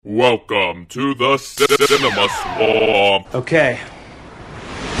Welcome to the Cinema Swamp. Okay.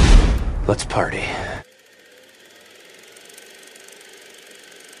 Let's party.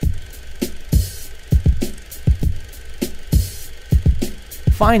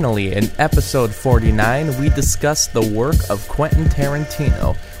 Finally, in episode 49, we discuss the work of Quentin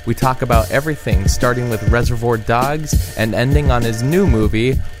Tarantino. We talk about everything, starting with Reservoir Dogs and ending on his new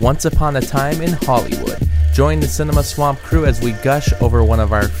movie, Once Upon a Time in Hollywood. Join the Cinema Swamp crew as we gush over one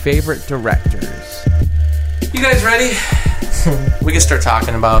of our favorite directors. You guys ready? We can start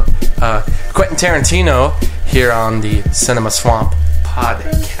talking about Quentin Tarantino here on the Cinema Swamp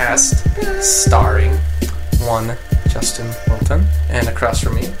podcast, starring one Justin Wilton, and across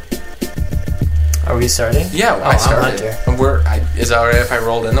from me. Are we starting? Yeah, I started. I'm Hunter. Is that alright if I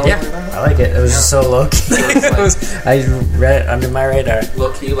rolled in? Yeah, I like it. It was just so low key. I read it under my radar.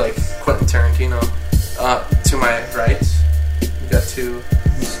 Low key, like Quentin Tarantino. To my right, we got to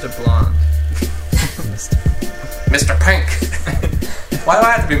Mr. Blonde. Mr. Pink. Why do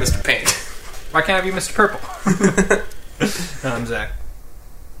I have to be Mr. Pink? Why can't I be Mr. Purple? No, I'm Zach.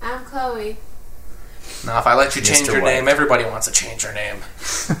 I'm Chloe. Now, if I let you change Mr. your White. name, everybody wants to change their name.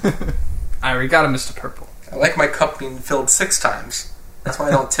 I already got a Mr. Purple. I like my cup being filled 6 times. That's why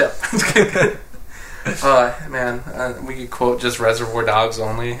I don't tip. We could quote just Reservoir Dogs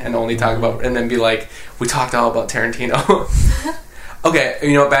only, and only talk about, and then be like, we talked all about Tarantino. Okay,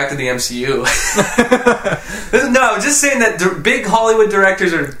 back to the MCU. No, I was just saying that big Hollywood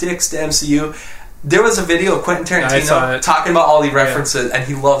directors are dicks to MCU. There was a video of Quentin Tarantino talking about all the references, and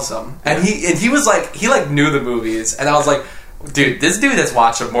he loves them. And he was like, he knew the movies, and I was like, dude, this dude has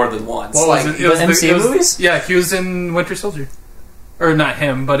watched them more than once. What was it? It was MCU movies? Yeah, he was in Winter Soldier. Or not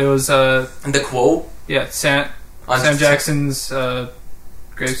him, but it was And the quote? yeah, Sam Jackson's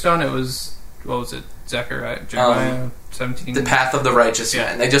gravestone. It was, what was it? Jeremiah 17. The Path of the Righteous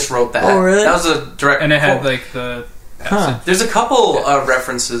Man. They just wrote that. Oh, really? That was a direct And it had quote. like the There's a couple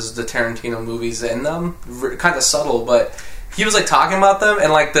references to Tarantino movies in them, kind of subtle, but he was talking about them,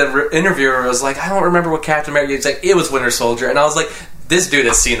 and the interviewer was like, I don't remember what Captain America. He's like, it was Winter Soldier, and I was like, this dude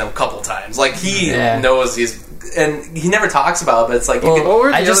has seen them a couple times. He knows these, and he never talks about it, but it's like,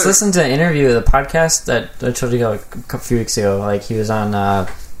 I just listened to an interview of the podcast that I told you about a few weeks ago. He was on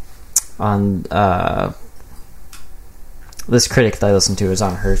this critic that I listened to was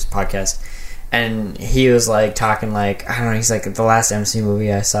on her podcast. And he was talking I don't know, he's the last MC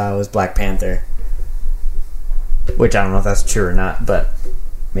movie I saw was Black Panther. Which I don't know if that's true or not, but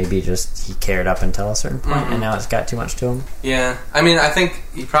maybe just he cared up until a certain point, and now it's got too much to him. Yeah. I mean, I think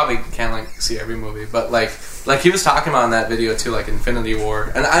you probably can't see every movie, but he was talking about in that video too, Infinity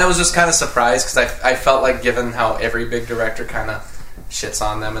War. And I was just kind of surprised because I felt given how every big director kind of shits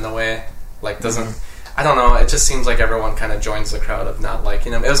on them in a way, doesn't... I don't know, it just seems like everyone kind of joins the crowd of not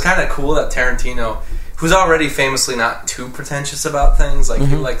liking him. It was kind of cool that Tarantino, who's already famously not too pretentious about things,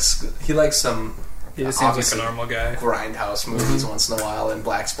 he likes some... He just seems like a normal guy. Grindhouse movies once in a while and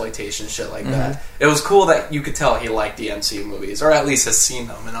blaxploitation shit like that. It was cool that you could tell he liked the MCU movies, or at least has seen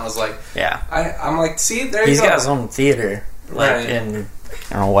them, and I was like... Yeah. I'm like, see, there you He's go. got his own theater, in,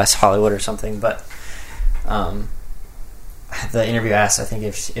 I don't know, West Hollywood or something, but... the interview asked, I think,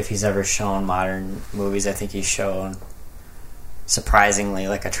 if he's ever shown modern movies. I think he's shown, surprisingly,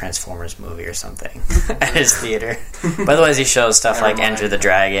 a Transformers movie or something at his theater. But otherwise, he shows stuff like Enter the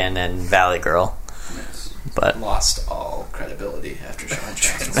Dragon and Valley Girl. Yes. But lost all credibility after showing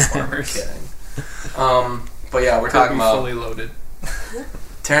Transformers. Kidding. But yeah, we're talking about fully loaded.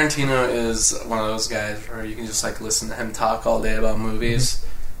 Tarantino is one of those guys where you can just listen to him talk all day about movies,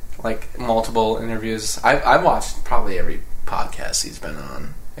 multiple interviews. I've watched probably every podcast he's been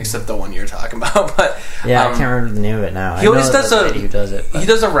on, except the one you're talking about. But yeah, I can't remember the name of it now. He always does the lady who does it. He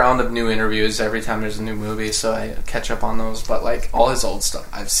does a round of new interviews every time there's a new movie, so I catch up on those. But all his old stuff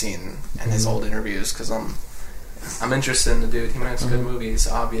I've seen and his old interviews because I'm interested in the dude. He makes good movies,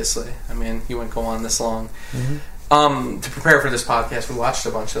 obviously. I mean, he wouldn't go on this long. To prepare for this podcast, we watched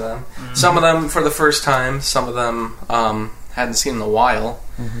a bunch of them. Some of them for the first time. Some of them hadn't seen in a while.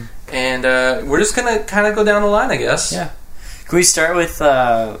 And we're just gonna kind of go down the line, I guess. Yeah. Can we start with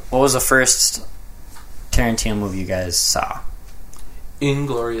what was the first Tarantino movie you guys saw?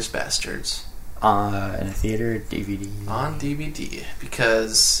 Inglourious Bastards. In a theater, DVD? On DVD,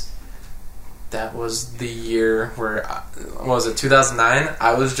 because that was the year where, what was it, 2009?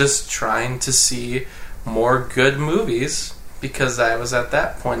 I was just trying to see more good movies because I was at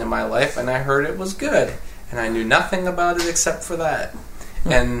that point in my life and I heard it was good. And I knew nothing about it except for that.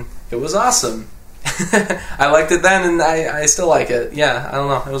 And it was awesome. I liked it then, and I still like it. Yeah, I don't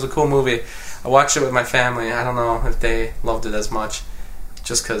know. It was a cool movie. I watched it with my family. I don't know if they loved it as much.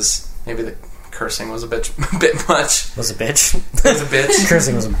 just because maybe the cursing was a bit much. Was a bitch. It was a bitch.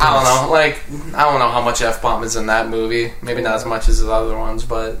 Cursing was a bitch. I don't know. Like, I don't know how much F-bomb is in that movie. Maybe not as much as the other ones,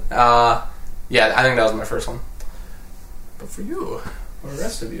 but yeah, I think that was my first one. But for you, or the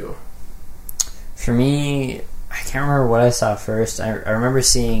rest of you? For me, I can't remember what I saw first. I remember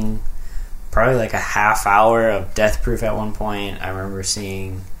seeing probably like a half hour of Death Proof at one point. I remember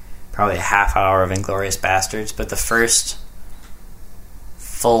seeing probably a half hour of Inglourious Bastards, but the first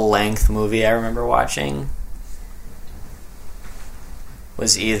full-length movie I remember watching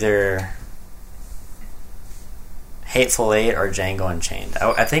was either Hateful Eight or Django Unchained.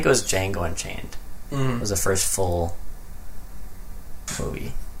 I think it was Django Unchained. It was the first full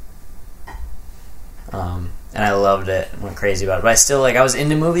movie. And I loved it and went crazy about it. But I still, like, I was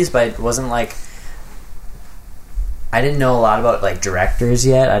into movies, but it wasn't like... I didn't know a lot about, like, directors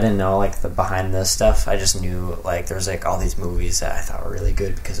yet. I didn't know, like, the behind the stuff. I just knew, like, there was, like, all these movies that I thought were really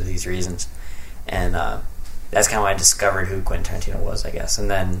good because of these reasons. And that's kind of when I discovered who Quentin Tarantino was, I guess. And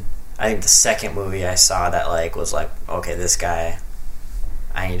then I think the second movie I saw that, like, was like, okay, this guy,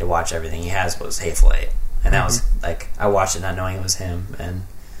 I need to watch everything he has, was Hateful Eight. And that was, like, I watched it not knowing it was him. And,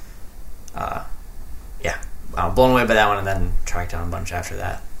 yeah, blown away by that one, and then tracked down a bunch after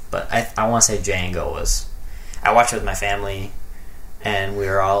that. But I want to say Django was... I watched it with my family, and we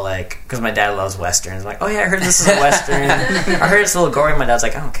were all like... Because my dad loves Westerns. I'm like, oh yeah, I heard this is a Western. I heard it's a little gory. My dad's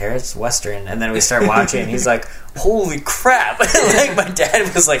like, I don't care, it's Western. And then we start watching, and he's like, holy crap. Like, my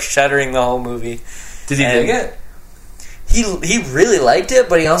dad was like shuddering the whole movie. Did he dig it? He really liked it,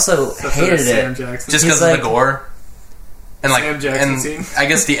 but he also hated it. Sam Jackson. Just because of the gore? And like, Sam Jackson and scene? I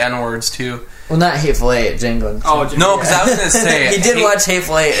guess the N-words too. Well, not Hateful Eight, Django. Oh, Django. No, because I was going to say... He did watch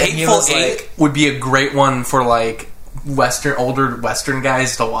Hateful Eight, and he Hateful was Eight like... would be a great one for, like, older Western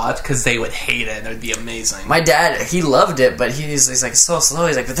guys to watch, because they would hate it. It would be amazing. My dad, he loved it, but he's like, so slow.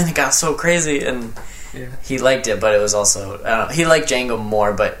 He's like, but then it got so crazy, and he liked it, but it was also... I don't know, he liked Django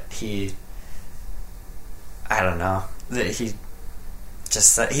more, but I don't know. He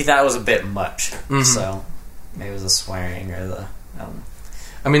thought it was a bit much, so maybe it was the swearing or the...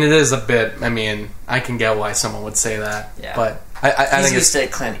 I mean, it is a bit... I mean, I can get why someone would say that, but I think used to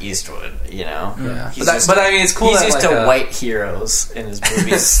Clint Eastwood, you know? Yeah. But I mean, it's cool he's that, used like, to white heroes in his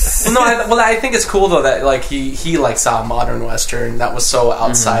movies. I think it's cool, though, that, like, he like, saw a modern Western that was so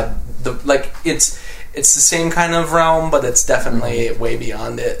outside the... Like, it's the same kind of realm, but it's definitely way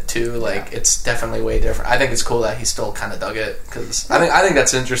beyond it, too. Like, it's definitely way different. I think it's cool that he still kind of dug it, because I think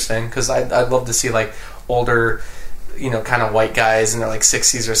that's interesting, because I'd love to see, like, older... you know, kind of white guys in their like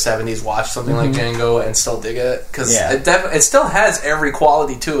 60s or 70s watch something like Django and still dig it, because it still has every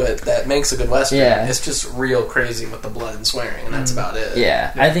quality to it that makes a good Western. It's just real crazy with the blood and swearing, and that's about it.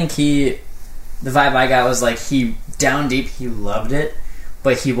 I think the vibe I got was like, he down deep, he loved it,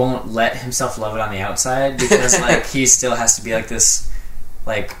 but he won't let himself love it on the outside, because like he still has to be like this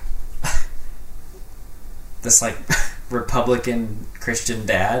like Republican Christian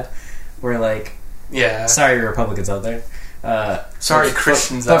dad, where like, sorry, Republicans out there. Sorry,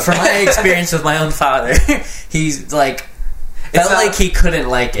 Christians but out there. But from my experience with my own father, he's like... felt like he couldn't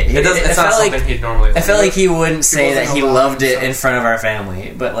like it. It's not something he'd normally like. I felt like he wouldn't say that he loved it in front of our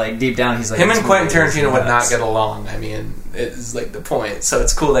family, but like deep down he's like... Him and Quentin Tarantino would not get along. I mean, it's like the point. So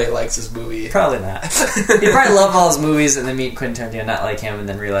it's cool that he likes his movie. Probably not. He'd probably love all his movies and then meet Quentin Tarantino, not like him, and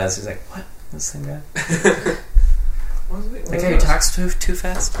then realize he's like, what? This same guy? Like, he talks too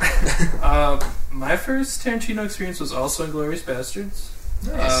fast. My first Tarantino experience was also Inglourious Bastards.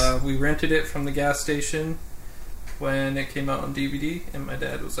 Nice. We rented it from the gas station when it came out on DVD, and my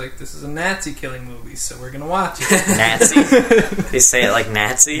dad was like, "This is a Nazi killing movie, so we're gonna watch it." Nazi? They say it like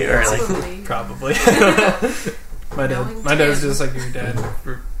Nazi, or like probably. My dad's just like your dad,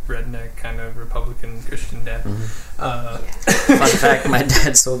 redneck kind of Republican Christian dad. Fun fact: my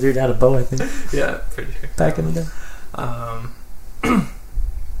dad sold your dad a bow, I think. Yeah, pretty sure. Back in the day.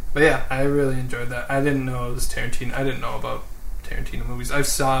 But yeah, I really enjoyed that. I didn't know it was Tarantino. I didn't know about Tarantino movies. I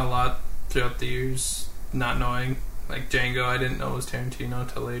saw a lot throughout the years, not knowing. Like Django, I didn't know it was Tarantino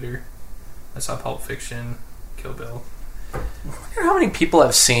until later. I saw Pulp Fiction, Kill Bill. I wonder how many people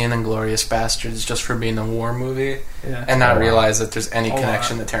have seen Inglourious Bastards just for being a war movie and not realize that there's any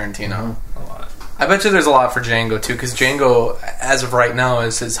connection to Tarantino. A lot. I bet you there's a lot for Django, too, because Django, as of right now,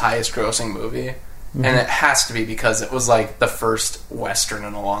 is his highest grossing movie. And it has to be because it was like the first Western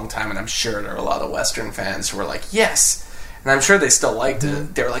in a long time, and I'm sure there are a lot of Western fans who were like, yes! And I'm sure they still liked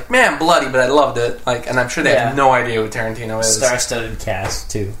it. They were like, man, bloody, but I loved it. Like, and I'm sure they have no idea who Tarantino is. Star-studded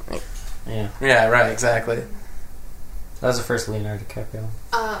cast, too. Yeah, right, exactly. That was the first Leonardo DiCaprio.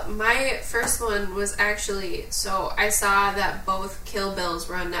 My first one was actually, so I saw that both Kill Bills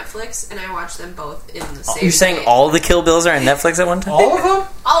were on Netflix, and I watched them both in the same You're saying day. all the Kill Bills are on Netflix at one time? All of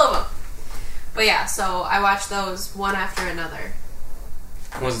them? All of them. But yeah, so I watched those one after another.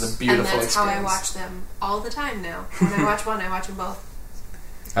 Was the And beautiful that's how I experience. watch them all the time now. When I watch one, I watch them both.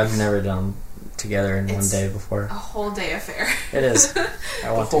 I've never done them together in one It's day before. A whole day affair. It is. I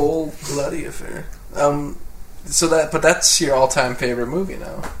The want to. whole bloody affair. But that's your all-time favorite movie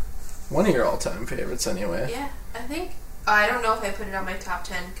now. One of your all-time favorites, anyway. Yeah, I think. I don't know if I put it on my top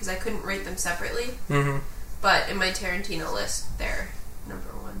 10 because I couldn't rate them separately. Mm-hmm. But in my Tarantino list, they're number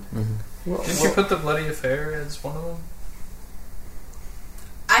one. Did you put The Bloody Affair as one of them?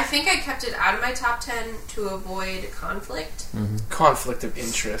 I think I kept it out of my top 10 to avoid conflict. Conflict of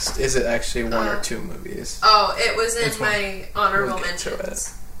interest. Is it actually one or two movies? Oh, it was in It's one. my honorable We'll get to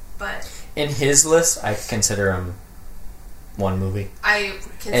mentions. But In his list, I consider him one movie. I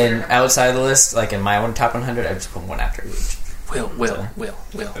consider And him- outside of the list, like in my one top 100, I just put one after each. We'll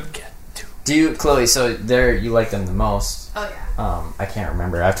get to. Do you, Chloe? So there, you like them the most. Oh, yeah. I can't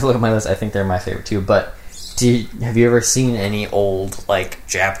remember. I have to look at my list. I think they're my favorite too. But have you ever seen any old like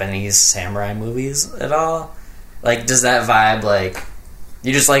Japanese samurai movies at all? Like, does that vibe like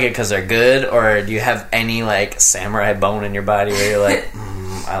you just like it because they're good, or do you have any like samurai bone in your body where you're like,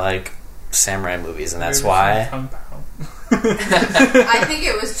 I like samurai movies, and that's why? Kung Pao. I think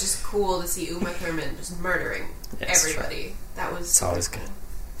it was just cool to see Uma Thurman just murdering Yes, everybody. That was It's always super good.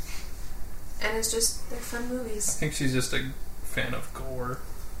 cool. And it's just, they're fun I movies. think she's just a fan of gore.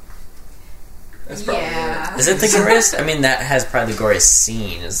 That's Yeah. Is it the goriest? I mean, that has probably the goriest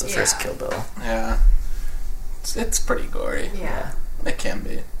scene is the Yeah. first Kill Bill. Yeah. It's pretty gory. Yeah. It can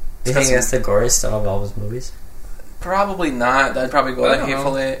be. Do you think that's the goriest of all his movies? Probably not. I'd probably go I like don't know.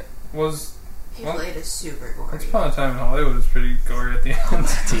 Hateful Eight. Was Hateful Eight is super gory. Once Upon a Time in Hollywood was pretty gory at the end.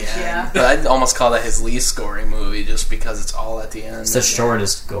 At the end. Yeah. But I'd almost call that his least gory movie just because it's all at the end. It's the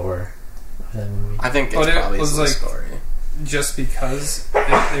shortest gore of that movie. I think it's But it probably was his least like- gory. Just because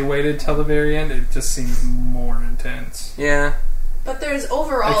they waited till the very end, it just seems more intense. Yeah. But there's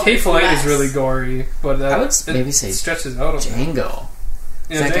overall. Like Hateful Eight is less. really gory, but that, I would it maybe say stretches out a bit. Django.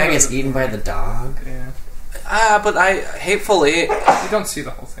 Yeah, that guy Django- gets eaten by the dog. Yeah, But Hateful Eight. you don't see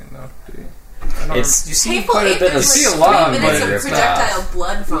the whole thing though. Do you? I don't It's you see Hateful quite Eight, a bit of there's see like a lot, 3 minutes but of it's projectile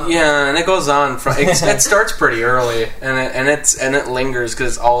blood vomit. Yeah, and it goes on. It starts pretty early, and it lingers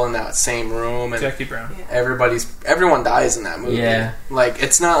because it's all in that same room, and Jackie Brown. Yeah. everyone dies in that movie. Yeah. Like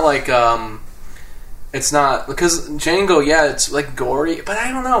it's not like it's not because Django. Yeah, it's like gory, but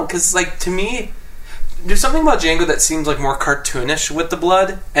I don't know because like to me, there's something about Django that seems like more cartoonish with the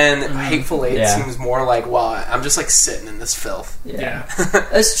blood, and Hateful Eight Yeah. seems more like wow, I'm just like sitting in this filth. Yeah.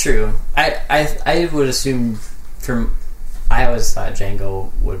 That's true. I would assume I always thought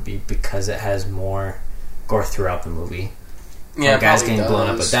Django would be because it has more gore throughout the movie. Yeah, guys probably getting blown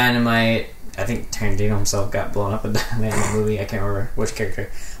up does. with dynamite. I think Tarantino himself got blown up with dynamite in the movie. I can't remember which character.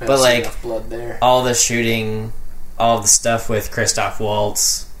 I've But seen like enough blood there. all the shooting, all the stuff with Christoph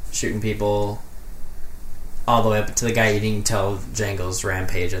Waltz shooting people, all the way up to the guy eating till Django's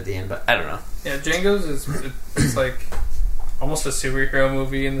rampage at the end. But I don't know. Yeah, Django's it's like almost a superhero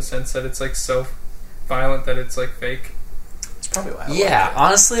movie in the sense that it's like so violent that it's like fake. It's probably why. I Yeah, like it.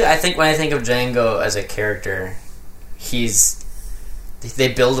 honestly, I think when I think of Django as a character,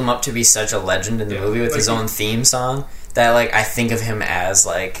 they build him up to be such a legend in the Yeah, movie with like his own theme song that like I think of him as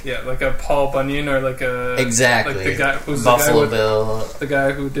like Yeah, like a Paul Bunyan or like a exactly like the guy who's Buffalo the guy Bill, the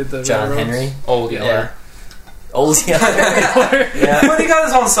guy who did the John railroads. Henry, Old Yeller. yeah, Old Yeller, yeah. But he got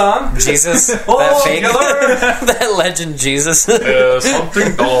his own song. Jesus, that Old fake, Yeller. that legend Jesus. There's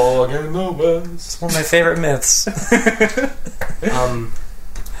something dog in the west. One of my favorite myths.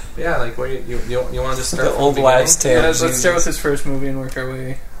 Yeah, like what you want to just start The from old the wives' beginning? tale. Yeah, let's start with his first movie and work our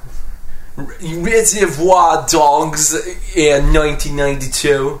way. Reservoir Dogs in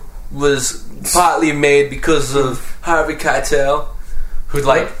 1992 was partly made because of Harvey Keitel, who'd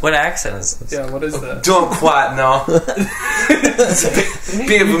like What accent is this? Yeah, what is that? don't quite know. It's a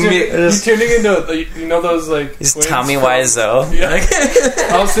bit of a mix. He's turning into those like He's twins Tommy from- Wiseau.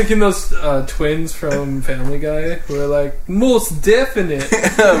 Yeah. I was thinking those twins from Family Guy who are like most definite.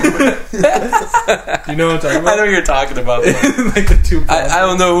 You know what I'm talking I about? know what you're talking about. but Like the two. I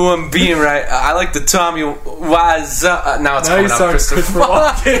don't know who I'm being right. I like the Tommy Wiseau. Now it's Now coming you up. sound Christopher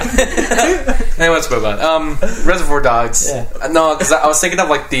Walken. Anyway, let's move on. Reservoir Dogs. Yeah. No, because I was thinking of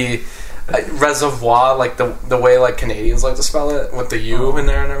like the reservoir, like the way like Canadians like to spell it with the U in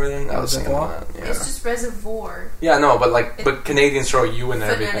there and everything. I was thinking of that. It's Yeah. just reservoir. Yeah, no, but Canadians throw a U in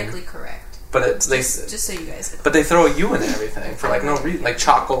there. Everything. Phonetically correct. but it's they. Just so you guys know. But they throw a U in everything for like no reason, like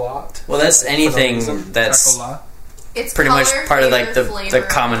chocolat. Well, that's anything reason. that's Chocolat. It's pretty much color, part of like flavor, the flavor, all that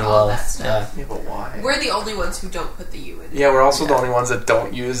Commonwealth. stuff. Yeah, but why? We're the only ones who don't put the U in. Yeah, we're also the only ones that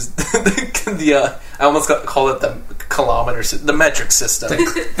don't use the I almost call it the the metric system.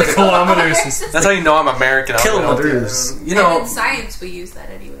 The kilometers. That's how you know I'm American. Kilometers. You know, And in science we use that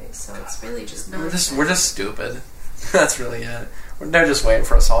anyway, so it's really just not. we're just stupid. That's really it. They're just waiting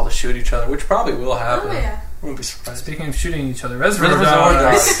for us all to shoot each other, which probably will happen. Oh yeah. I won't be surprised. Speaking of shooting each other, Reservoir Reservoir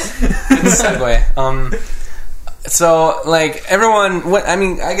Dogs. Dogs. Good segue. So, like, everyone,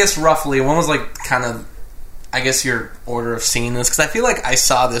 I guess roughly, when was, like, kind of, I guess, your order of seeing this? Because I feel like I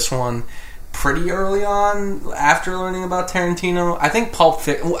saw this one pretty early on after learning about Tarantino. I think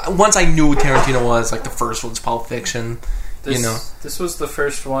once I knew who Tarantino was, like, the first one's Pulp Fiction, This was the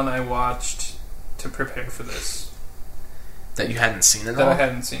first one I watched to prepare for this. That you hadn't seen at That all? I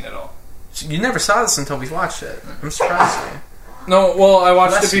hadn't seen at all. You never saw this until we watched it. I'm surprised. No, well, I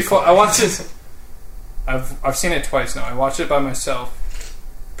watched Bless it you, before. Corey. I watched it. I've seen it twice now. I watched it by myself,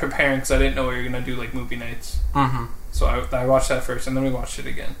 preparing because I didn't know we were gonna do like movie nights. Mm-hmm. So I watched that first, and then we watched it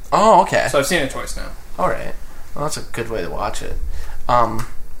again. Oh, okay. So I've seen it twice now. All right. Well, that's a good way to watch it.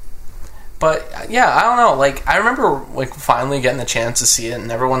 But yeah, I don't know. Like, I remember like finally getting the chance to see it, and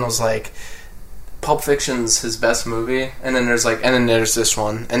everyone was like, "Pulp Fiction's his best movie," and then there's this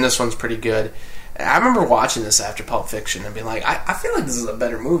one, and this one's pretty good. And I remember watching this after Pulp Fiction and being like, I feel like this is a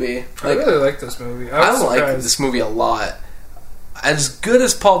better movie. I Like, really like this movie. I was like surprised. this movie a lot. As good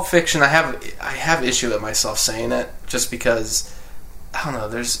as Pulp Fiction, I have issue with myself saying it just because I don't know.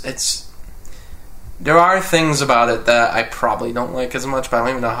 There are things about it that I probably don't like as much, but I don't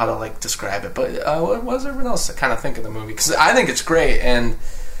even know how to like describe it. But what does everyone else kind of think of the movie? Because I think it's great, and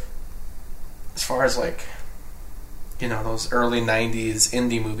as far as like those early '90s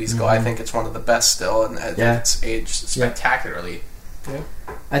indie movies go, I think it's one of the best still, and I think it's aged spectacularly. Yeah.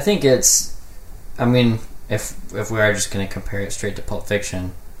 I think it's. I mean, if we are just going to compare it straight to Pulp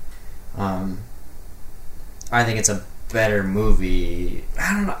Fiction, I think it's a better movie.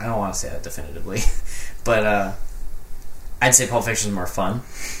 I don't know. I don't want to say that definitively, but I'd say Pulp Fiction is more fun.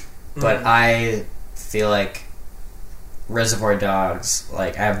 But I feel like Reservoir Dogs,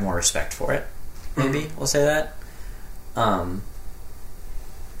 like I have more respect for it. Maybe we'll say that.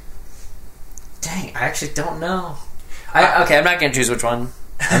 Dang, I actually don't know. Okay, I'm not going to choose which one.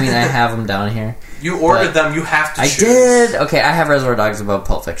 I mean, I have them down here. You ordered them. You have to. I choose. did. Okay, I have Reservoir Dogs above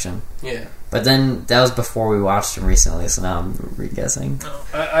Pulp Fiction. Yeah. But then that was before we watched them recently, so now I'm re-guessing. No,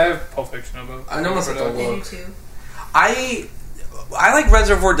 I have Pulp Fiction above. I know what's at the I do look. too. I like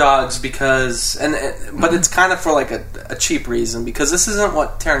Reservoir Dogs because, but it's kind of for like a cheap reason, because this isn't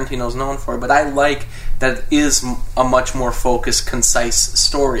what Tarantino's known for. But I like that it is a much more focused, concise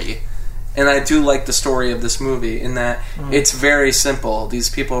story, and I do like the story of this movie in that it's very simple. These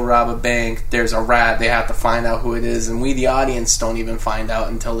people rob a bank. There's a rat. They have to find out who it is, and we, the audience, don't even find out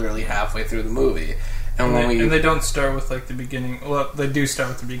until literally halfway through the movie. And And they don't start with like the beginning. Well, they do start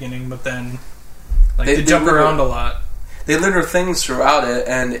with the beginning, but then like They they jump literally- around a lot. They litter things throughout it,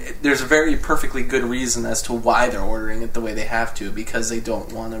 and there's a very perfectly good reason as to why they're ordering it the way they have to, because they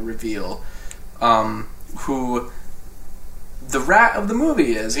don't want to reveal who the rat of the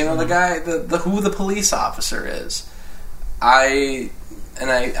movie is. You know, the guy, who the police officer is. I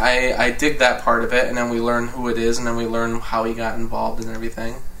dig that part of it, and then we learn who it is, and then we learn how he got involved and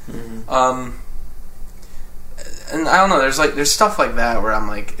everything. And I don't know. There's stuff like that where I'm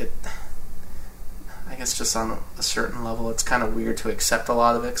like. I guess just on a certain level, it's kind of weird to accept a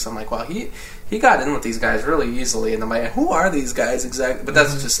lot of it, because I'm like, well, he got in with these guys really easily, and I'm like, who are these guys exactly? But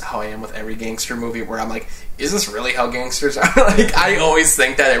that's just how I am with every gangster movie, where I'm like, is this really how gangsters are? Like, I always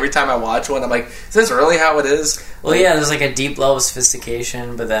think that every time I watch one, I'm like, is this really how it is? Well, yeah, there's like a deep level of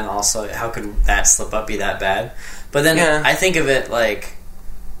sophistication, but then also, how could that slip up be that bad? But then I think of it like,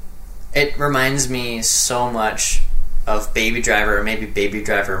 it reminds me so much of Baby Driver, or maybe Baby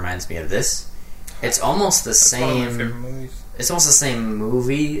Driver reminds me of this. It's almost the That's one of my same. favorite movies. It's almost the same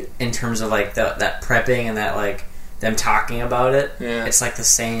movie in terms of like that prepping and that like them talking about it. Yeah. It's like the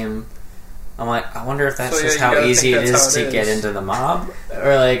same. I'm like, I wonder if that's So, just yeah, you how gotta easy think it that's is how to it get is. into the mob,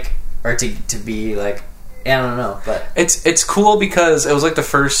 or to be like, I don't know, but It's cool because it was like the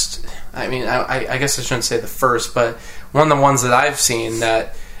first. I mean, I guess I shouldn't say the first, but one of the ones that I've seen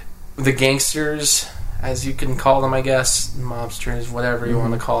that the gangsters, as you can call them, I guess, mobsters, whatever you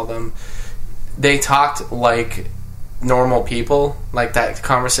want to call them, they talked like normal people, like that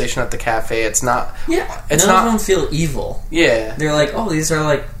conversation at the cafe. It's not. yeah, It's none not. of them feel evil. Yeah. They're like, oh, these are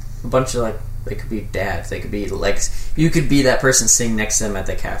like a bunch of like They could be dads. They could be like, you could be that person sitting next to them at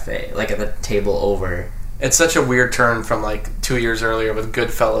the cafe, like at the table over. It's such a weird turn from like 2 years earlier with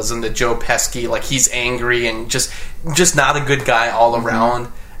Goodfellas and the Joe Pesci, like he's angry and just not a good guy all around,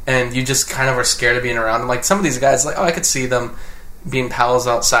 and you just kind of are scared of being around him. Like some of these guys, like, oh, I could see them being pals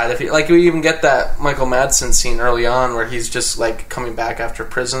outside. If you like, you even get that Michael Madsen scene early on where he's just like coming back after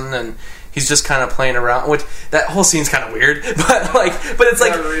prison and he's just kind of playing around, which that whole scene's kind of weird, but it's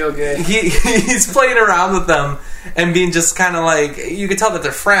like real gay. He's playing around with them and being just kind of like, you can tell that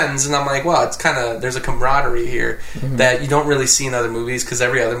they're friends, and I'm like, wow, it's kind of, there's a camaraderie here that you don't really see in other movies, because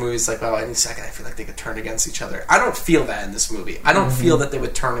every other movie is like, oh, any second I feel like they could turn against each other. I don't feel that in this movie. I don't feel that they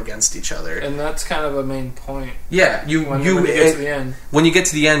would turn against each other. And that's kind of a main point. Yeah, when you get to the end. When you get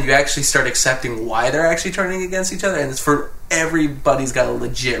to the end, you actually start accepting why they're actually turning against each other, and it's for everybody's got a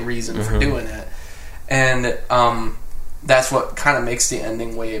legit reason for doing it. And that's what kind of makes the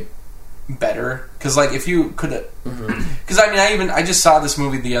ending way better. Because like, if you could, because I mean, I just saw this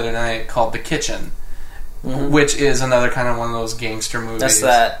movie the other night called The Kitchen, which is another kind of one of those gangster movies.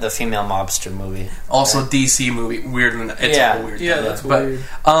 That's the female mobster movie. Also DC movie. Weird. It's a weird. Yeah, that's weird.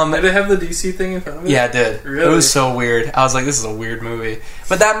 Did it have the DC thing in front of it? Yeah, it did. Really? It was so weird. I was like, this is a weird movie.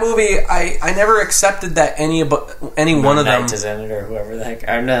 But that movie, I never accepted that any one of them is in it, or whoever the heck.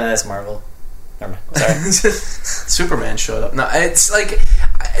 No, that's Marvel. Never mind. Sorry. Superman showed up. No, it's like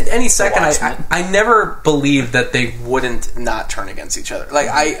any second I never believed that they wouldn't not turn against each other. Like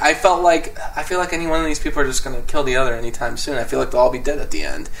I feel like any one of these people are just going to kill the other anytime soon. I feel like they'll all be dead at the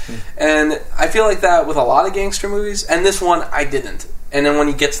end. And I feel like that with a lot of gangster movies, and this one I didn't. And then when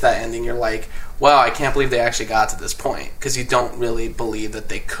you get to that ending, you're like, wow, I can't believe they actually got to this point, because you don't really believe that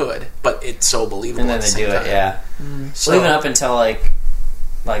they could, but it's so believable. And then at the they same do time. it, yeah. So even up until like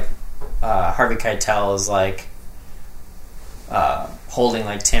Harvey Keitel is like holding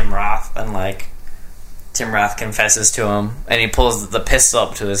like Tim Roth, and like Tim Roth confesses to him, and he pulls the pistol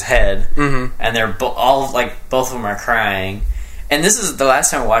up to his head, and they're both of them are crying. And this is the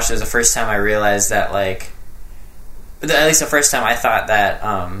last time I watched it. Was the first time I realized that, like, at least the first time I thought that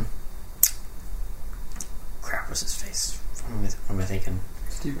crap, what's his face? What am I thinking?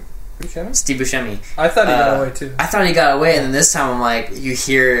 Steve Buscemi? Steve Buscemi. I thought he got away too. I thought he got away, and then this time I'm like, you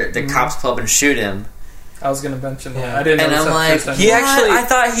hear the cops pull up and shoot him. I was going to mention that. Yeah. I didn't know. And I'm like, Actually, I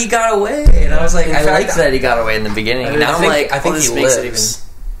thought he got away. And I was like, I liked that he got away in the beginning. And now I'm like, I think this he makes lives. it even...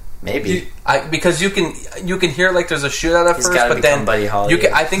 Maybe. Because you can hear like there's a shootout at He's first, gotta but then Buddy Holly.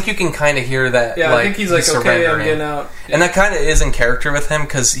 I think you can kind of hear that. Yeah, I think he's like, okay, I'm surrendering. getting out. Yeah. And that kind of is in character with him,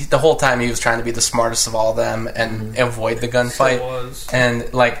 because the whole time he was trying to be the smartest of all of them and avoid the gunfight. Still was.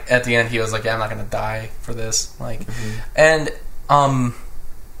 And like at the end, he was like, "Yeah, I'm not going to die for this." Like, and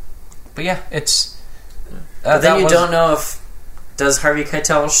but yeah, it's. But then you don't know if... Does Harvey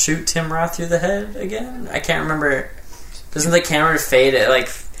Keitel shoot Tim Roth through the head again? I can't remember. Doesn't the camera fade? It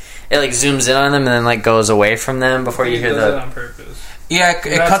zooms in on them and then like goes away from them before you hear He the... does it on purpose. Yeah,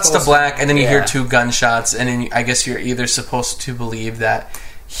 it cuts to black, and then you hear Yeah. 2 gunshots, and then I guess you're either supposed to believe that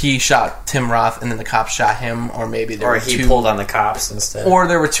he shot Tim Roth and then the cops shot him, or maybe there Or were he 2, pulled on the cops instead. or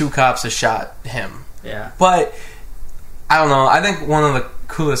there were 2 cops that shot him. Yeah. But I don't know. I think one of the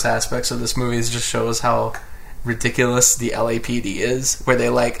coolest aspects of this movie is just shows how ridiculous the LAPD is, where they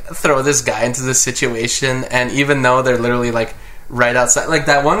like throw this guy into this situation, and even though they're literally like right outside, like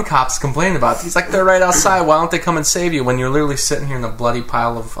that one cop's complaining about, he's like, they're right outside, why don't they come and save you when you're literally sitting here in a bloody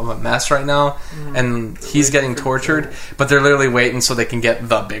pile of a mess right now, and he's getting tortured, but they're literally waiting so they can get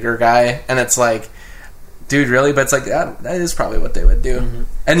the bigger guy. And it's like, dude, really? But it's like, that is probably what they would do.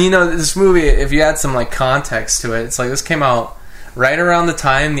 And you know, this movie, if you add some like context to it, it's like this came out right around the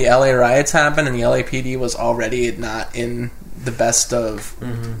time the LA riots happened, and the LAPD was already not in the best of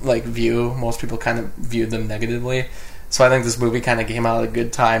like view. Most people kind of viewed them negatively. So I think this movie kind of came out at a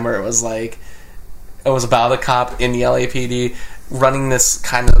good time, where it was like, it was about a cop in the LAPD running this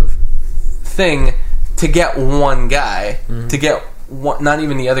kind of thing to get one guy, to get one, not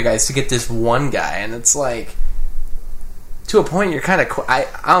even the other guys, to get this one guy. And it's like, to a point, you're kind of, I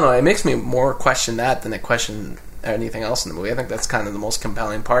don't know, it makes me more question that than it question anything else in the movie. I think that's kind of the most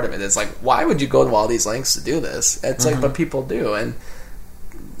compelling part of it. It's like, why would you go to all these lengths to do this? It's like, but people do, and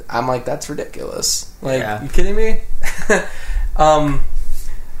I'm like, that's ridiculous. Like, you kidding me?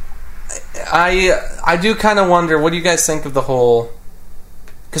 I do kind of wonder, what do you guys think of the whole...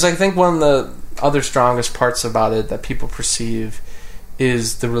 Because I think one of the other strongest parts about it that people perceive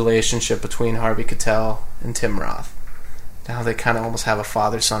is the relationship between Harvey Keitel and Tim Roth. How they kind of almost have a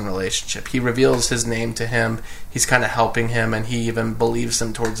father-son relationship. He reveals his name to him. He's kind of helping him, and he even believes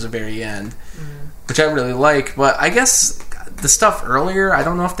him towards the very end, which I really like. But I guess the stuff earlier, I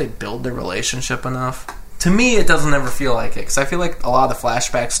don't know if they build their relationship enough. To me, it doesn't ever feel like it, because I feel like a lot of the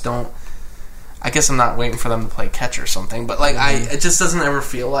flashbacks don't... I guess I'm not waiting for them to play catch or something, but like it just doesn't ever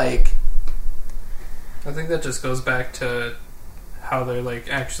feel like... I think that just goes back to how they're like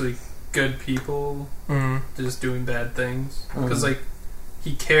actually good people just doing bad things. Because like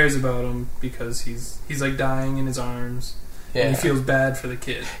he cares about him because he's like dying in his arms. Yeah. And he feels bad for the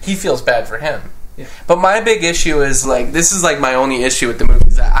kid. He feels bad for him. Yeah. But my big issue is, like, this is, like, my only issue with the movie.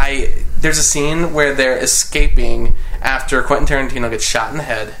 Is that there's a scene where they're escaping after Quentin Tarantino gets shot in the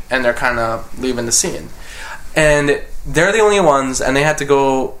head, and they're kind of leaving the scene. And they're the only ones, and they have to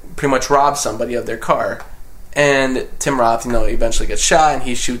go pretty much rob somebody of their car. And Tim Roth, eventually gets shot, and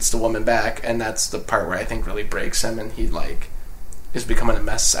he shoots the woman back, and that's the part where I think really breaks him, and he, like, is becoming a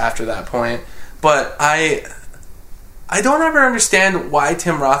mess after that point. But I don't ever understand why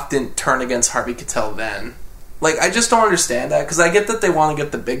Tim Roth didn't turn against Harvey Keitel then. Like, I just don't understand that, because I get that they want to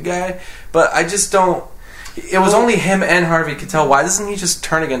get the big guy, but I just don't... It was only him and Harvey Keitel. Why doesn't he just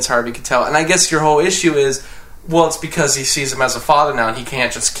turn against Harvey Keitel? And I guess your whole issue is, well, it's because he sees him as a father now, and he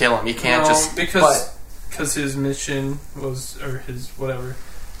can't just kill him. He can't because his mission was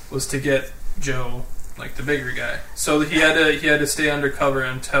to get Joe, like the bigger guy. So he had to stay undercover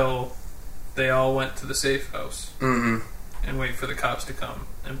until they all went to the safe house and wait for the cops to come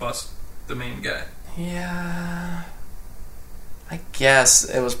and bust the main guy. Yeah, I guess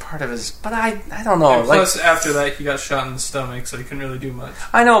it was part of his, but I don't know. And plus, after that, he got shot in the stomach, so he couldn't really do much.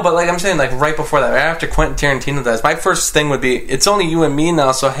 I know, but like I'm saying, like right before that, right after Quentin Tarantino does, my first thing would be, it's only you and me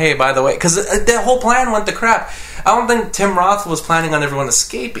now, so hey, by the way, because the whole plan went to crap. I don't think Tim Roth was planning on everyone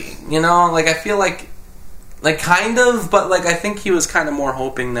escaping, Like, I feel like kind of, but like I think he was kind of more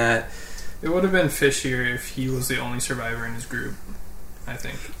hoping that... It would have been fishier if he was the only survivor in his group, I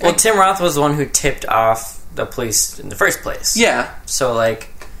think. Well, Tim Roth was the one who tipped off the police in the first place. Yeah. So, like...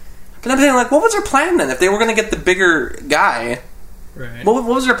 But I'm saying, like, what was their plan then? If they were going to get the bigger guy, right? What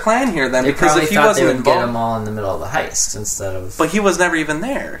was their plan here then? They because probably if he thought wasn't they would involved, get them all in the middle of the heist instead of... But he was never even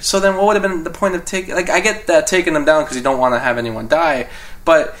there. So then what would have been the point of taking... Like, I get that taking them down because you don't want to have anyone die,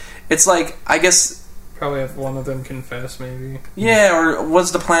 but it's like, I guess... Probably have one of them confess, maybe. Yeah, or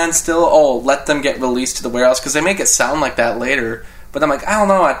was the plan still, let them get released to the warehouse? Because they make it sound like that later. But I'm like, I don't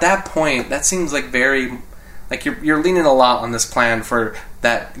know, at that point, that seems like very... Like, you're leaning a lot on this plan for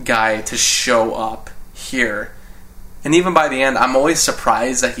that guy to show up here. And even by the end, I'm always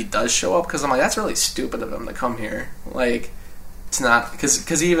surprised that he does show up, because I'm like, that's really stupid of him to come here. Like, it's not...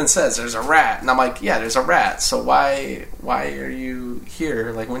 Because he even says, there's a rat. And I'm like, yeah, there's a rat. So why are you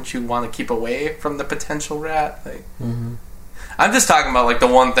here? Like, wouldn't you want to keep away from the potential rat? Like... I'm just talking about, like, the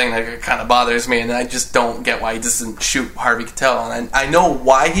one thing that kind of bothers me, and I just don't get why he doesn't shoot Harvey Keitel. And I know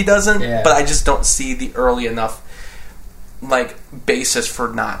why he doesn't, but I just don't see the early enough, like, basis for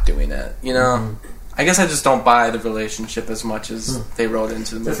not doing it, I guess I just don't buy the relationship as much as they wrote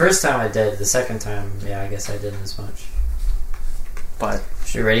into the movie. The first time I did. The second time, I guess I didn't as much. But...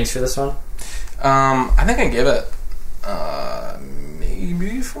 Your ratings for this one? I think I give it,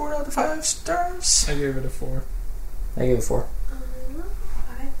 maybe 4 out of 5 stars. I gave it a 4. I gave it 4.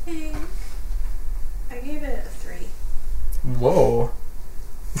 I think I gave it a 3. Whoa.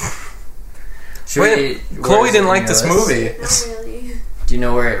 Wait, Chloe didn't like this movie. Not really. Do you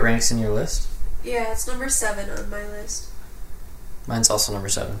know where it ranks in your list? Yeah, it's number 7 on my list. Mine's also number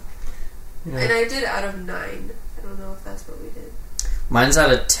 7. And I did out of 9. I don't know if that's what we did. Mine's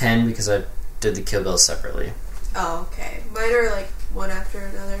out of 10 because I did the Kill Bill separately. Oh, okay. Mine are like one after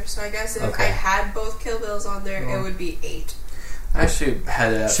another. So I guess if I had both Kill Bills on there, it would be 8. I should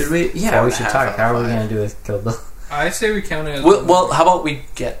head it. Should we? Yeah, we should talk. How are we going to do with Kill Bill? I say we count it as... Well, how about we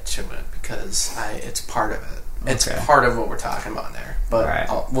get to it, because it's part of it. It's Okay. part of what we're talking about there. But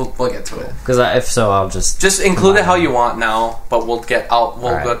Alright. we'll get to it. Because if so, I'll just Include it how you want now, but we'll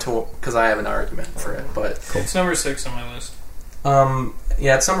Alright. go to, because I have an argument for it. But It's number 6 on my list.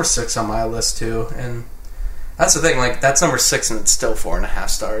 yeah, it's number 6 on my list too, and that's the thing. Like, that's number 6, and it's still 4.5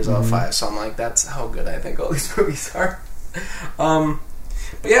 stars out of 5. So I'm like, that's how good I think all these movies are.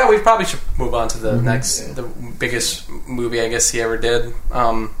 But yeah, we probably should move on to the the biggest movie I guess he ever did.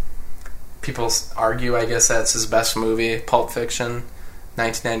 People argue, I guess, that's his best movie, Pulp Fiction,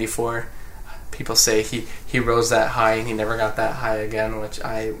 1994. People say he rose that high and he never got that high again, which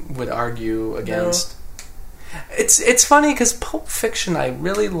I would argue against. No. It's funny because Pulp Fiction I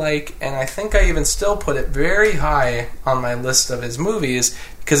really like, and I think I even still put it very high on my list of his movies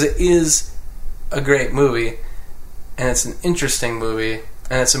because it is a great movie, and it's an interesting movie.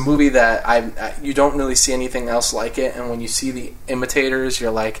 And it's a movie that you don't really see anything else like it. And when you see the imitators, you're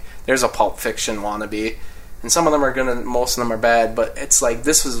like, there's a Pulp Fiction wannabe. and some of them are most of them are bad, but it's like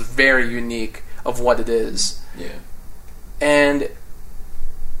this was very unique of what it is. Yeah. And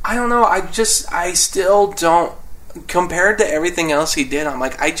I don't know, I still don't, compared to everything else he did, I'm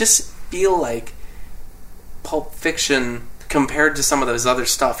like, I just feel like Pulp Fiction, compared to some of his other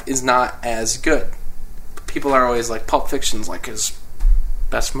stuff, is not as good. People are always like, Pulp Fiction's like his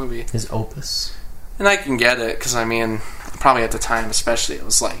best movie. His opus. And I can get it, because I mean, probably at the time especially, it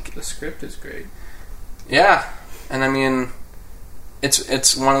was like... The script is great. Yeah. And I mean,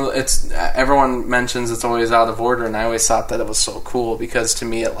 it's one of the, everyone mentions it's always out of order, and I always thought that it was so cool, because to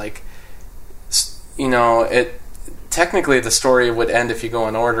me it like, you know, it technically the story would end if you go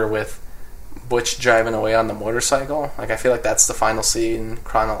in order with Butch driving away on the motorcycle. Like, I feel like that's the final scene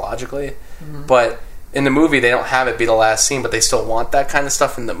chronologically. Mm-hmm. But in the movie they don't have it be the last scene, but they still want that kind of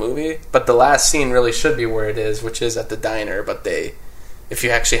stuff in the movie. But the last scene really should be where it is, which is at the diner, but if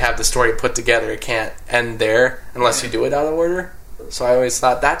you actually have the story put together, it can't end there unless you do it out of order. So I always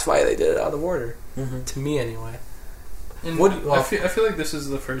thought that's why they did it out of order. Mm-hmm. To me, anyway. And I feel like this is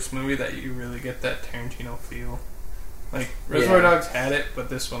the first movie that you really get that Tarantino feel. Like, Reservoir Dogs had it, but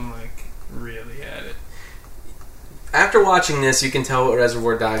this one, like, really had it. After watching this, you can tell with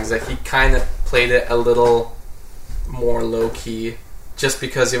Reservoir Dogs that he kind of played it a little more low-key, just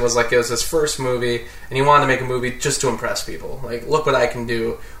because it was his first movie, and he wanted to make a movie just to impress people. Like, look what I can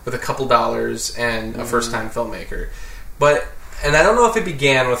do with a couple dollars and a first-time filmmaker. And I don't know if it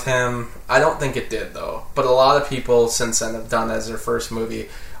began with him. I don't think it did, though. But a lot of people since then have done as their first movie,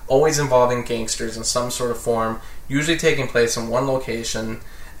 always involving gangsters in some sort of form, usually taking place in one location.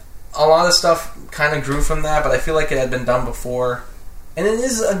 A lot of stuff kind of grew from that, but I feel like it had been done before. And it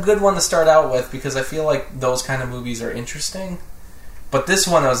is a good one to start out with, because I feel like those kind of movies are interesting. But this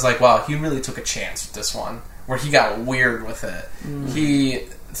one, I was like, wow, he really took a chance with this one, where he got weird with it. He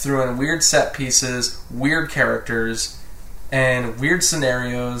threw in weird set pieces, weird characters, and weird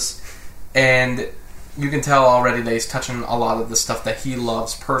scenarios, and you can tell already that he's touching a lot of the stuff that he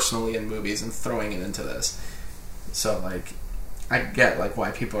loves personally in movies and throwing it into this. So, like, I get, like,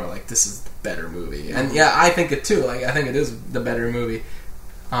 why people are like, this is the better movie. And, yeah, I think it, too. Like, I think it is the better movie.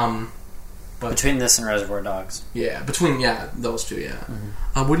 But between this and Reservoir Dogs. Yeah, those two, yeah.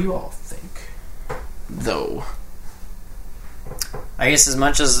 Mm-hmm. What do you all think, though? I guess as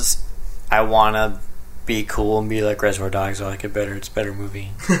much as I want to be cool and be like Reservoir Dogs, I like it better, it's a better movie,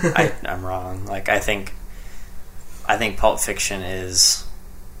 I'm wrong. Like, I think Pulp Fiction is...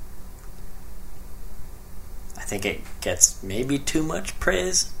 I think it gets maybe too much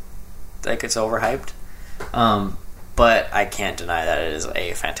praise. Like, it's overhyped. But I can't deny that it is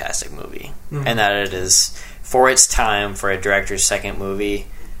a fantastic movie. Mm-hmm. And that it is, for its time, for a director's second movie,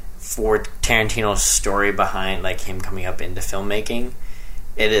 for Tarantino's story behind, like, him coming up into filmmaking,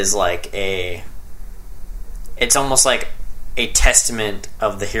 it is like it's almost like a testament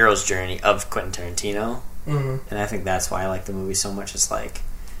of the hero's journey of Quentin Tarantino. Mm-hmm. And I think that's why I like the movie so much. It's like,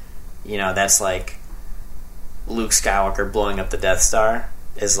 you know, that's like Luke Skywalker blowing up the Death Star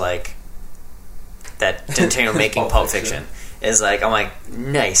is like that Tarantino making Pulp Fiction is like, I'm like,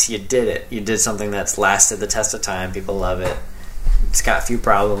 nice, you did it. You did something that's lasted the test of time. People love it. It's got a few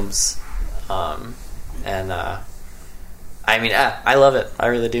problems. I mean, I love it. I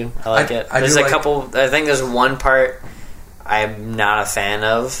really do. I like it. There's a couple... I think there's one part I'm not a fan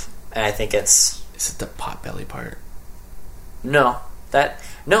of, and I think it's... Is it the potbelly part? No.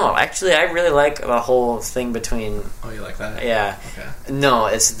 Actually, I really like the whole thing between... Oh, you like that? Yeah. Okay. No,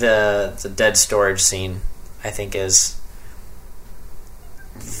 it's the dead storage scene, I think, is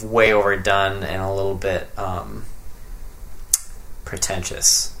way overdone and a little bit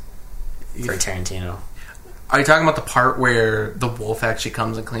pretentious for Tarantino. Are you talking about the part where the wolf actually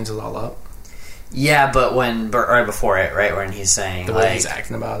comes and cleans it all up? Yeah, but right before it, right, when he's saying, the way like, he's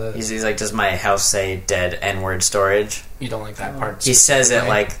acting about it. He's like, does my house say dead N-word storage? You don't like that part? He says it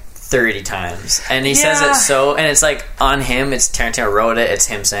like 30 times. And he says it so, and it's like on him, it's Tarantino wrote it, it's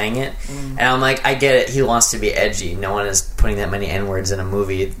him saying it. And I'm like, I get it, he wants to be edgy. No one is putting that many N-words in a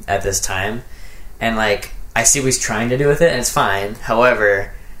movie at this time. And like, I see what he's trying to do with it, and it's fine.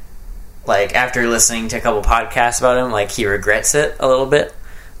 However, like, after listening to a couple podcasts about him, like, he regrets it a little bit.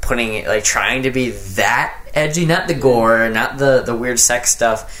 Putting it, like, trying to be that edgy, not the gore, not the weird sex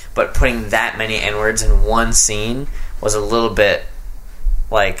stuff, but putting that many N-words in one scene was a little bit,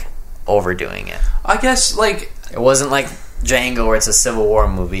 like, overdoing it. I guess, like... It wasn't like Django where it's a Civil War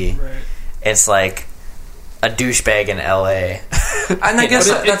movie. Right. It's like a douchebag in L.A. And I guess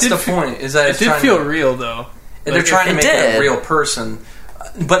that's the point. Is that it did feel real, though. They're trying to make it a real person.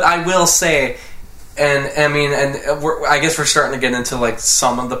 But I will say, I mean, I guess we're starting to get into like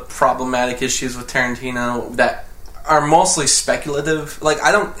some of the problematic issues with Tarantino that are mostly speculative. Like,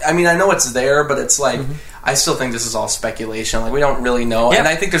 I know it's there, but it's like, I still think this is all speculation. Like, we don't really know. Yeah. And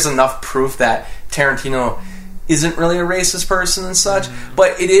I think there's enough proof that Tarantino isn't really a racist person and such.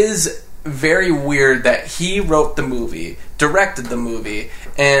 But it is very weird that he wrote the movie, directed the movie,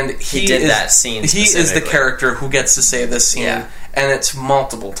 and He did that scene He is the specifically. character who gets to say this scene, Yeah. and it's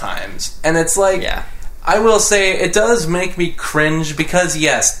multiple times. And it's like... Yeah. I will say it does make me cringe because,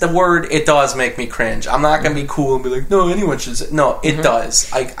 yes, the word, it does make me cringe. I'm not going to be cool and be like, no, anyone should say... No, it does.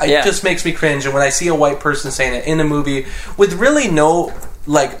 It just makes me cringe. And when I see a white person saying it in a movie with really no,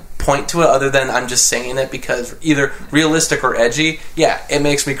 like, point to it other than I'm just saying it because either realistic or edgy, yeah, it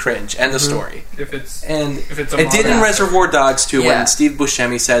makes me cringe. End of story. If it's A modern- did in Reservoir Dogs too Yeah. when Steve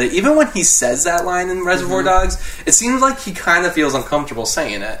Buscemi said it. Even when he says that line in Reservoir Dogs, it seems like he kind of feels uncomfortable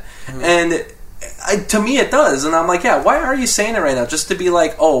saying it. And to me it does. And I'm like, yeah, why are you saying it right now? Just to be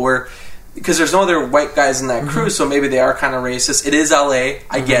like, oh, we're... Because there's no other white guys in that crew, so maybe they are kind of racist. It is LA.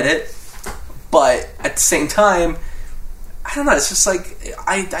 I get it. But at the same time... I don't know. It's just like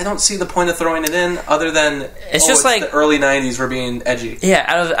I don't see the point of throwing it in, other than It's just like- the early '90s were being edgy. Yeah,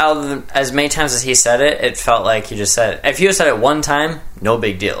 out of as many times as he said it, it felt like he just said it. If you had said it one time, no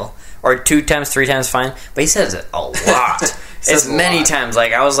big deal. Or 2 times, 3 times, fine. But he says it a lot. says It's a many lot. times.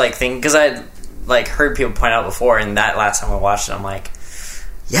 Like, I was like thinking, because I like heard people point out before, and that last time I watched it, I'm like,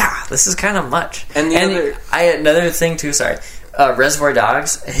 yeah, this is kind of much. And another thing too, sorry. Reservoir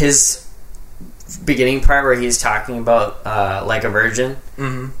Dogs, his beginning part where he's talking about like a virgin,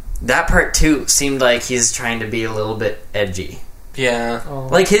 that part too seemed like he's trying to be a little bit edgy. Yeah.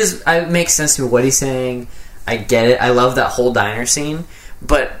 Like it makes sense to me what he's saying. I get it. I love that whole diner scene,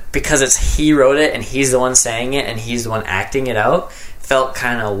 but because he wrote it and he's the one saying it and he's the one acting it out, felt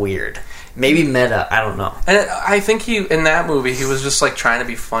kind of weird. Maybe meta. I don't know. And I think in that movie, he was just like trying to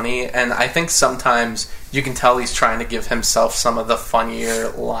be funny, and I think sometimes you can tell he's trying to give himself some of the funnier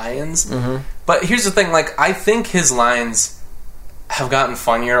lines. But here's the thing: like, I think his lines have gotten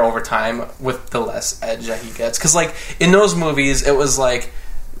funnier over time with the less edge that he gets. Because, like, in those movies, it was like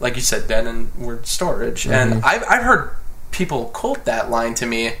you said, dead in word storage, and I've heard people quote that line to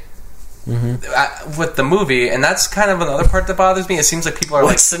me. With the movie, and that's kind of another part that bothers me. It seems like people are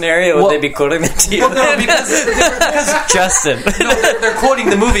What scenario would they be quoting that to you? Well, no, because Justin. no, they're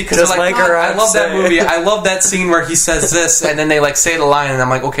quoting the movie because Just they're like, like her I love that say." movie. I love that scene where he says this, and then they like say the line, and I'm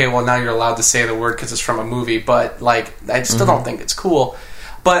like, okay, well now you're allowed to say the word because it's from a movie, but like I still don't think it's cool.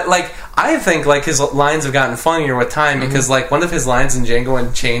 But like I think like his lines have gotten funnier with time because like one of his lines in Django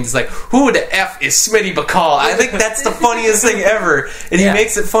Unchained is like, "Who the f is Smitty Bacall?" I think that's the funniest thing ever, and he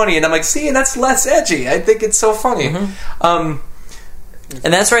makes it funny. And I'm like, see, that's less edgy. I think it's so funny. And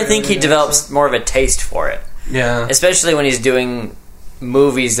that's where I think he develops more of a taste for it. Yeah, Especially when he's doing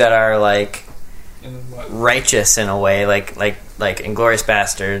movies that are like in what? righteous in a way, like Inglourious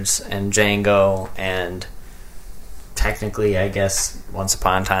Bastards and Django, and technically, I guess, Once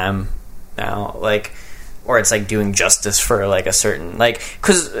Upon a Time now, like, or it's like doing justice for like a certain, like,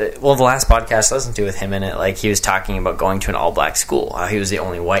 because the last podcast I listened to with him in it, like, he was talking about going to an all-black school, how he was the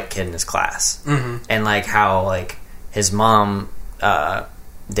only white kid in his class, and like how like his mom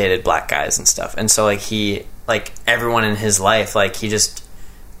dated black guys and stuff, and so like he, like, everyone in his life, like, he just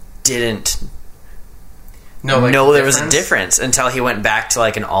didn't know there was a difference until he went back to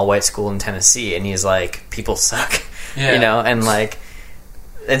like an all-white school in Tennessee, and he's like, people suck, you know, and like,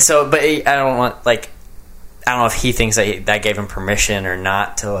 and so, but I don't know if he thinks that gave him permission or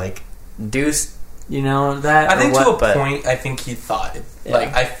not to like do, you know, that. I think or to what, a point, I think he thought it. Yeah.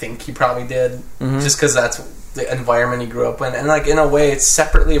 Like, I think he probably did, just because that's the environment he grew up in, and like in a way, it's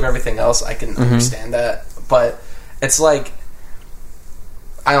separately of everything else. I can understand that, but it's like,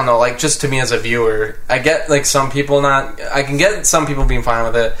 I don't know, like, just to me as a viewer, I get like some people I can get some people being fine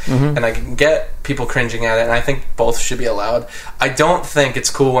with it, and I can get people cringing at it, and I think both should be allowed. I don't think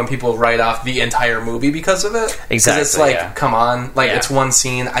it's cool when people write off the entire movie because of it. 'Cause Exactly, it's like, yeah. come on, like, Yeah. it's one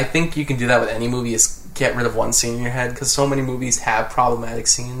scene. I think you can do that with any movie, is get rid of one scene in your head, because so many movies have problematic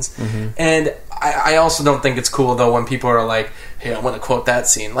scenes. And I also don't think it's cool, though, when people are like, hey, I want to quote that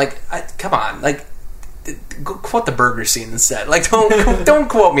scene. Like, come on, like, go quote the burger scene instead. Like, don't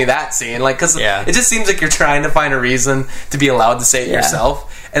quote me that scene. Like, because it just seems like you're trying to find a reason to be allowed to say it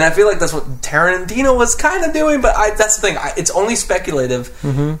yourself. And I feel like that's what Tarantino was kind of doing. But that's the thing. It's only speculative.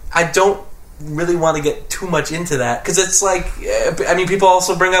 I don't really want to get too much into that, because it's like, I mean, people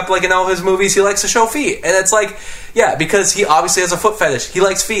also bring up, like, in all his movies, he likes to show feet, and it's like, yeah, because he obviously has a foot fetish. He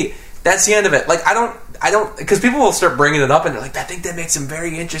likes feet. That's the end of it. Like, I don't, because people will start bringing it up and they're like, I think that makes him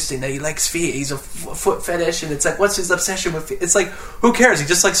very interesting that he likes feet. He's a foot fetish, and it's like, what's his obsession with feet? It's like, who cares? He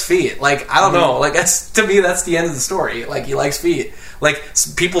just likes feet. Like, I don't know. Like, to me, that's the end of the story. Like, he likes feet. Like,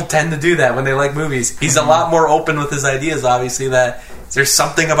 people tend to do that when they like movies. He's a lot more open with his ideas, obviously, that there's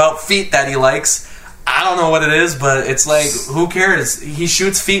something about feet that he likes. I don't know what it is, but it's like, who cares? He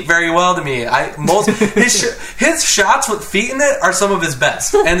shoots feet very well to me. His shots with feet in it are some of his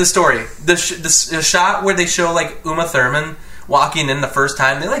best. End of story. The shot where they show like Uma Thurman walking in the first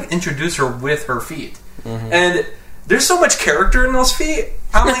time, they like introduce her with her feet, and there's so much character in those feet.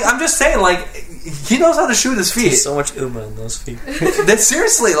 I'm just saying, like, he knows how to shoot his feet. There's so much Uma in those feet. That's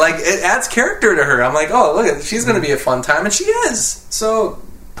seriously, like, it adds character to her. I'm like, oh, look, she's going to be a fun time, and she is. So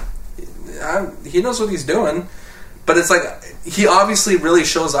he knows what he's doing, but it's like he obviously really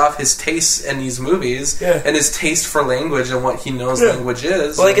shows off his taste in these movies and his taste for language and what he knows language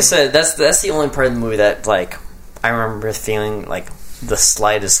is. Well, like I said, that's the only part of the movie that, like, I remember feeling like the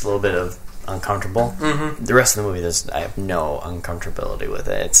slightest little bit of uncomfortable. Mm-hmm. The rest of the movie, I have no uncomfortability with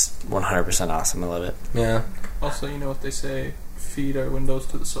it. It's 100% awesome. I love it. Yeah. Also, you know what they say: feet are windows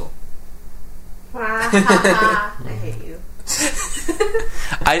to the soul. I hate you.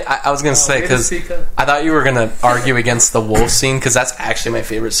 I was going to say, because I thought you were going to argue against the wolf scene, because that's actually my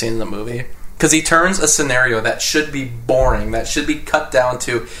favorite scene in the movie. Because he turns a scenario that should be boring, that should be cut down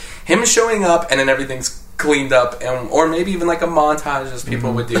to him showing up and then everything's cleaned up, or maybe even like a montage as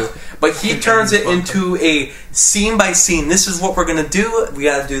people would do. But he turns it into a scene by scene. This is what we're going to do. We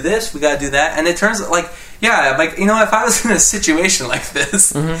got to do this. We got to do that. And it turns it like, yeah, like, you know, if I was in a situation like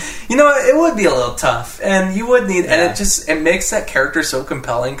this, you know, it would be a little tough, and you would need, and it makes that character so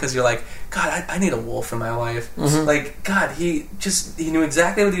compelling, because you're like, God, I need a wolf in my life. Like, God, he knew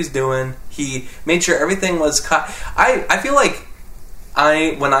exactly what he was doing. He made sure everything was cut. I feel like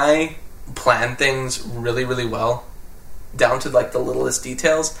when I plan things really, really well, down to like the littlest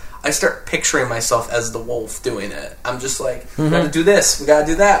details, I start picturing myself as the wolf doing it. I'm just like, we gotta do this, we gotta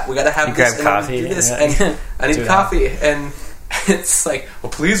do that, we gotta have you this, grab coffee, do this, and I need coffee, and it's like,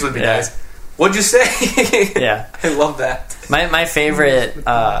 well, please would be nice. What'd you say? Yeah, I love that. My favorite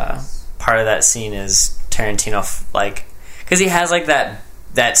part of that scene is Tarantino, like, because he has like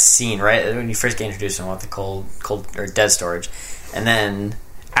that scene right when you first get introduced to him with the cold or dead storage, and then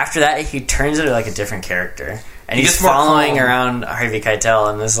after that he turns into like a different character. And he's following around Harvey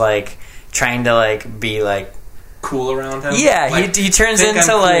Keitel and is like trying to like be like cool around him. Yeah, like, he turns into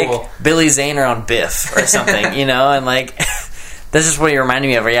cool. like Billy Zane around Biff or something, you know, and like that's just what he reminded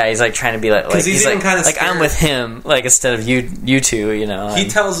me of. Yeah, he's like trying to be like he's like kind of like I'm with him, like instead of you two, you know. He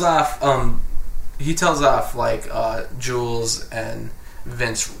tells off like Jules and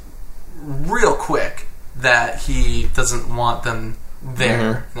Vince real quick that he doesn't want them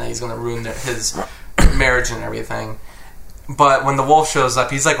there, and that he's going to ruin his marriage and everything. But when the wolf shows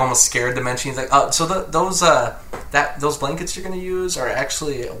up, he's like almost scared to mention. He's like, "Oh, so those blankets you're going to use are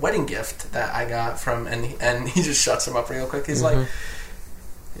actually a wedding gift that I got from," and he just shuts him up real quick. He's like,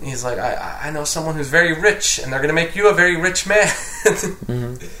 I know someone who's very rich, and they're going to make you a very rich man.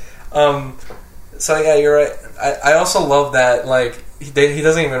 So yeah, you're right. I also love that, like, he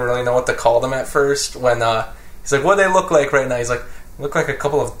doesn't even really know what to call them at first. When he's like, "What do they look like right now?" He's like, "Look like a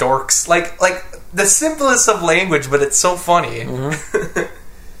couple of dorks." Like the simplest of language, but it's so funny. Yeah,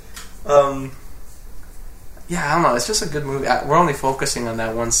 I don't know. It's just a good movie. We're only focusing on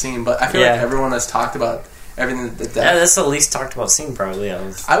that one scene, but I feel like everyone has talked about everything. Yeah, that's the least talked about scene probably.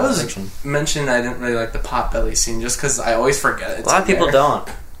 I was mentioning I didn't really like the Potbelly scene just because I always forget it. A lot of people don't.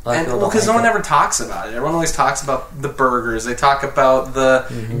 Because no one ever talks about it. Everyone always talks about the burgers. They talk about the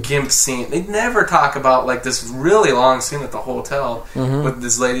GIMP scene. They never talk about like this really long scene at the hotel with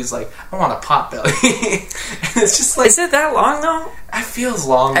this lady's like, "I want a Potbelly." And it's just like, is it that long though? It feels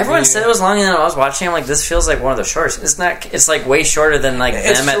long. Everyone said it was long, and then I was watching. I'm like, this feels like one of the shortest. It's not. It's like way shorter than like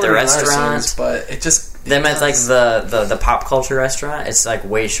them at the restaurant. But it just them at like the pop culture restaurant. It's like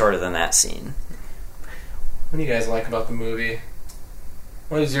way shorter than that scene. What do you guys like about the movie?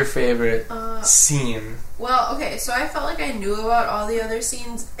 What is your favorite scene? Well, okay, so I felt like I knew about all the other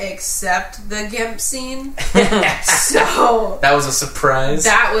scenes except the GIMP scene. So that was a surprise?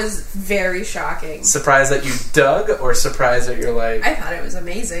 That was very shocking. Surprise that you dug, or surprise that you're like... I thought it was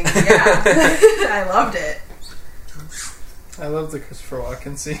amazing, yeah. I loved it. I love the Christopher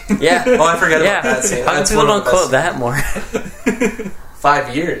Walken scene. Yeah. Oh, I forgot about that scene. How come people don't quote that more?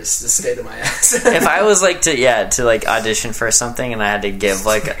 5 years to stay to my ass. If I was like to like audition for something and I had to give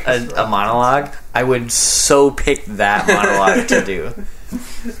like a monologue, I would so pick that monologue to do.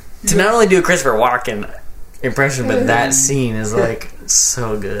 To not only do a Christopher Walken impression, but that scene is like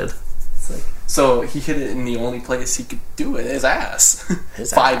so good. So he hit it in the only place he could do it, his ass.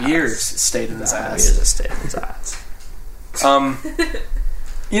 His 5 ass. years it stayed in his ass. Years it stayed in his ass.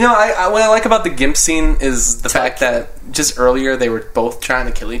 You know, what I like about the GIMP scene is the fact that just earlier they were both trying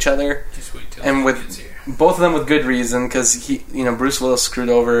to kill each other, Just wait till and he with gets here. both of them with good reason, because Bruce Willis screwed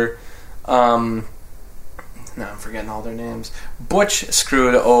over. No, I'm forgetting all their names. Butch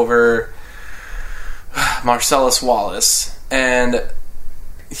screwed over Marcellus Wallace, and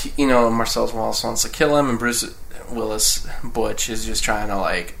Marcellus Wallace wants to kill him, and Bruce Willis Butch is just trying to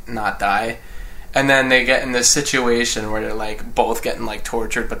like not die. And then they get in this situation where they're like both getting like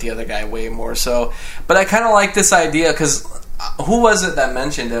tortured, but the other guy way more so. But I kind of like this idea because who was it that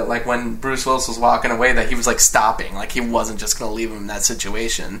mentioned it? Like when Bruce Willis was walking away, that he was like stopping, like he wasn't just going to leave him in that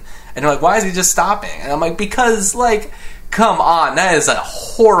situation. And they're like, why is he just stopping? And I'm like, because like, come on, that is a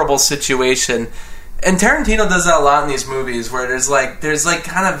horrible situation. And Tarantino does that a lot in these movies where there's like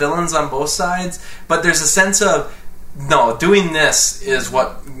kind of villains on both sides, but there's a sense of no, doing this is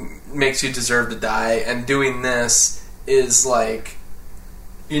what makes you deserve to die, and doing this is like,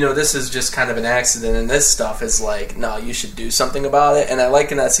 this is just kind of an accident, and this stuff is like, no, you should do something about it. And I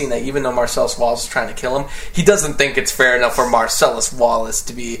like in that scene that even though Marcellus Wallace is trying to kill him, he doesn't think it's fair enough for Marcellus Wallace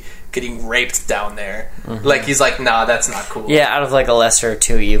to be getting raped down there. Mm-hmm. Like, he's like, nah, that's not cool. Yeah, out of like a lesser of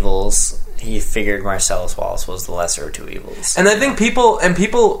two evils, he figured Marcellus Wallace was the lesser of two evils. And I think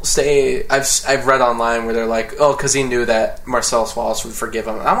people say, I've read online where they're like, oh, because he knew that Marcellus Wallace would forgive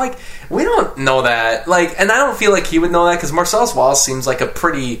him. And I'm like, we don't know that. Like, and I don't feel like he would know that because Marcellus Wallace seems like a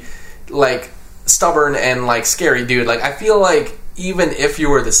pretty like stubborn and like scary dude. Like, I feel like even if you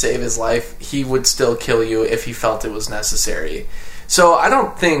were to save his life, he would still kill you if he felt it was necessary. So I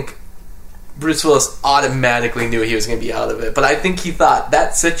don't think Bruce Willis automatically knew he was going to be out of it, but I think he thought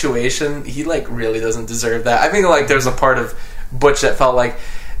that situation, he like really doesn't deserve that. I think like there's a part of Butch that felt like,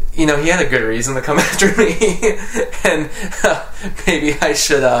 he had a good reason to come after me, and maybe I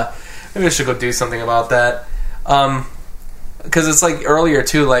should go do something about that. Because it's like earlier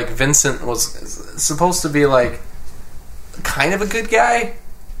too, like Vincent was supposed to be like kind of a good guy.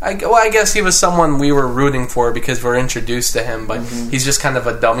 I guess he was someone we were rooting for because we're introduced to him, but he's just kind of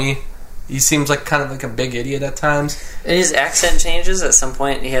a dummy. He seems like kind of like a big idiot at times. And his accent changes. At some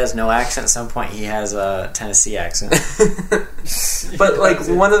point, he has no accent. At some point, he has a Tennessee accent. But like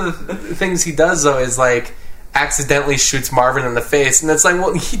one of the things he does though is like accidentally shoots Marvin in the face, and it's like,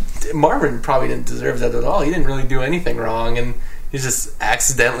 well, Marvin probably didn't deserve that at all. He didn't really do anything wrong, and he just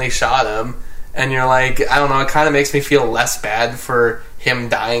accidentally shot him. And you're like, I don't know. It kind of makes me feel less bad for him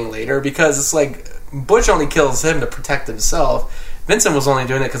dying later because it's like Butch only kills him to protect himself. Vincent was only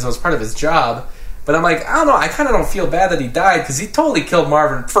doing it because it was part of his job. But I'm like, I don't know, I kind of don't feel bad that he died because he totally killed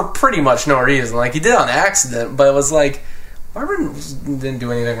Marvin for pretty much no reason. Like, he did it on accident, but it was like, Marvin didn't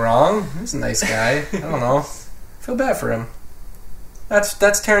do anything wrong. He's a nice guy. I don't know. I feel bad for him. That's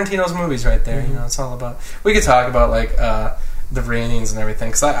Tarantino's movies right there. It's all about... We could talk about, like, the ratings and everything,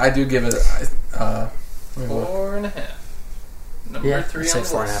 because I do give it... 4.5. Number 3 on the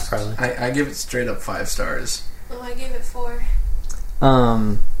 4.5 list. probably. I give it straight up 5 stars. Oh, I gave it 4.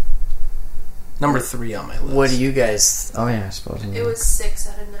 Number 3 on my list. What do you guys... Oh, yeah, I suppose. It was 6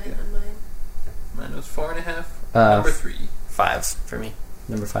 out of 9 on mine. Mine was 4.5. Uh, Number 3. 5 for me.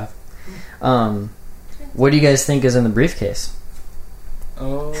 Number 5. What do you guys think is in the briefcase?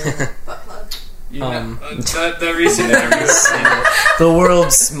 Oh, Butt plug. that recent interview. The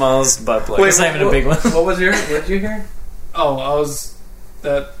world's most butt plug. It's not even a big one. What did you hear? Oh, I was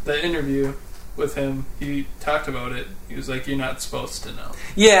the interview with him. He talked about it. He was like, "You're not supposed to know."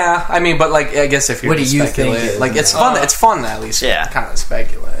 Yeah, I mean, but like, I guess if you're What do you speculate, think is like, it's fun. It's fun to at least kind of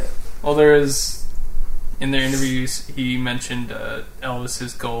speculate. Well, there is in their interviews he mentioned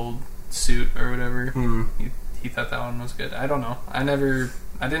Elvis's gold suit or whatever. He thought that one was good. I don't know. I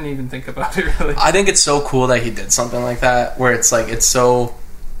didn't even think about it really. I think it's so cool that he did something like that, where it's like it's so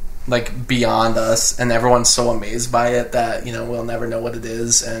like beyond us, and everyone's so amazed by it that we'll never know what it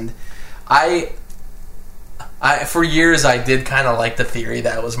is. And I for years I did kind of like the theory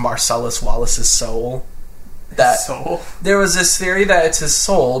that it was Marcellus Wallace's soul. There was this theory that it's his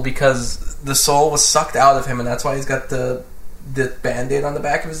soul because the soul was sucked out of him, and that's why he's got the Band-Aid on the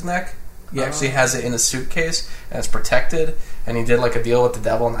back of his neck. He actually has it in a suitcase, and it's protected. And he did like a deal with the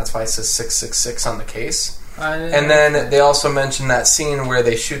devil, and that's why it says 666 on the case. And then they also mentioned that scene where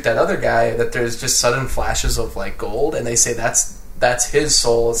they shoot that other guy, that there's just sudden flashes of like gold, and they say that's his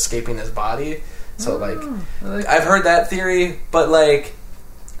soul escaping his body. So I've heard that theory, but like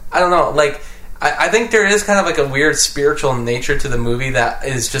I don't know, like I think there is kind of like a weird spiritual nature to the movie that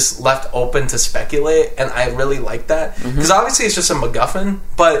is just left open to speculate, and I really like that because obviously it's just a MacGuffin,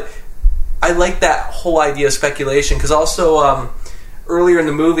 but I like that whole idea of speculation, because also earlier in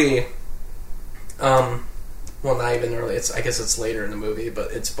the movie, well, not even early. I guess it's later in the movie,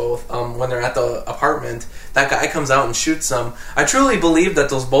 but it's both. When they're at the apartment, that guy comes out and shoots them. I truly believe that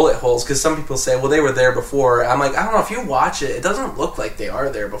those bullet holes, because some people say, well, they were there before. I'm like, I don't know, if you watch it, it doesn't look like they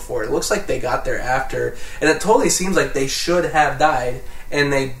are there before. It looks like they got there after, and it totally seems like they should have died,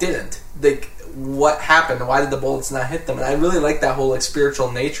 and they didn't. What happened? Why did the bullets not hit them? And I really like that whole like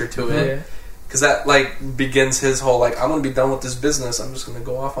spiritual nature to it, because that like begins his whole like, I'm gonna be done with this business. I'm just gonna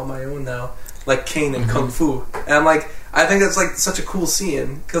go off on my own now. Like Kane in Kung Fu. And I'm like, I think it's like such a cool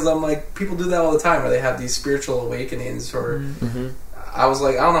scene, because I'm like, people do that all the time where they have these spiritual awakenings, or I was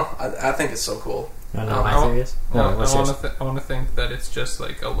like, I don't know, I think it's so cool. I know my theory is. I want to think that it's just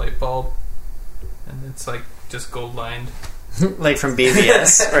like a light bulb, and it's like just gold lined. Like from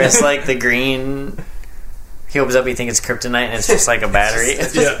BVS, where it's like the green. He opens up, you think it's kryptonite, and it's just like a battery.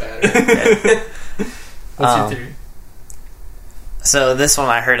 It's just a battery. What's your theory? So this one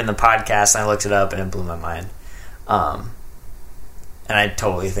I heard in the podcast, and I looked it up, and it blew my mind. And I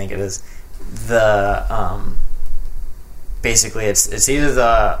totally think it is basically it's either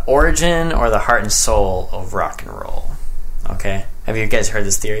the origin or the heart and soul of rock and roll. Okay, have you guys heard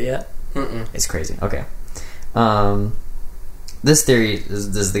this theory yet? Mm-mm. It's crazy. Okay, this theory this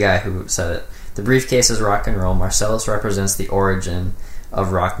is the guy who said it. The briefcase is rock and roll. Marcellus represents the origin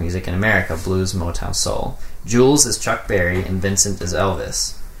of rock music in America: blues, Motown, soul. Jules is Chuck Berry, and Vincent is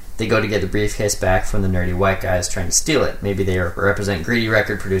Elvis. They go to get the briefcase back from the nerdy white guys trying to steal it. Maybe they represent greedy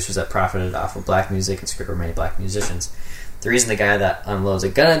record producers that profited off of black music and screwed over many black musicians. The reason the guy that unloads a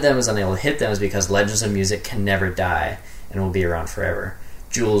gun at them is unable to hit them is because legends of music can never die and will be around forever.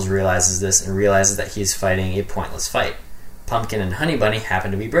 Jules realizes this and realizes that he's fighting a pointless fight. Pumpkin and Honey Bunny happen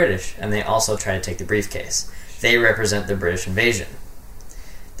to be British, and they also try to take the briefcase. They represent the British invasion.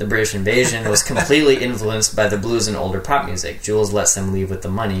 The British invasion was completely influenced by the blues and older pop music. Jules lets them leave with the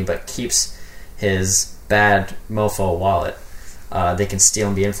money, but keeps his bad mofo wallet. They can steal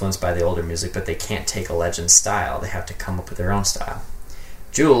and be influenced by the older music, but they can't take a legend's style. They have to come up with their own style.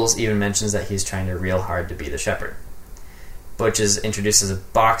 Jules even mentions that he's trying real hard to be the shepherd. Butch is introduced as a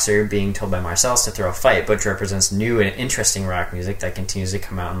boxer, being told by Marcellus to throw a fight. Butch represents new and interesting rock music that continues to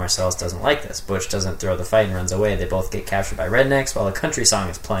come out, and Marcellus doesn't like this. Butch doesn't throw the fight and runs away. They both get captured by rednecks while a country song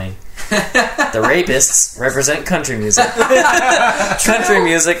is playing. The rapists represent country music. Country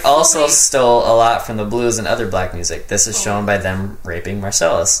music also stole a lot from the blues and other black music. This is shown by them raping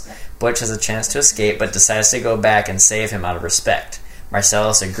Marcellus. Butch has a chance to escape, but decides to go back and save him out of respect.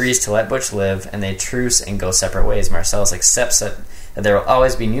 Marcellus agrees to let Butch live, and they truce and go separate ways. Marcellus accepts that there will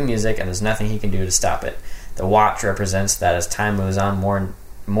always be new music, and there's nothing he can do to stop it. The watch represents that as time moves on,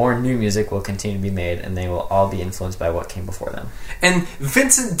 more new music will continue to be made, and they will all be influenced by what came before them. And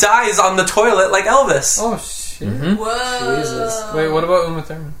Vincent dies on the toilet like Elvis. Oh shit! Mm-hmm. Whoa. Jesus. Wait, what about Uma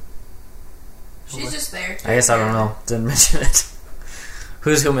Thurman? She's just there. I guess I don't know. Didn't mention it.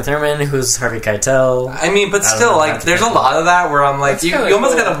 Who's Uma Thurman? Who's Harvey Keitel? I mean, but still, like, there's a lot of that where I'm like, you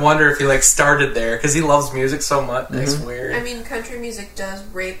almost kind of wonder if he like started there because he loves music so much. Mm-hmm. It's weird. I mean, country music does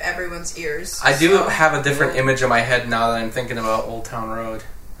rape everyone's ears. I do have a different image in my head now that I'm thinking about Old Town Road.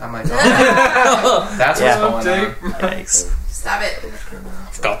 I'm like, oh, that's what's going on. Yikes. Stop it.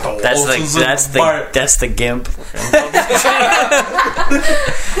 That's the gimp.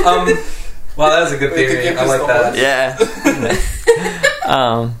 Wow, that was a good theory. I like that. Yeah.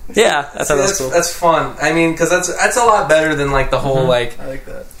 Yeah, I thought that was cool. That's fun. I mean, because that's a lot better than like the whole like. I like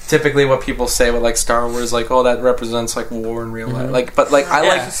that. Typically, what people say with like Star Wars, like, oh, that represents like war in real life. Like, but like I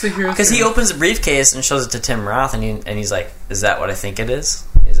like because he opens the briefcase and shows it to Tim Roth, and he's like, "Is that what I think it is?"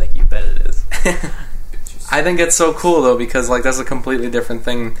 He's like, "You bet it is." I think it's so cool though because like that's a completely different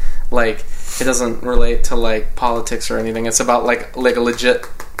thing. Like, it doesn't relate to like politics or anything. It's about like a legit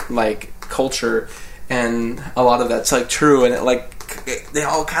like culture, and a lot of that's like true, and they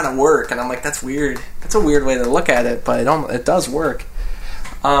all kind of work, and I'm like, that's weird. That's a weird way to look at it, but it does work.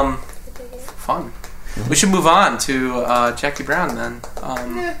 Fun. Mm-hmm. We should move on to Jackie Brown then.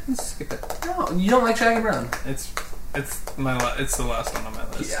 Let's skip it. No, you don't like Jackie Brown. It's the last one on my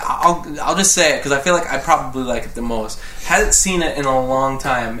list. Yeah, I'll just say it because I feel like I probably like it the most. Hadn't seen it in a long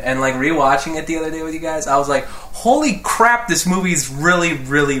time, and like rewatching it the other day with you guys, I was like, holy crap, this movie's really,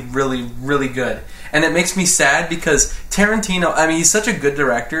 really, really, really good. And it makes me sad because Tarantino, I mean, he's such a good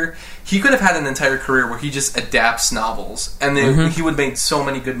director. He could have had an entire career where he just adapts novels, and then he would make so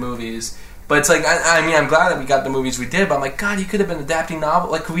many good movies. But it's like, I mean, I'm glad that we got the movies we did, but I'm like, God, you could have been adapting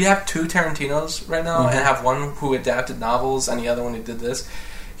novels. Like, could we have two Tarantinos right now and have one who adapted novels and the other one who did this?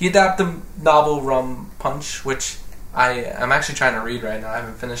 He adapted the novel Rum Punch, which I'm actually trying to read right now. I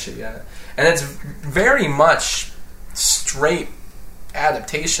haven't finished it yet. And it's very much straight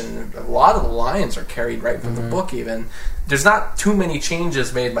adaptation. A lot of the lines are carried right from the book even. There's not too many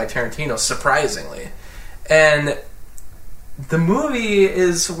changes made by Tarantino, surprisingly. And the movie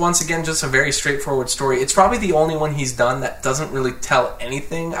is, once again, just a very straightforward story. It's probably the only one he's done that doesn't really tell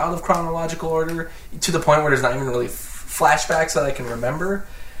anything out of chronological order, to the point where there's not even really flashbacks that I can remember,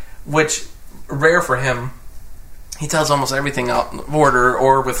 which, rare for him. He tells almost everything out in order,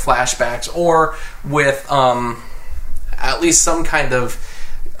 or with flashbacks, or with at least some kind of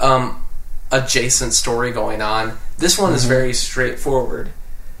adjacent story going on. This one is very straightforward,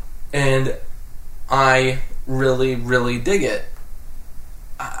 and I really, really dig it.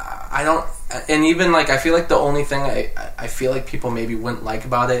 I don't, and even like I feel like the only thing I feel like people maybe wouldn't like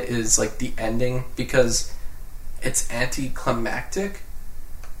about it is like the ending, because it's anticlimactic.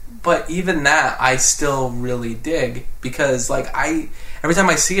 But even that I still really dig, because like every time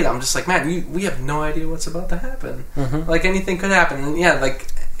I see it, I'm just like, man, we have no idea what's about to happen. Like anything could happen. And yeah, like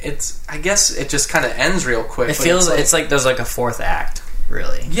I guess it just kind of ends real quick. It feels it's like there's like a fourth act,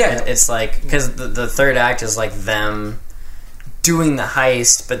 really. Yeah, it's like, because the third act is like them doing the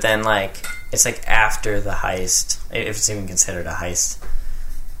heist, but then like it's like after the heist, if it's even considered a heist,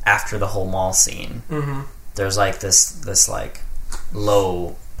 after the whole mall scene. There's like this like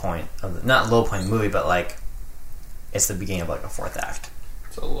low point of not low point movie, but like it's the beginning of like a fourth act.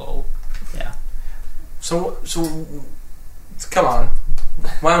 It's a lull. Yeah. So come on,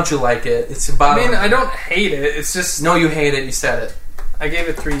 why don't you like it? It's about. I mean, I don't hate it. It's just no, you hate it. You said it. I gave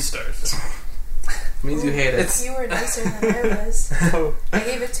it 3 stars. It means you hate it. You were nicer than I was. I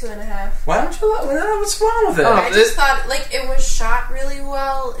gave it 2.5. Why don't you like? What's wrong with it? Oh, I just thought, like, it was shot really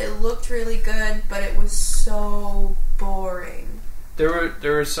well. It looked really good, but it was so boring. There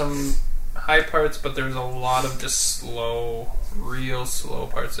were some high parts, but there was a lot of just slow, real slow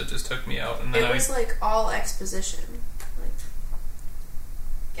parts that just took me out. And then It was like all exposition.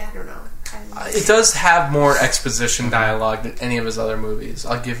 Like, I don't know. It does have more exposition dialogue than any of his other movies.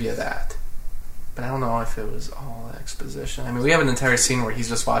 I'll give you that. But I don't know if it was all exposition. I mean, we have an entire scene where he's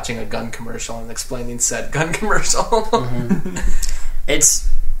just watching a gun commercial and explaining said gun commercial.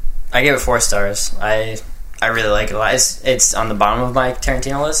 I gave it 4 stars. I really like it a lot. It's on the bottom of my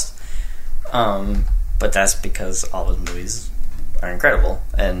Tarantino list, but that's because all his movies are incredible,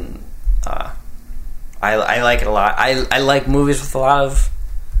 and I like it a lot. I like movies with a lot of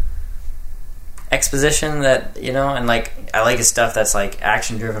exposition, that, you know, and like I like his stuff that's like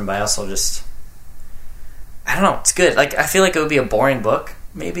action driven, but also just, I don't know, it's good. Like, I feel like it would be a boring book.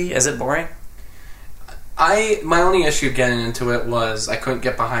 Maybe. Is it boring? My only issue getting into it was I couldn't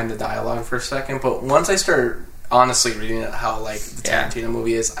get behind the dialogue for a second, but once I started honestly reading it, how like the Tarantino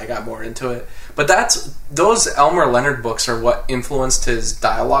movie is, I got more into it. But those Elmer Leonard books are what influenced his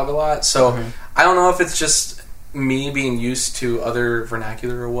dialogue a lot. So I don't know if it's just me being used to other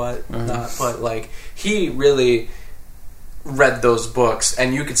vernacular or what not, but like he really read those books,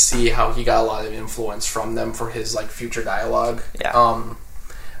 and you could see how he got a lot of influence from them for his like future dialogue.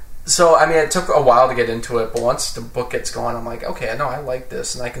 So I mean, it took a while to get into it, but once the book gets going, I'm like, okay, no, I like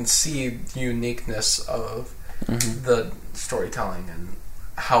this, and I can see the uniqueness of the storytelling and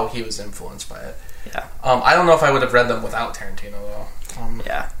how he was influenced by it. I don't know if I would have read them without Tarantino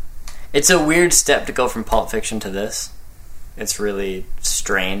though. It's a weird step to go from Pulp Fiction to this. It's really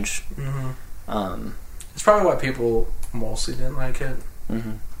strange. It's probably why people mostly didn't like it.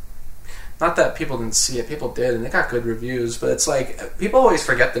 Not that people didn't see it, people did, and it got good reviews, but it's like, people always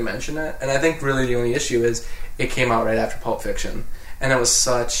forget to mention it, and I think really the only issue is it came out right after Pulp Fiction, and it was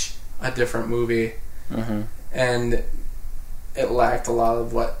such a different movie, and it lacked a lot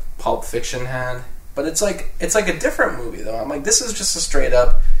of what Pulp Fiction had, but it's like a different movie though. I'm like, this is just a straight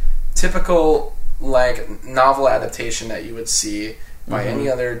up typical like novel adaptation that you would see by any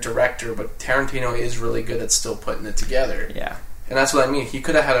other director, but Tarantino is really good at still putting it together. And that's what I mean. He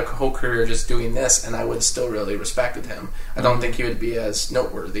could have had a whole career just doing this, and I would have still really respected him. I don't think he would be as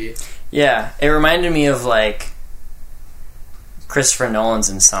noteworthy. Yeah, it reminded me of like Christopher Nolan's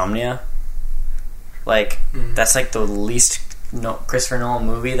Insomnia. Like that's like the least Christopher Nolan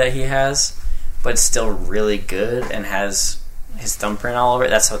movie that he has, but it's still really good and has his thumbprint all over it.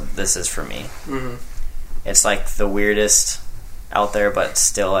 That's what this is for me. It's like the weirdest out there, but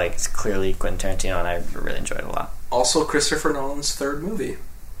still like it's clearly Quentin Tarantino, and I really enjoyed it a lot. Also, Christopher Nolan's third movie.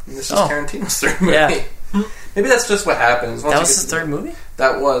 And this is Tarantino's third movie. Maybe that's just what happens. That was his third movie?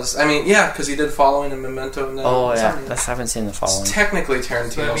 That was. I mean, yeah, because he did Following and Memento. And then I haven't seen the Following. It's technically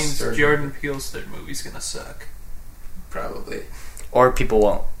Tarantino's so that means third Jordan movie. Peele's third movie's gonna suck. Probably. Or people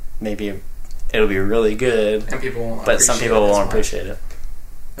won't. Maybe it'll be really good, And people won't. but some people won't appreciate it.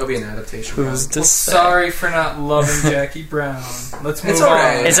 It'll be an adaptation. Who's to Well, say? sorry for not loving Jackie Brown. Let's move It's on.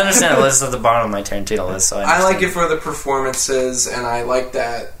 alright. It's understandable. This is at the bottom of my Tarantino list, so I like understand. it for the performances, and I like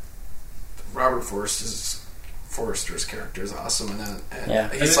that Robert Forster's character is awesome in it. And Yeah.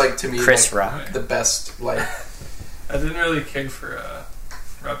 he's like, to me, Chris like, Rock. the best. Like I didn't really care for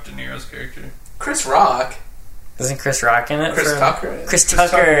Rob De Niro's character. Chris Rock, Isn't Chris Rock in it? Chris for- Tucker. Chris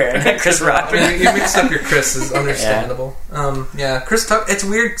Tucker. Chris Rock. I mean, you mixed up your Chris's, understandable. Yeah, Chris Tucker. It's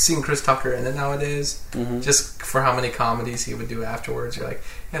weird seeing Chris Tucker in it nowadays. Mhm. Just for how many comedies he would do afterwards. You're like,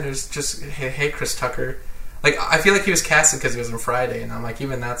 yeah, there's just hey Chris Tucker. Like, I feel like he was casted because he was in Friday, and I'm like,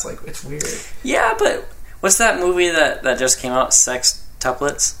 even that's like, it's weird. Yeah, but what's that movie that just came out? Sex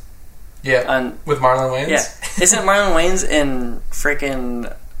Tuplets? Yeah, On with Marlon Wayans. Yeah. Isn't Marlon Wayans in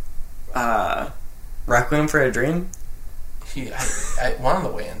freaking Requiem for a Dream? One of the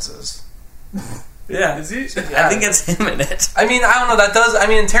Wayanses. Yeah. Is he? I think it's him in it. I mean, I don't know. That does. I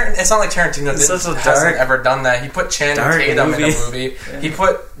mean, it's not like Tarantino It's such a hasn't dark- ever done that. He put Channing dark Tatum in a movie. movie. He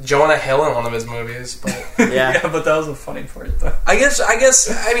put Jonah Hill in one of his movies. But Yeah. Yeah, but that was a funny part, though. I guess.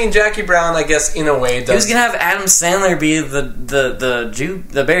 I mean, Jackie Brown. I guess in a way does. He was gonna have Adam Sandler be the Jew,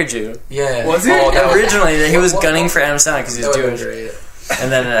 the bear Jew. Yeah. Was he? Oh, that was- Originally, he was What- gunning for Adam Sandler because he's that would've been Jewish, great.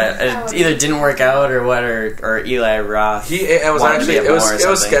 and then it either didn't work out or what, or Eli Roth. It was wanted to actually be a it was Moor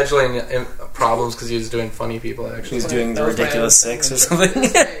or something. scheduling problems because he was doing funny people. He Actually, was doing the That was my Ridiculous Adam Six or Sandler something.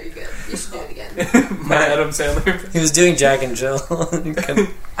 Very good. You should do it again. My Adam Sandler. He was doing Jack and Jill.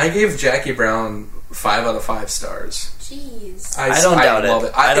 I gave Jackie Brown 5 out of 5 stars. Jeez. I don't doubt it. love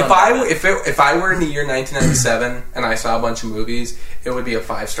it. I don't doubt If I were in the year 1997 and I saw a bunch of movies, it would be a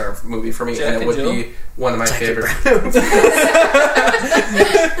 5-star movie for me, Jack and it and would Jill? be one of my Jack and favorite.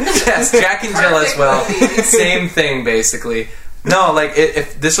 Yes, Jack and Jill as well. Same thing, basically. No, like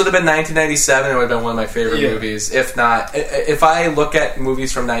if this would have been 1997, it would have been one of my favorite Yeah. movies. If not, if I look at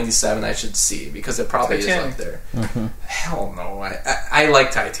movies from '97, I should see because it probably Titanic. is up there. Hell no, I like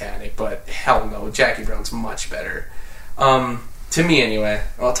Titanic, but hell no, Jackie Brown's much better. To me, anyway.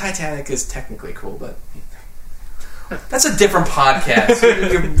 Well, Titanic is technically cool, but that's a different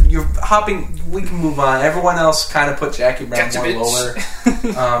podcast. You're hopping. We can move on. Everyone else kind of put Jackie Brown Gotcha, more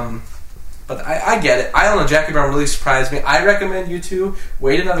bitch. lower. But I get it. I don't know. Jackie Brown really surprised me. I recommend you to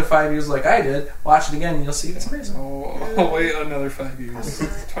wait another 5 years, like I did. Watch it again, and you'll see it's amazing. Oh, wait another 5 years.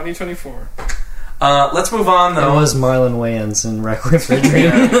 2024. Let's move on, That though. was Marlon Wayans in Requiem for a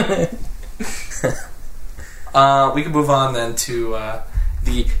Dream. We can move on then to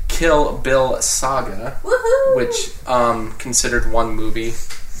the Kill Bill saga, Woohoo! which considered one movie,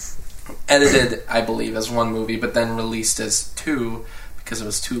 edited, I believe, as one movie, but then released as 2 because it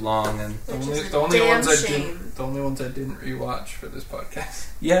was too long. And Which The only is a ones damn I shame. didn't. The only ones I didn't rewatch for this podcast.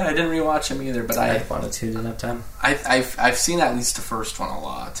 yeah, I didn't rewatch them either, but I wanted to, didn't have time. I've seen at least the first one a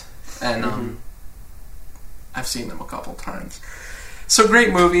lot, and I've seen them a couple times. So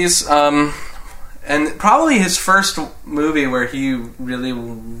great movies, and probably his first movie where he really.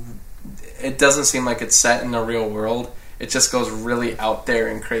 It doesn't seem like it's set in the real world. It just goes really out there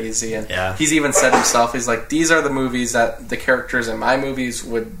and crazy, and Yeah. he's even said himself, he's like, these are the movies that the characters in my movies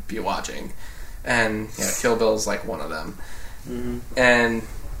would be watching, and yeah, Kill Bill is like one of them. And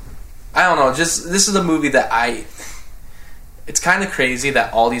I don't know, just this is a movie that it's kind of crazy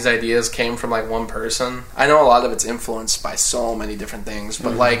that all these ideas came from like one person. I know a lot of it's influenced by so many different things,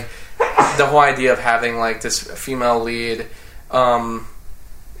 but like the whole idea of having like this female lead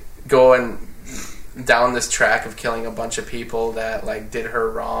going down this track of killing a bunch of people that like did her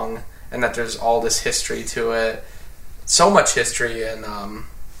wrong, and that there's all this history to it, so much history, and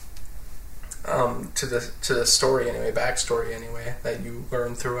to the story anyway, backstory anyway, that you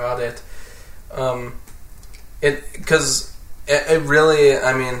learn throughout it. It really,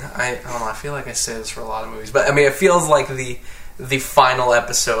 I mean, I don't know, I feel like I say this for a lot of movies, but I mean, it feels like the final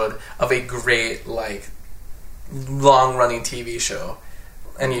episode of a great, like, long-running TV show.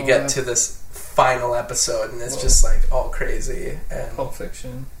 And you get to this final episode, and it's just, like, all crazy. And Pulp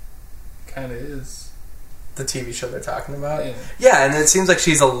Fiction kind of is. the TV show they're talking about. Yeah. Yeah, and it seems like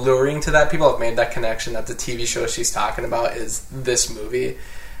she's alluring to that. People have made that connection that the TV show she's talking about is this movie.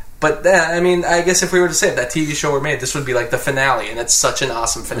 But then, I mean, I guess if we were to say if that TV show were made, this would be like the finale, and it's such an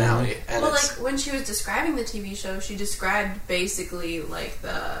awesome finale. And Well, it's, like when she was describing the TV show, she described basically like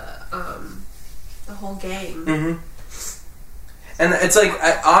the whole gang. Mhm. And it's like,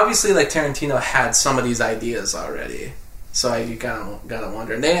 obviously, like Tarantino had some of these ideas already, so you gotta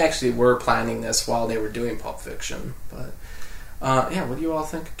wonder. And they actually were planning this while they were doing Pulp Fiction. But yeah, what do you all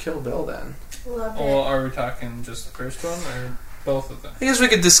think of Kill Bill then? Loved Well, it. are we talking just the first one, or Both of them. I guess we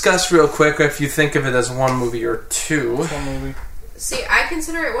could discuss real quick if you think of it as one movie or two. One movie. See, I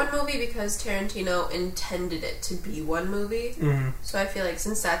consider it one movie because Tarantino intended it to be one movie. Mm-hmm. So I feel like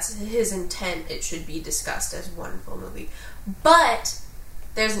since that's his intent, it should be discussed as one full movie. But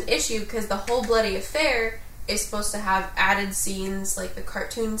there's an issue because the whole bloody affair is supposed to have added scenes. Like the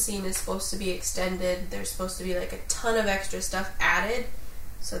cartoon scene is supposed to be extended. There's supposed to be like a ton of extra stuff added.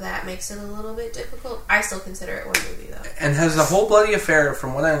 So that makes it a little bit difficult. I still consider it one movie though. And has the whole bloody affair,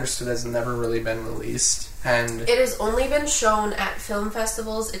 from what I understood, has never really been released. And It has only been shown at film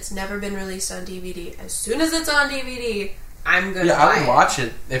festivals. It's never been released on DVD. As soon as it's on DVD, I'm gonna buy I would it. watch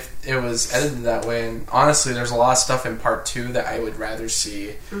it if it was edited that way. And honestly, there's a lot of stuff in part 2 that I would rather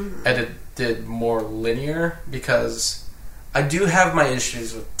see edited more linear, because I do have my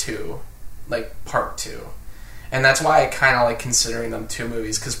issues with 2, like part 2. And that's why I kind of like considering them two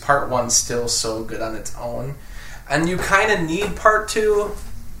movies, because part 1's still so good on its own. And you kind of need part 2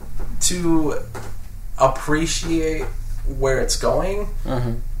 to appreciate where it's going,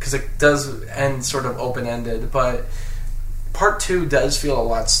 because it does end sort of open-ended, but part 2 does feel a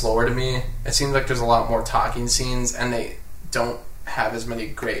lot slower to me. It seems like there's a lot more talking scenes, and they don't have as many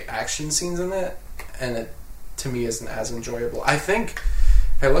great action scenes in it, and it, to me, isn't as enjoyable. I think,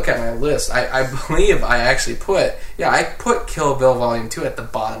 if I look at my list, I believe I actually put Kill Bill Volume 2 at the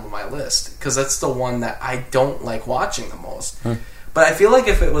bottom of my list, because that's the one that I don't like watching the most. But I feel like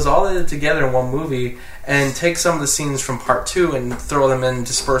if it was all edited together in one movie, and take some of the scenes from part 2 and throw them in,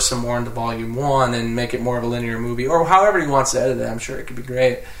 disperse them more into volume 1 and make it more of a linear movie, or however he wants to edit it, I'm sure it could be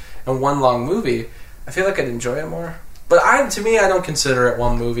great, in one long movie, I feel like I'd enjoy it more. But to me, I don't consider it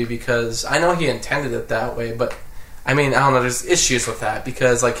one movie, because I know he intended it that way, but I mean, I don't know, there's issues with that,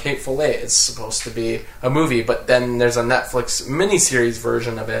 because like Hateful Eight is supposed to be a movie, but then there's a Netflix miniseries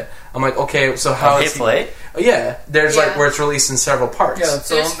version of it. I'm like, okay, so how is Hateful Eight? Oh, yeah, there's like where it's released in several parts. Yeah, that's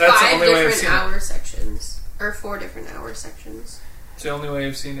There's the 5 only way I've different seen it. hour sections. Or 4 different hour sections. It's the only way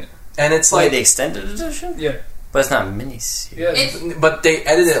I've seen it. And it's Like like, the extended edition? Yeah. But it's not miniseries. Yeah. but they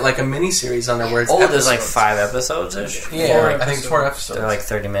edit it like a miniseries on there where it's There's like episodes. 5 episodes-ish? Yeah, I think it's 4 episodes. They're like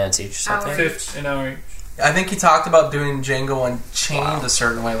 30 minutes each or something? Hour. An hour each. I think he talked about doing Django Unchained a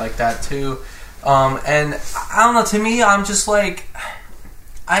certain way like that too. And I don't know, to me, I'm just like,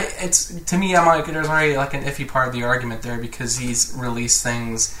 I'm like, there's already like an iffy part of the argument there, because he's released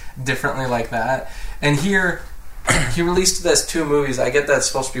things differently like that. And here, he released it as 2 movies. I get that it's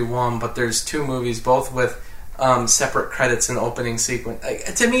supposed to be one, but there's 2 movies, both with separate credits and opening sequence.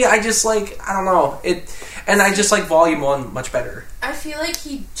 Like, to me, I just like, I don't know it, and I just like Volume 1 much better. I feel like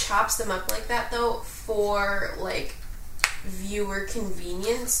he chops them up like that, though, for, like, viewer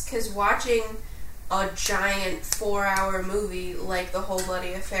convenience, because watching a giant 4-hour movie like The Whole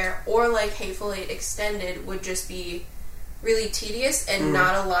Bloody Affair or like Hateful Eight Extended would just be really tedious, and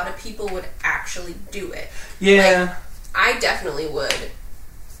not a lot of people would actually do it. Yeah. Like, I definitely would.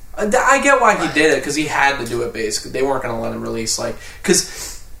 I get why he did it, because he had to do it, basically. They weren't going to let him release, like,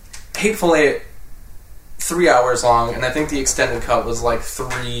 because Hateful Eight, 3 hours long, and I think the extended cut was like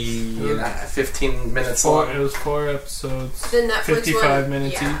 15 minutes long. It was 4 episodes. The Netflix 55 one,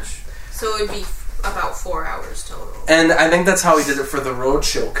 minutes yeah. each. So it would be about 4 hours total. And I think that's how he did it for the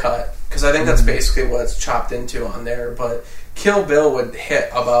Roadshow cut, because I think that's basically what it's chopped into on there. But Kill Bill would hit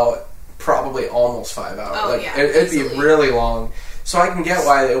about probably almost 5 hours. Oh, like, yeah, it'd be easily. really long. So I can get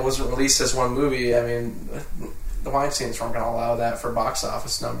why it wasn't released as one movie. I mean, the Weinsteins weren't going to allow that for box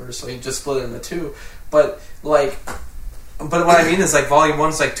office numbers, so he just split it into 2. But what I mean is, like, Volume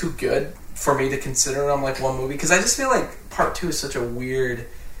 1's like too good for me to consider them like one movie, because I just feel like Part 2 is such a weird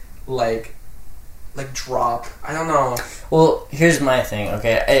like drop. I don't know. Well, here's my thing,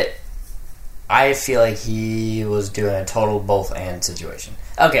 okay? I feel like he was doing a total both and situation.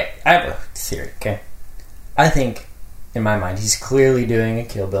 Okay, I have a theory, okay? I think, in my mind, he's clearly doing a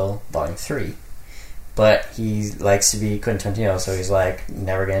Kill Bill Volume 3. But he likes to be Quentin Tarantino, so he's like,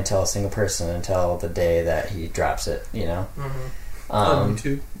 never going to tell a single person until the day that he drops it, you know? On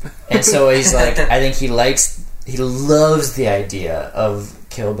YouTube. And so he's like, I think he loves the idea of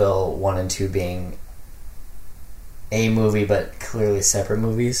Kill Bill 1 and 2 being a movie, but clearly separate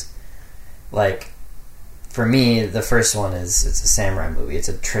movies. Like, for me, the first one it's a samurai movie. It's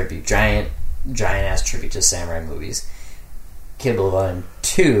a tribute, giant ass tribute to samurai movies. Kill Bill Volume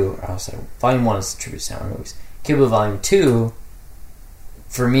 2, Volume 1 is a tribute to samurai movies. Kill Bill Volume 2,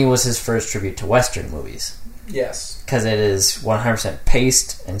 for me, was his first tribute to Western movies. Yes. Because it is 100%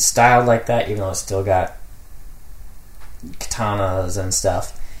 paced and styled like that, even though it's still got katanas and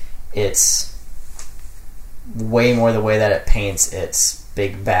stuff. It's way more the way that it paints its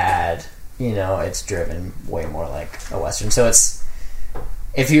big bad, you know, it's driven way more like a Western. So it's,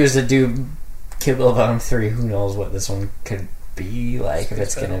 if he was to do Kill Bill Volume 3, who knows what this one could be like, if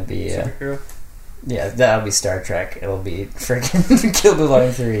it's going to be Superhero. yeah, that'll be Star Trek. It'll be freaking Kill Bill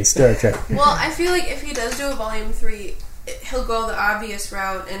Volume 3, Star Trek. Well, I feel like if he does do a Volume 3, he'll go the obvious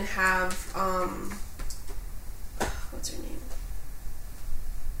route and have, what's her name?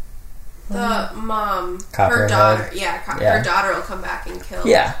 The mom, her Copperhead. daughter, Yeah. her daughter will come back and kill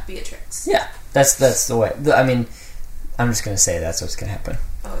Yeah. Beatrix. Yeah, that's the way. I mean, I'm just going to say that's what's going to happen.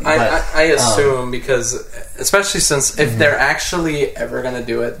 Oh, yeah. But, I assume because, especially since if they're actually ever going to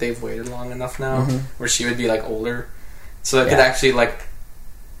do it, they've waited long enough now where she would be like older, so it could Yeah. actually like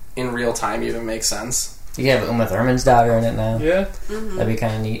in real time even make sense. You have Uma Thurman's daughter in it now. Yeah. That'd be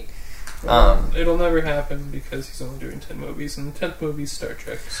kind of neat. It'll never happen because he's only doing 10 movies, and the 10th movie's Star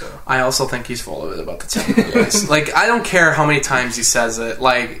Trek, so... I also think he's full of it about the 10 movies. Like, I don't care how many times he says it.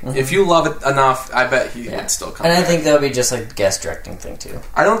 Like, if you love it enough, I bet he would still come And back. I think that'll be just like a guest directing thing too.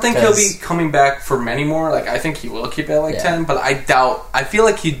 I don't think he'll 'cause- be coming back for many more. Like, I think he will keep it at like 10, but I doubt... I feel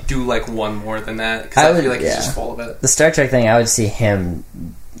like he'd do like one more than that, because I feel like he's just full of it. The Star Trek thing, I would see him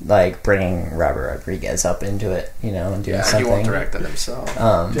like bringing Robert Rodriguez up into it, you know, and doing Yeah, something. he won't direct it himself.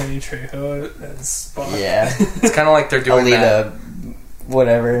 Danny Trejo as Spock. Yeah, It's kind of like they're doing that. Alita,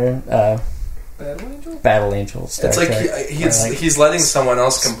 whatever, Battle Angel? Battle Angel. Star It's like Trek. he's letting someone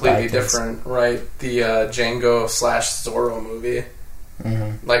else completely Spy Kids. different write the Django / Zorro movie.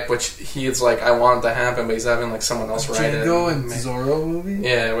 Mm-hmm. Like, which he's like, I want it to happen, but he's having like someone else write it. Django and Zorro movie?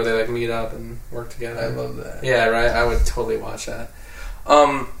 Yeah, where they like meet up and work together. I love that. Yeah, right. I would totally watch that.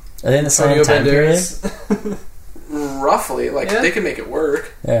 Are they in the same Antonio time period? Banderas. Roughly, like Yeah. they could make it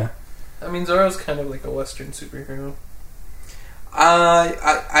work. Yeah. I mean, Zorro's kind of like a Western superhero.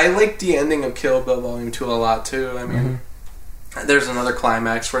 I like the ending of Kill Bill Volume 2 a lot too. I mean, there's another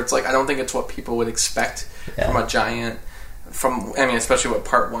climax where it's like I don't think it's what people would expect from a giant. Especially what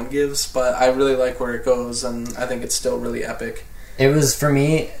Part 1 gives, but I really like where it goes, and I think it's still really epic. It was, for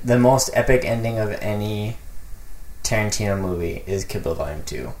me, the most epic ending of any Tarantino movie is Kill Bill Volume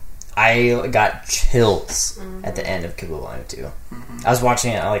 2. I got chills at the end of Kill Bill Volume 2. I was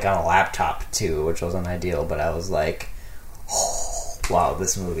watching it like on a laptop too, which wasn't ideal, but I was like, oh, wow,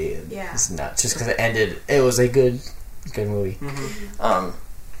 this movie is nuts. Just because it ended, it was a good movie.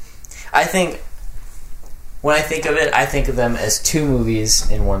 I think, when I think of it, I think of them as two movies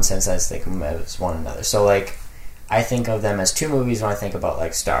in one sense. I think of them as one another. So, like, I think of them as two movies when I think about,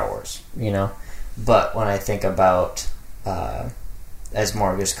 like, Star Wars, you know? But when I think about, as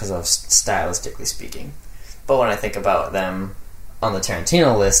more just because of stylistically speaking. But when I think about them on the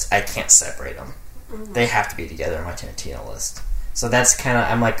Tarantino list, I can't separate them. They have to be together on my Tarantino list. So that's kind of,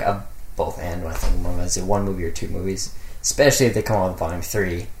 I'm like a both and when I think of them as one movie or two movies. Especially if they come out with Volume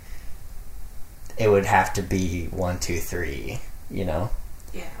 3. It would have to be 1, 2, 3, you know?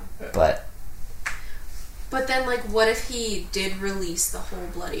 Yeah. But then, like, what if he did release the whole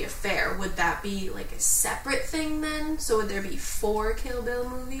bloody affair? Would that be, like, a separate thing then? So would there be 4 Kill Bill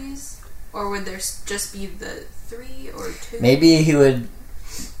movies? Or would there just be the 3 or 2? maybe he would...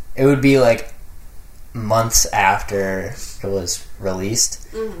 It would be, like, months after it was released.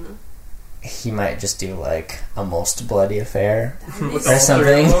 Mm-hmm. He might just do, like, a most bloody affair With or all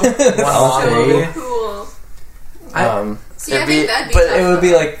something. three of them? All long three. movie. Cool. See, I It'd think that'd be But tough, it would be,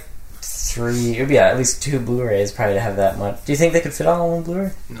 though. like, 3... It would be at least 2 Blu-rays probably to have that much. Do you think they could fit all on one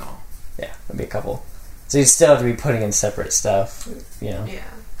Blu-ray? No. Yeah, that'd be a couple. So you'd still have to be putting in separate stuff, you know? Yeah.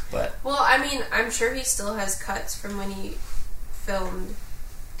 But... Well, I mean, I'm sure he still has cuts from when he filmed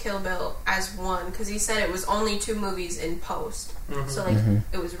Kill Bill as one, because he said it was only 2 movies in post. So, like,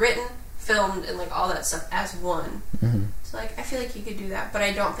 it was written, filmed, and, like, all that stuff as one. So, like, I feel like he could do that, but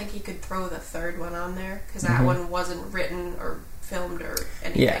I don't think he could throw the third one on there, because that one wasn't written or filmed or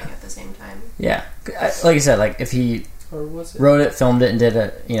anything at the same time. Yeah. Like you said, like, if he Or was it? wrote it, filmed it, and did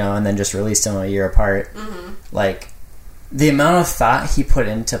it, you know, and then just released them a year apart, like, the amount of thought he put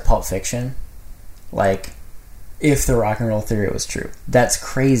into Pulp Fiction, like, if the Rock and Roll Theory was true, that's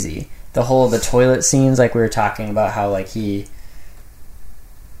crazy. The toilet scenes, like we were talking about, how, like,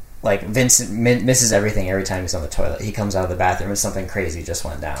 Vincent misses everything every time he's on the toilet. He comes out of the bathroom and something crazy just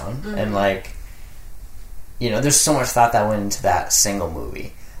went down. And, like, you know, there's so much thought that went into that single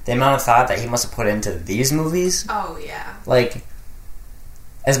movie. The amount of thought that he must have put into these movies, Oh, yeah. like,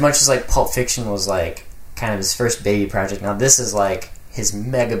 as much as, like, Pulp Fiction was, like, kind of his first baby project, now this is, like, his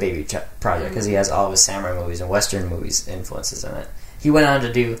mega baby project, because he has all of his samurai movies and Western movies influences in it. He went on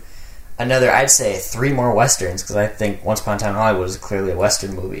to do another, I'd say, 3 more Westerns, because I think Once Upon a Time in Hollywood is clearly a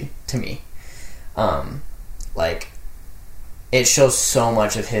Western movie, to me. Like, it shows so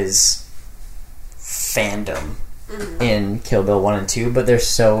much of his fandom in Kill Bill 1 and 2, but they're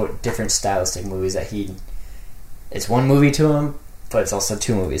so different stylistic movies that it's one movie to him, but it's also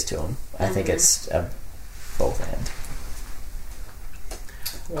two movies to him. I think it's both end.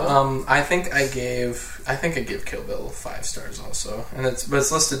 I think I give Kill Bill 5 stars also, and it's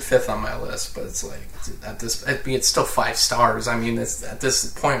listed 5th on my list. But it's like it's still 5 stars. I mean, it's at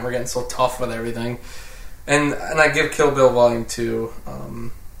this point we're getting so tough with everything, and I give Kill Bill Volume 2.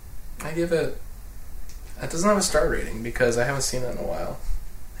 I give it. It doesn't have a star rating because I haven't seen it in a while.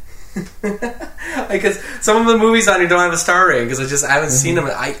 Because some of the movies on here don't have a star rating because I haven't seen them.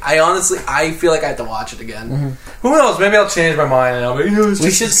 I honestly feel like I have to watch it again. Who knows? Maybe I'll change my mind. And I'll be,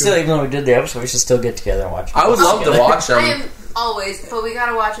 we should still, even though we did the episode, we should still get together and watch them. I would love to watch them. I am always, but we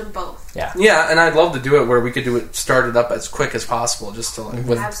gotta watch them both. Yeah, and I'd love to do it where we could start it up as quick as possible, just to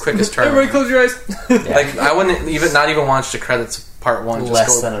with quickest turn. Everybody, close your eyes. Like I wouldn't not even watch the credits part 1. Just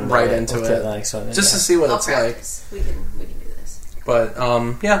Less go than right into it, just to see what it's practice. We can do this. like.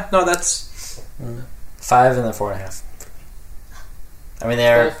 But that's 5 and then 4.5. I mean, they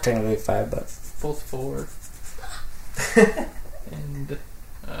are technically 5, but Both 4. And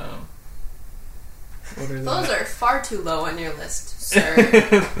what are those are far too low on your list,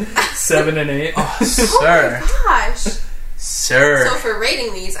 sir. 7 and 8. oh, Oh sir, my gosh! sir. So for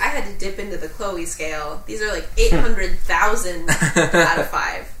rating these, I had to dip into the Chloe scale. These are like 800,000 out of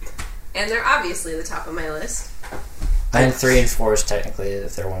 5, and they're obviously the top of my list. and 3 and 4 is technically,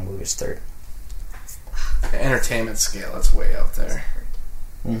 if they're one movie, is third. The entertainment scale, that's way up there.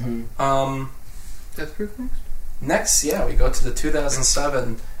 Death Proof next? Next, we go to the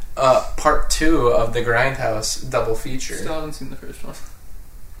 2007 part 2 of the Grindhouse double feature, Still haven't seen the first one.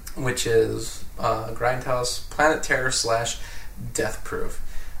 which is Grindhouse Planet Terror / Death Proof.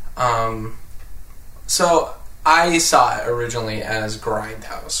 So I saw it originally as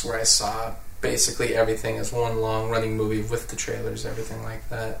Grindhouse, where I saw basically everything as one long running movie with the trailers, everything like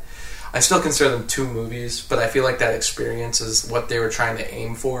that. I still consider them 2 movies, but I feel like that experience is what they were trying to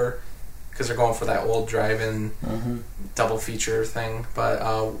aim for, because they're going for that old drive-in double feature thing. But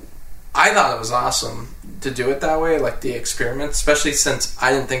I thought it was awesome to do it that way, like the experiment, especially since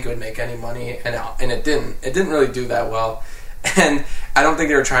I didn't think it would make any money, and it didn't. It didn't really do that well, and I don't think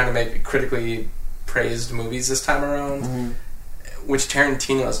they were trying to make critically praised movies this time around, which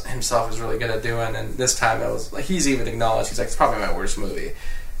Tarantino himself is really good at doing. And this time it was like he's even acknowledged, he's like, it's probably my worst movie.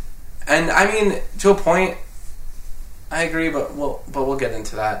 And I mean, to a point, I agree, but we'll get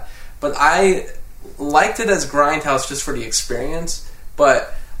into that. But I liked it as Grindhouse just for the experience.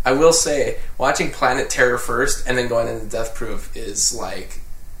 But I will say, watching Planet Terror first and then going into Death Proof is like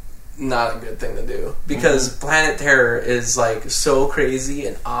not a good thing to do, because Planet Terror is like so crazy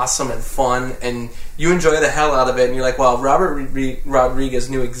and awesome and fun, and you enjoy the hell out of it. And you're like, wow, Robert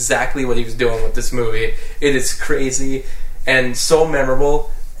Rodriguez knew exactly what he was doing with this movie. It is crazy and so memorable.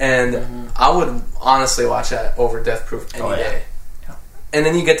 And I would honestly watch that over Death Proof any day. Yeah. And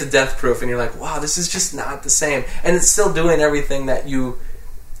then you get to Death Proof and you're like, wow, this is just not the same. And it's still doing everything that you...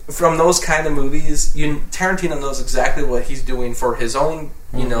 From those kind of movies, Tarantino knows exactly what he's doing for his own,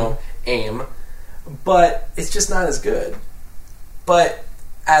 aim. But it's just not as good. But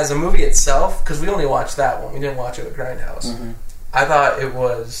as a movie itself, because we only watched that one. We didn't watch it with Grindhouse. I thought it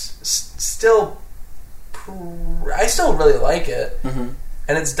was still... I still really like it.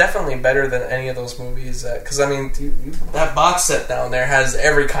 And it's definitely better than any of those movies because, I mean, that box set down there has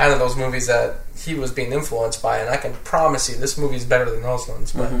every kind of those movies that he was being influenced by, and I can promise you this movie's better than those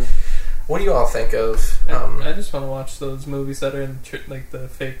ones. But what do you all think of... I just want to watch those movies that are in the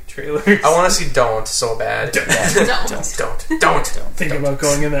fake trailers. I want to see Don't so bad. Don't. Think about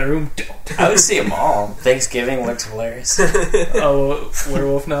going in that room. Don't. I would see them all. Thanksgiving looks hilarious. Oh,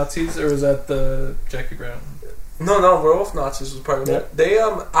 Werewolf Nazis? Or was that the Jackie Brown? No, Werewolf Nazis was part of it. They,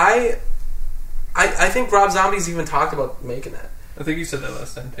 I think Rob Zombie's even talked about making it. I think you said that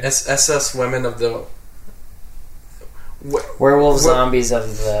last time. SS Women of the... Werewolf Zombies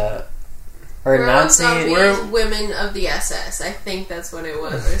of the... Or Nazi... Women of the SS. I think that's what it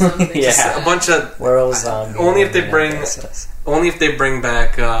was, or something. A bunch of... Werewolf Zombies. Only if they bring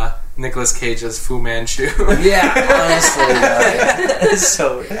back Nicolas Cage as Fu Manchu. Yeah, honestly.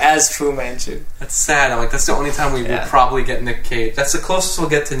 So, as Fu Manchu. That's sad. I'm like, that's the only time we will probably get Nick Cage. That's the closest we'll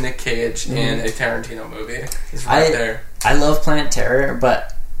get to Nick Cage in a Tarantino movie. He's right there. I love Planet Terror,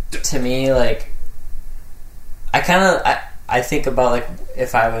 but to me, like, I think about, like,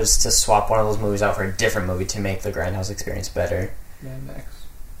 if I was to swap one of those movies out for a different movie to make the Grindhouse experience better. Mad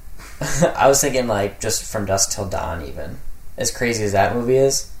Max. I was thinking, like, just From Dusk Till Dawn, even. As crazy as that movie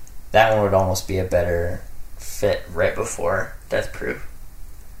is, that one would almost be a better fit right before Death Proof.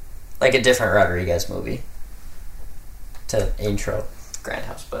 like a different Rodriguez movie to intro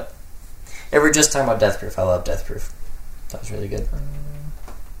Grindhouse. But if we're just talking about Death Proof, I love Death Proof. That was really good.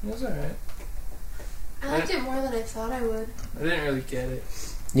 It was alright. I liked it more than I thought I would. I didn't really get it.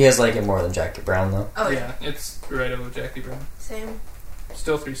 You guys like it more than Jackie Brown, though? Oh, yeah. Yeah, it's right over Jackie Brown. Same.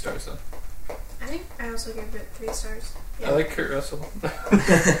 Still 3 stars, though. I think I also gave it 3 stars. Yeah. I like Kurt Russell.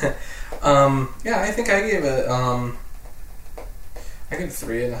 Yeah, I think I gave it, I gave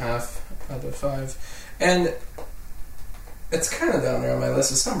 3.5 out of 5. And it's kind of down there on my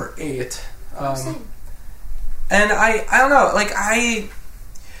list. It's number 8. Same. And I don't know, like,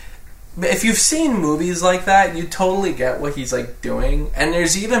 if you've seen movies like that, you totally get what he's, like, doing. And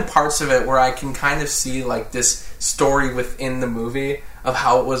there's even parts of it where I can kind of see, like, this story within the movie of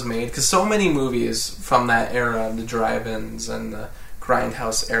how it was made. Because so many movies from that era, the drive-ins and the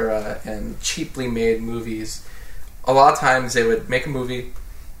Grindhouse era and cheaply made movies, a lot of times they would make a movie,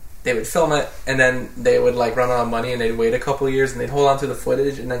 they would film it, and then they would like run out of money and they'd wait a couple of years and they'd hold on to the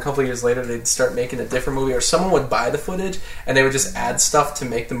footage, and then a couple of years later they'd start making a different movie, or someone would buy the footage and they would just add stuff to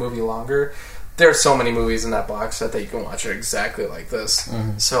make the movie longer. There are so many movies in that box set that you can watch it exactly like this.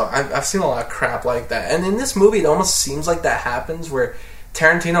 Mm-hmm. So I've seen a lot of crap like that. And in this movie it almost seems like that happens, where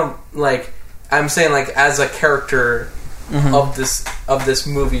Tarantino, like, I'm saying, like, as a character of this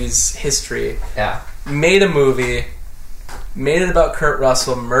movie's history, made a movie, made it about Kurt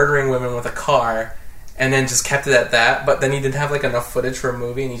Russell murdering women with a car, and then just kept it at that. But then he didn't have like enough footage for a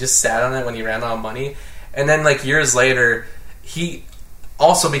movie, and he just sat on it when he ran out of money. And then like years later, he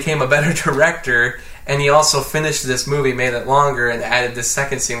also became a better director, and he also finished this movie, made it longer, and added this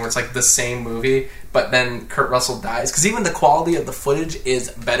second scene where it's like the same movie, but then Kurt Russell dies. Because even the quality of the footage is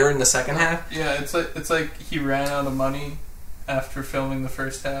better in the second half. Yeah, it's like he ran out of money after filming the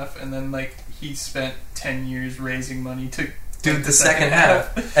first half, and then like he spent 10 years raising money to do the second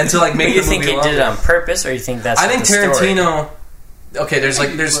half. And to like make you the think movie he longer. did it on purpose, or you think that's I think the Tarantino... Okay, there's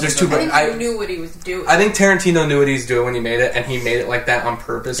two... I think he knew what he was doing. I think Tarantino knew what he was doing when he made it, and he made it like that on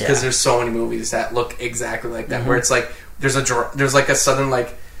purpose, because there's so many movies that look exactly like that, where it's like there's like a sudden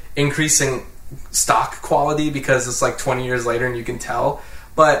like increasing stock quality because it's like 20 years later and you can tell.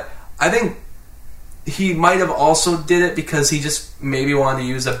 But I think he might have also did it because he just maybe wanted to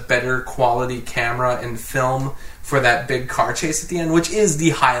use a better quality camera and film for that big car chase at the end, which is the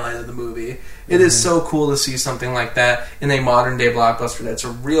highlight of the movie. It is so cool to see something like that in a modern day blockbuster that's a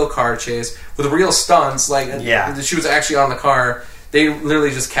real car chase with real stunts. Like, she was actually on the car. They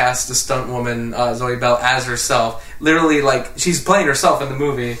literally just cast a stunt woman, Zoe Bell, as herself. Literally, like, she's playing herself in the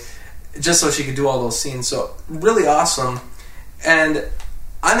movie just so she could do all those scenes. So, really awesome. And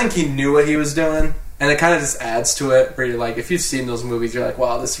I think he knew what he was doing, and it kind of just adds to it, where you're like, if you've seen those movies, you're like,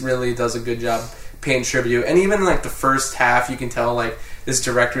 wow, this really does a good job paying tribute. And even like the first half, you can tell like this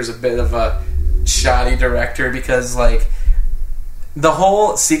director is a bit of a shoddy director, because like the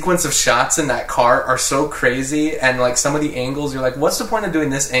whole sequence of shots in that car are so crazy, and like some of the angles, you're like, what's the point of doing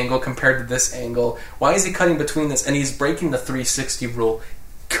this angle compared to this angle? Why is he cutting between this? And he's breaking the 360 rule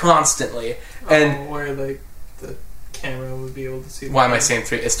constantly. And where like the camera would be able to see. Why am I saying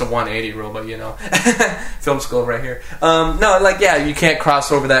 3? It's the 180 rule, but you know, film school right here. No, like, yeah, you can't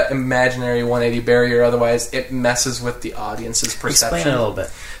cross over that imaginary 180 barrier, otherwise it messes with the audience's perception. Explain it a little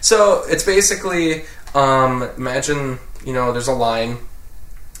bit. So it's basically, imagine, you know, there's a line,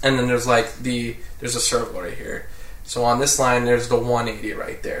 and then there's like there's a circle right here. So on this line, there's the 180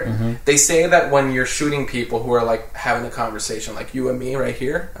 right there. Mm-hmm. They say that when you're shooting people who are like having a conversation, like you and me right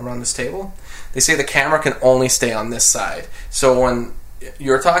here around this table, they say the camera can only stay on this side. So when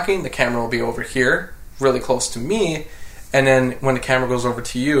you're talking, the camera will be over here, really close to me, and then when the camera goes over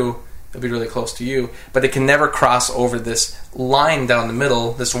to you, it'll be really close to you. But it can never cross over this line down the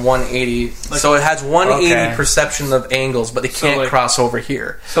middle, this 180. So it has 180 perception of angles, but it can't cross over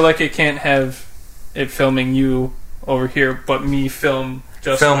here. So like it can't have it filming you over here, but me film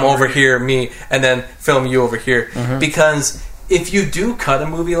over here, me, and then film you over here. Mm-hmm. Because if you do cut a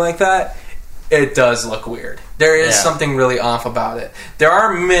movie like that, it does look weird. There is something really off about it. There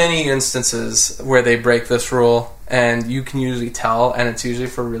are many instances where they break this rule, and you can usually tell, and it's usually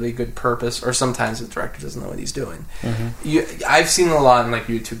for really good purpose, or sometimes the director doesn't know what he's doing. Mm-hmm. I've seen a lot in like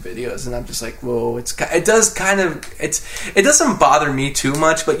YouTube videos, and I'm just like, whoa, it doesn't bother me too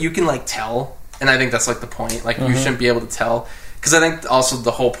much, but you can like tell. And I think that's like the point. Like, you shouldn't be able to tell. Because I think also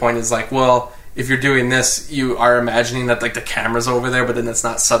the whole point is like, well, if you're doing this, you are imagining that like the camera's over there, but then it's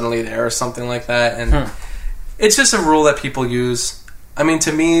not suddenly there or something like that. And it's just a rule that people use. I mean,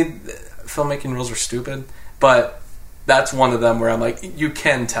 to me, filmmaking rules are stupid. But that's one of them where I'm like, you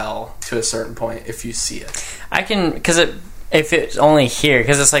can tell to a certain point if you see it. I can, because if it's only here,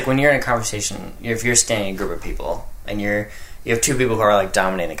 because it's like when you're in a conversation, if you're standing in a group of people and you have two people who are like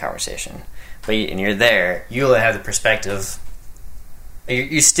dominating the conversation, and you're there, you will have the perspective.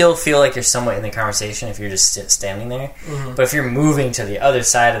 You still feel like you're somewhat in the conversation if you're just standing there, but if you're moving to the other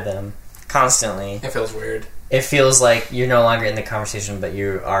side of them constantly, It feels weird. it feels like you're no longer in the conversation, but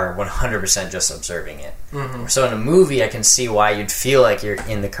you are 100% just observing it. So in a movie, I can see why you'd feel like you're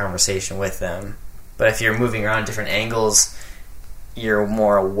in the conversation with them. But if you're moving around different angles, you're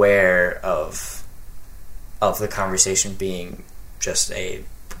more aware of the conversation being just a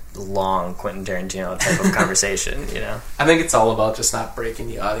long Quentin Tarantino type of conversation, you know? I think it's all about just not breaking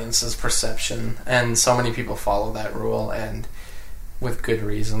the audience's perception, and so many people follow that rule, and with good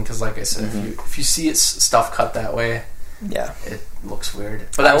reason, because like I said, if you see stuff cut that way, Yeah. it looks weird.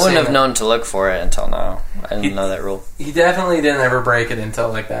 But I wouldn't have known to look for it until now. I didn't know that rule. He definitely didn't ever break it until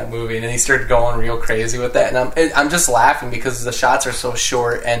like that movie, and then he started going real crazy with that. And I'm just laughing because the shots are so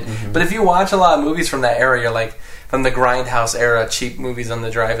short. And but if you watch a lot of movies from that era, you're like from the Grindhouse era, cheap movies on the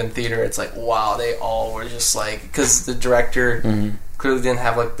drive-in theater. It's like wow, they all were just like because the director clearly didn't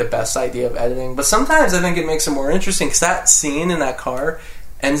have like the best idea of editing. But sometimes I think it makes it more interesting because that scene in that car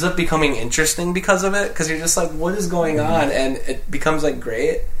ends up becoming interesting because of it, because you're just like, what is going on? And it becomes like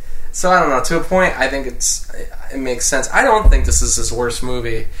great. So I don't know, to a point I think it makes sense. I don't think this is his worst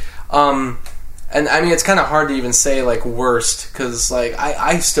movie, and I mean it's kind of hard to even say like worst, because like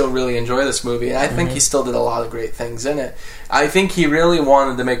I still really enjoy this movie, and I think he still did a lot of great things in it. I think he really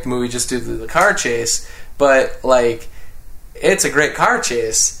wanted to make the movie just due to the car chase, but like it's a great car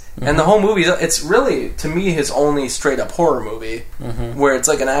chase. And the whole movie, it's really, to me, his only straight-up horror movie, where it's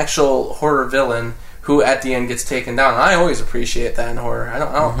like an actual horror villain who, at the end, gets taken down. And I always appreciate that in horror.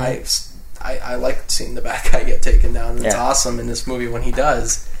 I like seeing the bad guy get taken down. And it's awesome in this movie when he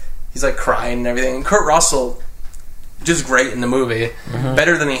does. He's like crying and everything. And Kurt Russell, just great in the movie,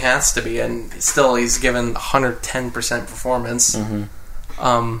 better than he has to be, and still he's given 110% performance.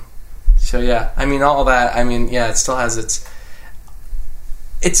 So yeah, I mean all that. I mean yeah, it still has its.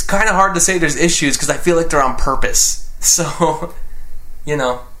 It's kind of hard to say there's issues because I feel like they're on purpose. So, you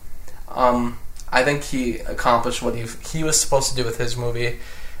know, I think he accomplished what he was supposed to do with his movie,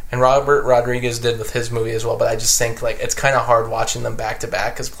 and Robert Rodriguez did with his movie as well. But I just think like it's kind of hard watching them back to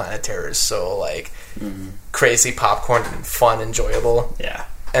back because Planet Terror is so like crazy popcorn and fun, enjoyable. Yeah,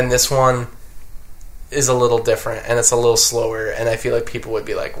 and this one is a little different and it's a little slower, and I feel like people would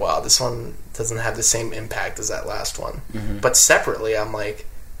be like, "Wow, this one doesn't have the same impact as that last one." But separately, I'm like,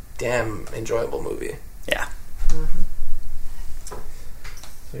 damn enjoyable movie. Yeah. So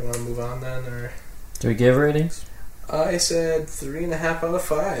you want to move on then, or do we give ratings? I said 3.5 out of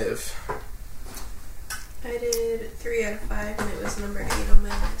 5. I did 3 out of 5, and it was number 8 on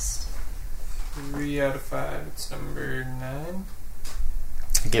my list. 3 out of 5. It's number 9.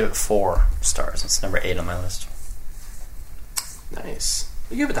 I give it 4 stars. It's number 8 on my list. Nice.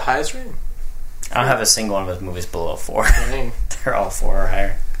 You give it the highest rating? I don't have a single one of his movies below 4. Dang. They're all 4 or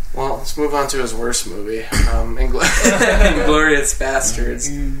higher. Well, let's move on to his worst movie, Inglourious Bastards.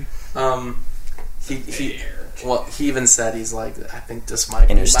 He even said he's like, I think this might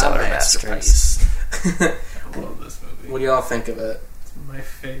be my masterpiece. I love this movie. What do y'all think of it? It's my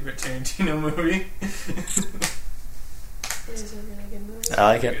favorite Tarantino movie. It is a really good movie. I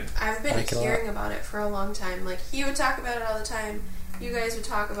like it. I've been like it a hearing about it for a long time. Like, he would talk about it all the time. You guys would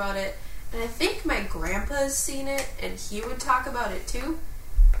talk about it. And I think my grandpa's seen it, and he would talk about it too.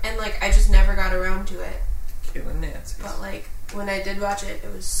 And, like, I just never got around to it. Killing Nancy. But, like, when I did watch it,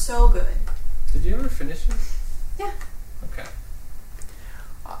 it was so good. Did you ever finish it? Yeah. Okay.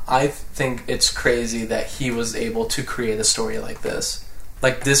 I think it's crazy that he was able to create a story like this.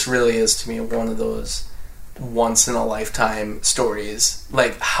 Like, this really is, to me, one of those once-in-a-lifetime stories.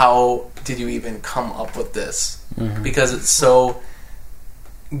 Like, how did you even come up with this? Because it's so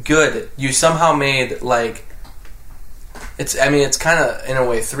good. You somehow made, like... It's kind of, in a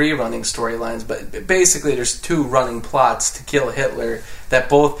way, 3 running storylines, but basically there's 2 running plots to kill Hitler that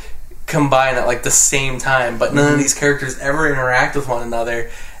both combine at, like, the same time, but none of these characters ever interact with one another.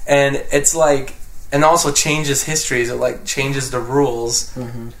 And it's, like... And also changes histories. It, like, changes the rules.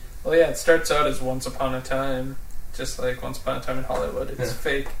 Well, yeah, it starts out as Once Upon a Time, just like Once Upon a Time in Hollywood. It's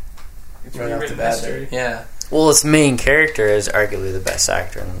fake. It's Right off rewritten the bat history. Yeah. Well, its main character is arguably the best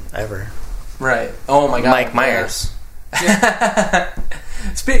actor ever. Right. Oh, my God. Mike Myers.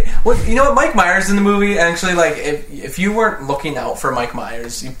 Well, you know what? Mike Myers in the movie, actually, like, if you weren't looking out for Mike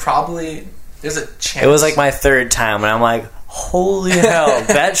Myers, you probably... There's a chance. It was like my 3rd time, and I'm like, holy hell,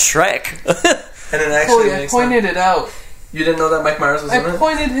 that's Shrek. And it actually I pointed it out. You didn't know that Mike Myers was in it? I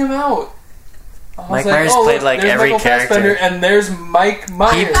pointed him out. Mike Myers played like there's every Michael Fassbender, character. and there's Mike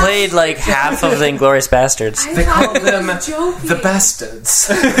Myers. He played like half of the Inglourious Bastards. I They thought call he them was joking. the Bastards.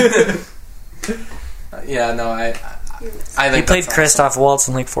 Yeah, no, I think He played that's Christoph Waltz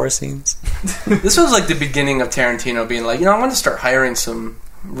in like 4 scenes. awesome. This was like the beginning of Tarantino being like, I'm going to start hiring some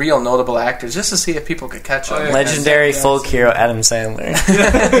real notable actors just to see if people could catch up. Oh, yeah. Legendary Yeah, folk hero Adam Sandler.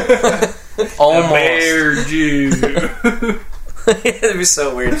 Almost. Bear Jew. It'd be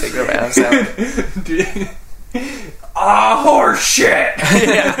so weird thinking of Adam Sandler. Horse shit!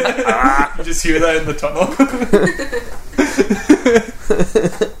 You just hear that in the tunnel.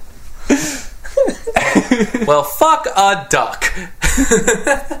 Well, fuck a duck.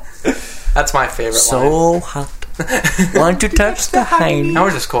 That's my favorite line. So hot. Want to touch the hind? Now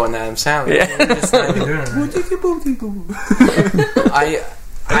we're just quoting Adam Sandler. Yeah. We're just not even doing it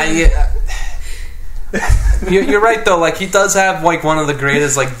right. You're right though. Like he does have like one of the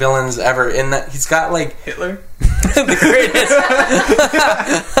greatest like villains ever. In that he's got like Hitler? The greatest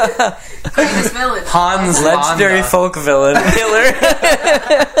Greatest villain. Hans legendary Landa. folk villain, Hitler.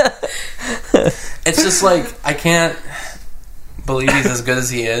 It's just like I can't believe he's as good as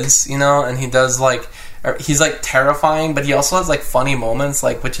he is, and he does like he's like terrifying, but he also has like funny moments,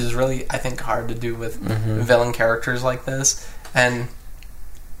 like which is really I think hard to do with villain characters like this. And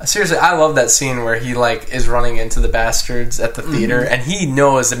seriously, I love that scene where he like is running into the bastards at the theater, and he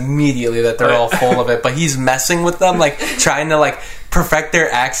knows immediately that they're all full of it, but he's messing with them, like trying to like perfect their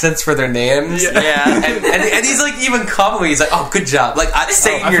accents for their names. Yeah. And he's like even comedy. He's like, "Oh, good job!" Like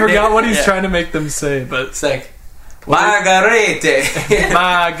saying I your forgot name. what he's Yeah. trying to make them say, but It's like Margarete.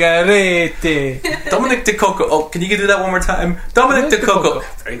 Margarete. Dominic DeCoco. Oh, can you do that one more time? Dominic DeCoco.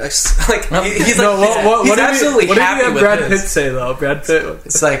 Very nice. Like he's No, like what he's did absolutely what happy did you with have Brad Pitt this. say though? Brad Pitt.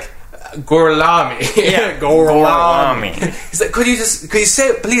 It's like Gorlami. Yeah. Gorlami. He's like, could you say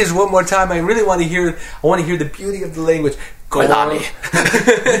it please one more time? I really want to hear. I want to hear the beauty of the language. Gorlami.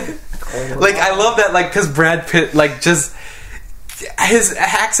 Like I love that. Like because Brad Pitt like just. His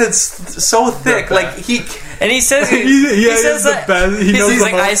accent's so thick, like he And he says He says the that best. He knows he's the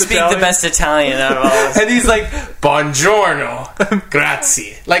like, most I speak Italian. the best Italian out of all of us. and he's like buongiorno,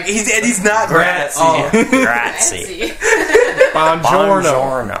 grazie. Like he's not Grazie. Oh. Grazie.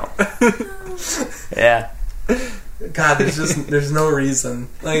 Buongiorno. Buongiorno. Yeah. God, there's no reason.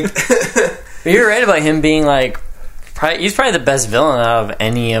 Like But you're right about him being like, he's probably the best villain out of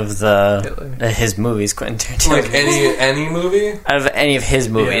any of his movies, Quentin Tarantino. like any movie. Out of any of his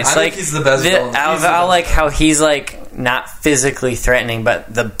movies, I like think he's the best villain. I like how he's like not physically threatening,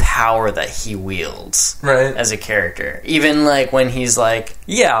 but the power that he wields Right. as a character. Even like when he's like,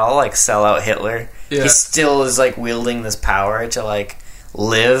 "Yeah, I'll like sell out Hitler," Yeah. he still is like wielding this power to like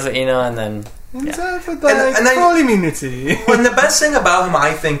live, and then And And I- community. And the best thing about him,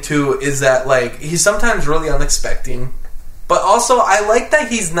 I think, too, is that, like, he's sometimes really unexpected. But also, I like that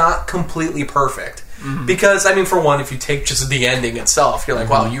he's not completely perfect. Because, I mean, for one, if you take just the ending itself, you're like,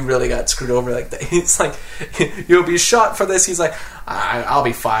 wow, you really got screwed over like that. He's like, you'll be shot for this. He's like, I'll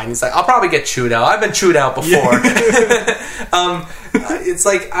be fine. He's like, I'll probably get chewed out. I've been chewed out before. It's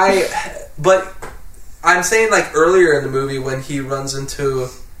like, but I'm saying, like, earlier in the movie when he runs into,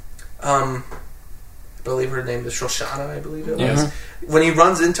 I believe her name is Shoshana, I believe it was. When he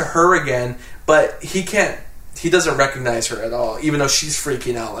runs into her again, but he doesn't recognize her at all, even though she's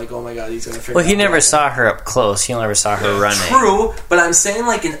freaking out, like, oh my god, he's gonna figure well, he out never what saw her up close. He never saw her running. True, but I'm saying,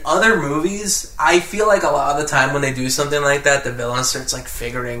 like, in other movies, I feel like a lot of the time when they do something like that, the villain starts, like,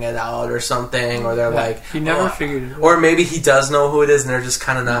 figuring it out or something, or they're like... He never "Oh." figured it out. Or maybe he does know who it is, and they're just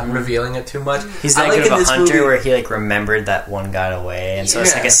kind of not revealing it too much. He's I that like good in of a this hunter movie- where he like remembered that one got away, and so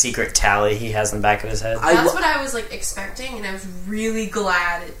it's like Yeah. a secret tally he has in the back of his head. That's what I was like expecting, and I was really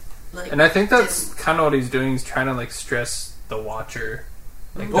glad. And I think that's kind of what he's doing. He's trying to like stress the watcher.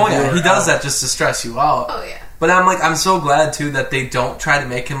 Like, Oh the yeah, viewer he does out. that just to stress you out. Oh yeah. But I'm so glad too that they don't try to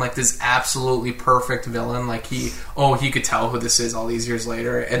make him like this absolutely perfect villain. Like he could tell who this is all these years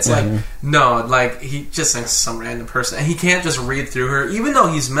later. It's like, no, like he just thinks some random person, and he can't just read through her, even though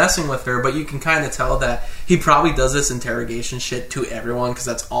he's messing with her. But you can kind of tell that he probably does this interrogation shit to everyone because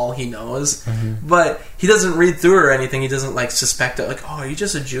that's all he knows. But he doesn't read through her or anything. He doesn't like suspect it. Like, oh, are you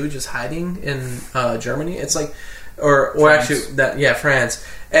just a Jew just hiding in Germany? It's like, or France. actually that France,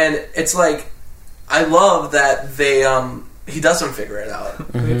 and it's like. I love that they he doesn't figure it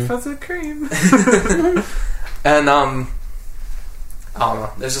out. With fuzzy cream. And I don't know,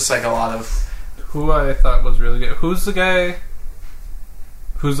 there's just like a lot of Who I thought was really good. Who's the guy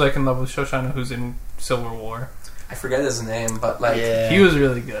who's like in love with Shoshana, who's in Civil War? I forget his name, but like He was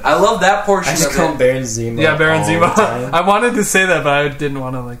really good. I love that portion I just of call him it. Baron Zemo. Yeah, Baron all Zemo. the time. I wanted to say that, but I didn't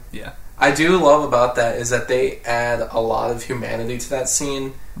want to like. Yeah, I do love about that is that they add a lot of humanity to that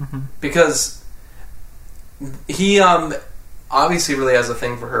scene because he obviously really has a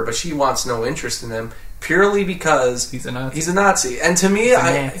thing for her, but she wants no interest in him purely because He's a Nazi. he's a Nazi. And to me,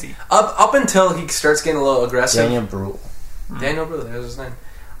 up until he starts getting a little aggressive, Daniel Bruhl. Daniel Bruhl, that was his name.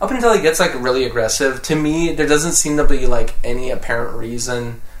 Up until he gets like really aggressive, to me, there doesn't seem to be like any apparent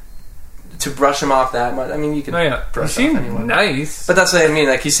reason to brush him off that much. I mean, you can brush he off seemed anyone, nice. but that's what I mean.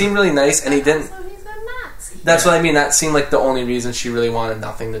 Like he seemed really nice, and he didn't. So he's a Nazi. That's what I mean. That seemed like the only reason she really wanted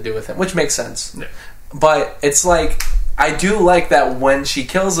nothing to do with him, which makes sense. Yeah. But it's like I do like that when she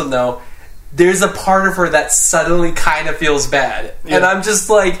kills him, though. There's a part of her that suddenly kind of feels bad, and I'm just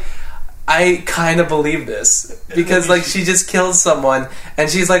like, I kind of believe this because like she just killed someone, and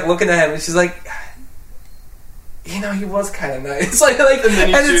she's like looking at him, and she's like, you know, he was kind of nice. and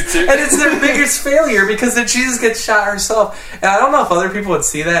it's their biggest failure because then she just gets shot herself. And I don't know if other people would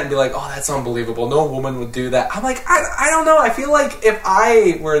see that and be like, oh, that's unbelievable. No woman would do that. I'm like, I don't know. I feel like if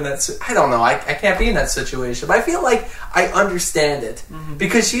I were in that, I don't know. I can't be in that situation. But I feel like I understand it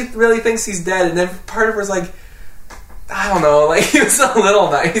because she really thinks he's dead. And then part of her's like, I don't know, like he was a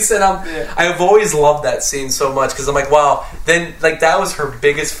little nice, and I've always loved that scene so much because I'm like, wow, then like that was her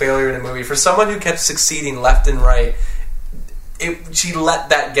biggest failure in the movie. For someone who kept succeeding left and right, she let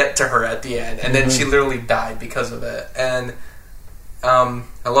that get to her at the end, and then she literally died because of it. And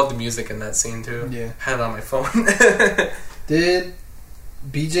I love the music in that scene too. Yeah. I had it on my phone. Did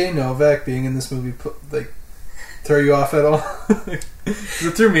BJ Novak being in this movie throw you off at all?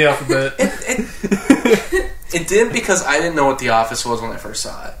 It threw me off a bit. It didn't because I didn't know what The Office was when I first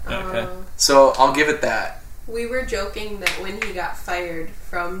saw it. Okay. So I'll give it that. We were joking that when he got fired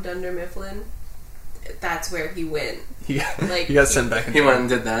from Dunder Mifflin, that's where he went. He Like got sent back in He time. went and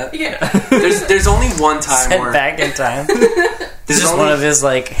did that. Yeah. There's only one time Sent where back in time. This is only- one of his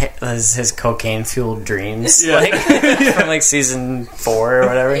like his cocaine fueled dreams, Yeah. like from like season 4 or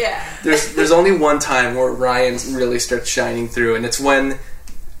whatever. Yeah. There's only one time where Ryan really starts shining through, and it's when,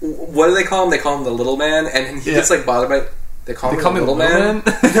 what do they call him? They call him the little man, and he gets like bothered by. They call me little man.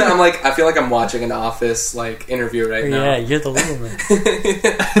 I'm like, I feel like I'm watching an Office like interview right now. Yeah, you're the little man.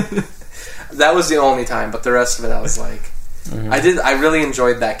 That was the only time, but the rest of it, I was like, I really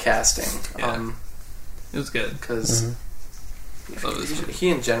enjoyed that casting. Yeah. It was good. Because he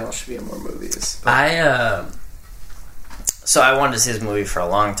in general should be in more movies. So I wanted to see this movie for a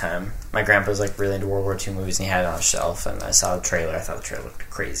long time. My grandpa was like really into World War II movies, and he had it on a shelf. And I saw the trailer. I thought the trailer looked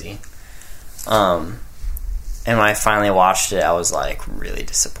crazy. And when I finally watched it, I was like really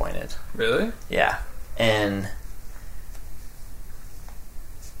disappointed. Really? Yeah, and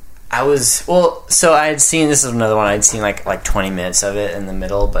I was so I had seen, this is another one I'd seen like 20 minutes of it in the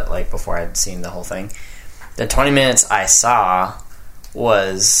middle, but like before I'd seen the whole thing. The 20 minutes I saw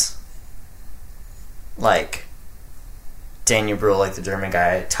was like Daniel Bruhl, like the German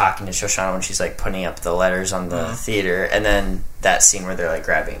guy, talking to Shoshana when she's like putting up the letters on the theater, and then that scene where they're like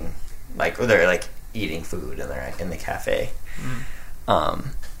grabbing, like, or they're like eating food and they're in the cafe.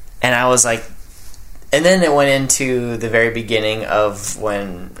 And I was like, and then it went into the very beginning of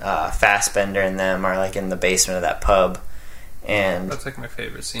when Fassbender and them are like in the basement of that pub, and That's like my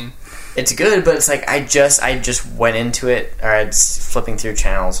favorite scene. it's good, but it's like I just went into it, or I was flipping through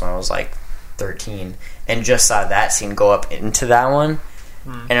channels when I was like 13 and just saw that scene go up into that one,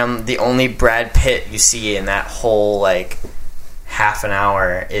 and the only Brad Pitt you see in that whole like half an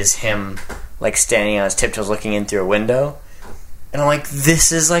hour is him like standing on his tiptoes looking in through a window. And I'm like,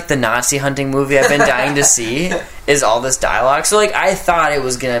 this is like the Nazi hunting movie I've been dying to see, is all this dialogue. So like I thought it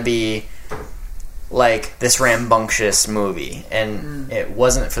was going to be like this rambunctious movie, and it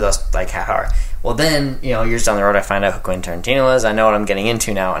wasn't for those like half hour. Well then, years down the road I find out who Quentin Tarantino is. I know what I'm getting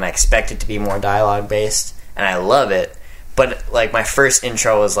into now, and I expect it to be more dialogue based, and I love it. But like my first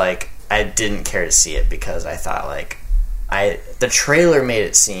intro was like, I didn't care to see it because I thought like, the trailer made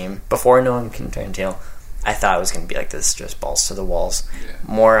it seem, before knowing Quentin Tarantino, I thought it was going to be like this, just balls to the walls,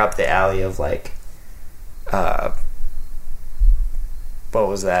 more up the alley of like, what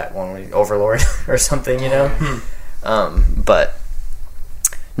was that one, Overlord or something, But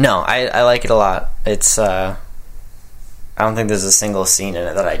no, I like it a lot. It's I don't think there's a single scene in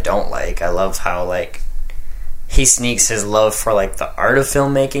it that I don't like. I love how like he sneaks his love for like the art of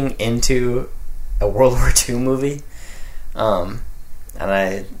filmmaking into a World War II movie, and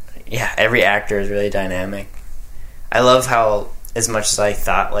every actor is really dynamic. I love how, as much as I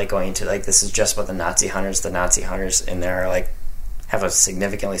thought like going into like this is just about the Nazi hunters in there are like have a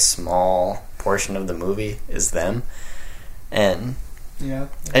significantly small portion of the movie is them, and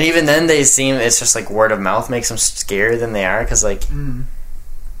even then they seem, it's just like word of mouth makes them scarier than they are, because like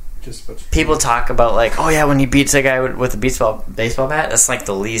Just a bunch of people talk about like, oh yeah, when he beats a guy with a baseball bat, that's like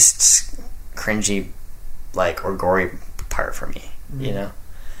the least cringy, like, or gory part for me, you know.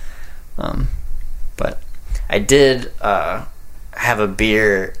 But I did have a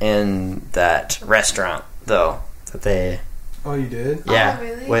beer in that restaurant though that they. Oh, you did? Yeah, Oh,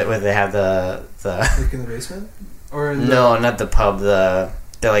 really? where they have the Like in the basement? Or in the... no, not the pub. They're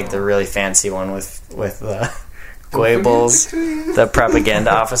like the really fancy one with the Goebbels, the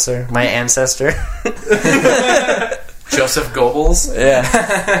propaganda officer, my ancestor. Joseph Goebbels.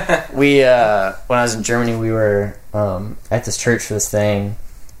 Yeah, we when I was in Germany, we were at this church for this thing,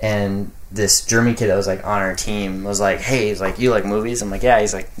 and this German kid that was like on our team was like, "Hey, he's like, you like movies?" I'm like, "Yeah."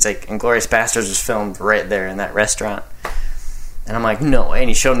 He's like, "Inglourious Basterds was filmed right there in that restaurant." And I'm like, "No way!" And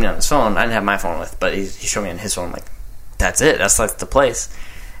he showed me on his phone. I didn't have my phone with, but he showed me on his phone. I'm like, "That's it. That's like the place."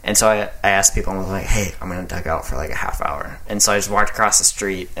 And so I asked people, I was like, "Hey, I'm gonna duck out for like a half hour." And so I just walked across the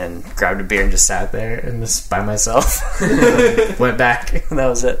street and grabbed a beer and just sat there and just by myself. Went back, and that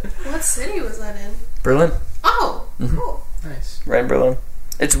was it. What city was that in? Berlin, Oh, cool. Nice. right in Berlin.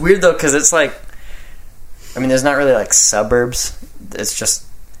 It's weird though because it's like, I mean, there's not really like suburbs. It's just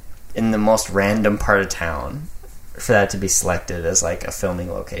in the most random part of town for that to be selected as like a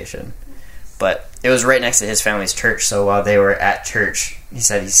filming location. But it was right next to his family's church, so while they were at church, he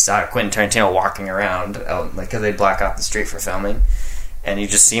said he saw Quentin Tarantino walking around, like, because they block off the street for filming, and you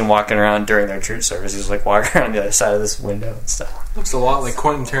just see him walking around during their church service. He was like walking around the other side of this window and stuff. Looks a lot like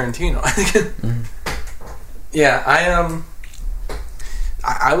Quentin Tarantino. Yeah,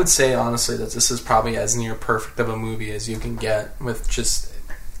 I would say honestly that this is probably as near perfect of a movie as you can get with just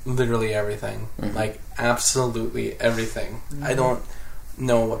literally everything. Like absolutely everything. I don't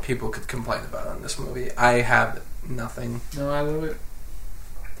know what people could complain about on this movie. I have nothing. No, I love it.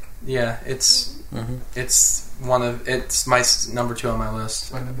 Yeah, it's it's my number 2 on my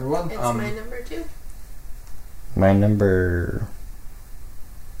list. My number 1. It's my number 2. My number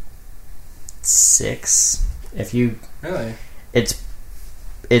 6. If you, Really? it's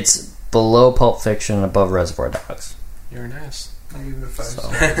below Pulp Fiction and above Reservoir Dogs. You're nice. I give it 5 So.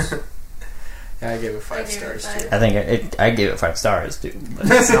 stars. Yeah, I gave it 5 I gave it stars 5. too. I think I gave it 5 stars too. But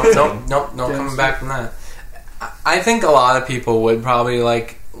No coming back from that. I think a lot of people would probably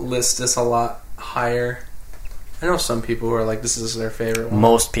like list this a lot higher. I know some people who are like, this is their favorite one.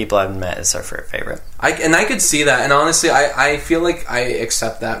 most people I've met is their favorite. I could see that, and honestly, I feel like I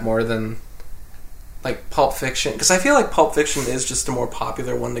accept that more than like Pulp Fiction, because I feel like Pulp Fiction is just a more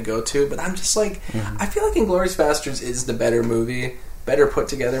popular one to go to. But I'm just like, I feel like Inglourious Basterds is the better movie, better put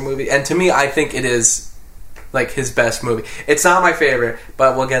together movie, and to me, I think it is like his best movie. It's not my favorite,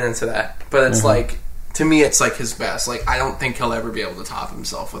 but we'll get into that. But it's like, to me, it's like his best. Like, I don't think he'll ever be able to top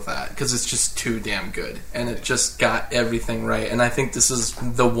himself with that, because it's just too damn good, and it just got everything right. And I think this is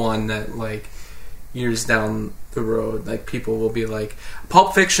the one that, like, years down the road, like, people will be like,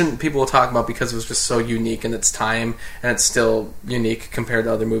 Pulp Fiction people will talk about because it was just so unique in its time, and it's still unique compared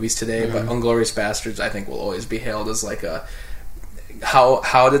to other movies today. But Inglourious Basterds, I think, will always be hailed as like a,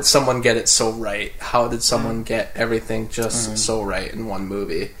 how did someone get it so right? How did someone get everything just so right in one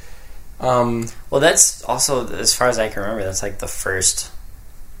movie? Well, that's also, as far as I can remember, that's like the first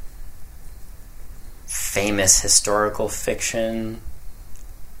famous historical fiction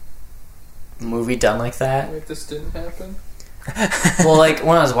movie done like that. Wait, this didn't happen? Well, like,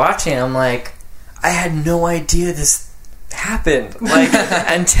 when I was watching, I'm like, I had no idea this happened, like,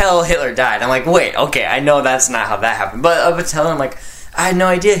 until Hitler died. I'm like, wait, okay, I know that's not how that happened, but up until then, I'm like, I had no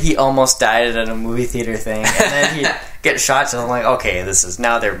idea he almost died at a movie theater thing, and then he get shot, and I'm like, okay, this is,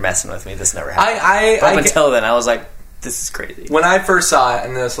 now they're messing with me, this never happened. But up until then, I was like, this is crazy. When I first saw it,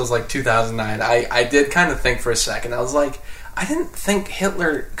 and this was like 2009, I did kind of think for a second. I was like, I didn't think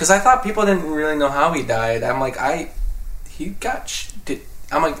Hitler, because I thought people didn't really know how he died. I'm like, did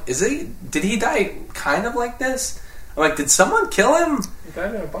he die kind of like this? I'm like, did someone kill him? He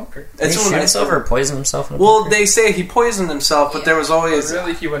died in a bunker. Did he shoot himself or poison himself in a Well, bunker? they say he poisoned himself, but there was always...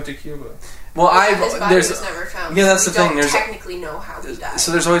 Really, he went to Cuba. Well, His body was never found. Yeah, that's so the we thing. Don't There's technically know how he died.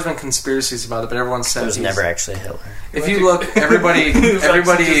 So there's always been conspiracies about it, but everyone said It was never actually Hitler. If you look, everybody, just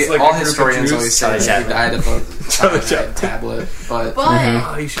like all a group of historians Jews. always say Charlie he died of a tablet, but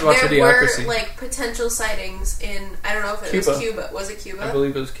Oh, you should watch there Idiocracy. were like potential sightings in, I don't know if it was Cuba. Was it Cuba? I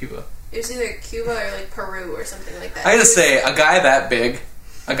believe it was Cuba. It was either Cuba or like Peru or something like that. I gotta say, a guy that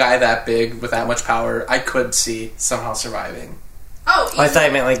big with that much power, I could see somehow surviving. Oh, I thought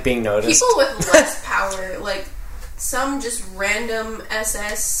you meant like being noticed. people with less power, like some just random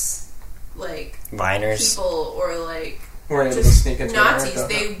SS like Liners. people, or like weren't able to sneak into Nazis.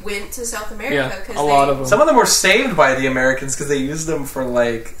 America. They went to South America Yeah, because a lot of them. Some of them were saved by the Americans because they used them for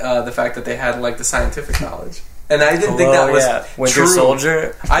like the fact that they had like the scientific knowledge. And I didn't think that was Winter true.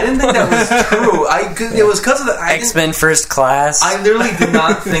 Soldier, I didn't think that was true. It was because of the X-Men First Class. I literally did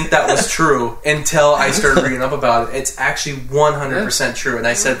not think that was true until I started reading up about it. It's actually 100% true. And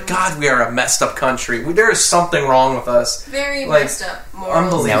I said, God, we are a messed up country. There is something wrong with us. very like, messed up morals.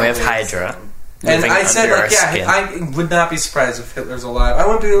 unbelievable. Now we have Hydra. And living I said, under like, our skin. I would not be surprised if Hitler's alive. I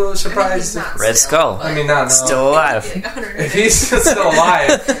wouldn't be surprised. Red Skull. I mean, not Still alive. if he's still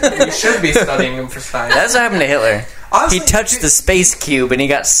alive, we should be studying him for science. That's what happened to Hitler. Honestly, He touched the space cube and he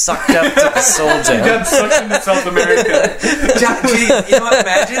got sucked up to the soul gem. got sucked into South America. Gee, you know what?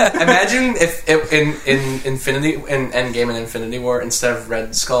 Imagine if in Endgame and Infinity War, instead of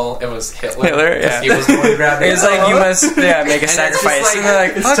Red Skull, it was Hitler. Hitler, yeah. He was going to grab it. It's like, you must make a it's just sacrifice. like- and they're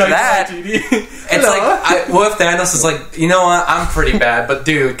like, fuck that. It's like, what if Thanos is like, you know what? I'm pretty bad, but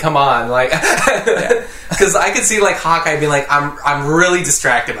dude, come on, like, because I could see like Hawkeye being like, I'm really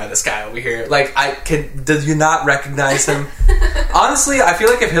distracted by this guy over here. Like, did you not recognize him? Honestly, I feel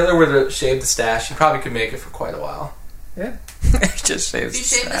like if Hitler were to shave the stash, he probably could make it for quite a while. Yeah. Just If you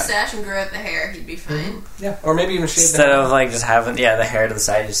shave the stash and grow out the hair, he'd be fine. Yeah, or maybe even shave Instead the of like just having the hair to the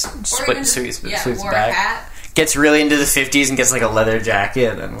side, just Or even sweeps wore a back. hat. Gets really into the 50s and gets like a leather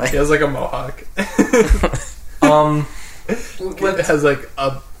jacket and like He has like a mohawk. It has like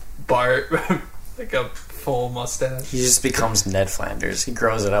a bar, like a full mustache. he just becomes Ned Flanders. He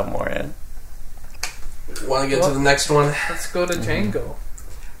grows it out more. Yeah. Want to get to the next one? Let's go to Django.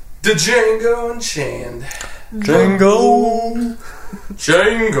 The Django Unchained. Django.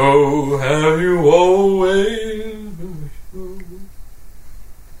 Django, have you always?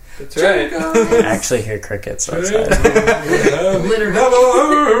 That's right. I actually hear crickets outside. Literally.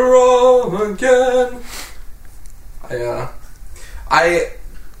 Never wrong again.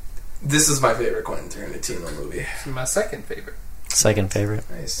 This is my favorite Quentin Tarantino movie. This is my second favorite. Second favorite.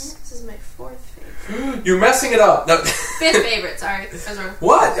 Nice. This is my fourth favorite. You're messing it up. No. Fifth favorite, sorry. I was wrong.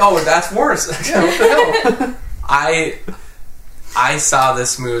 What? Oh, that's worse. Yeah, what the hell? I saw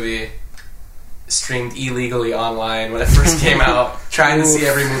this movie streamed illegally online when it first came out, trying to see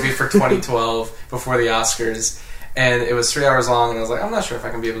every movie for 2012 before the Oscars, and it was 3 hours long, and I was like, I'm not sure if I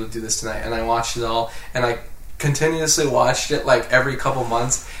can be able to do this tonight, and I watched it all, and I continuously watched it like every couple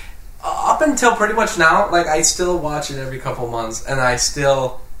months, up until pretty much now. Like, I still watch it every couple months, and I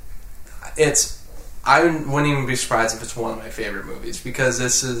wouldn't even be surprised if it's one of my favorite movies, because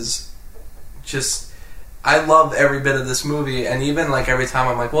this is just, I love every bit of this movie, and even like every time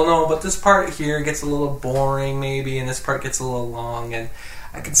I'm like, well, no, but this part here gets a little boring maybe, and this part gets a little long, and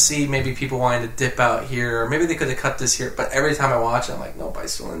I could see maybe people wanting to dip out here, or maybe they could have cut this here, but every time I watch it, I'm like, nope, I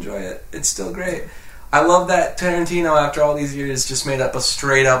still enjoy it. It's still great. I love that Tarantino, after all these years, just made up a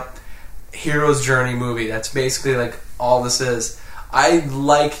straight up hero's journey movie. That's basically like all this is. I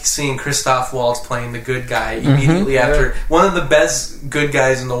like seeing Christoph Waltz playing the good guy immediately after, one of the best good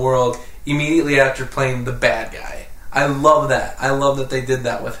guys in the world, immediately after playing the bad guy. I love that. I love that they did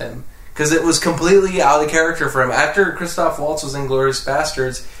that with him, because it was completely out of character for him. After Christoph Waltz was in Inglourious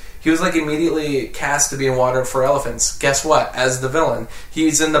Bastards, he was like immediately cast to be in Water for Elephants. Guess what? As the villain.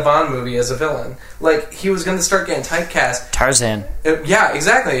 He's in the Bond movie as a villain. Like, he was going to start getting typecast. Tarzan. Yeah,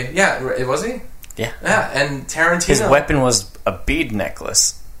 exactly. Yeah, was he? Yeah. Yeah, and Tarantino. His weapon was a bead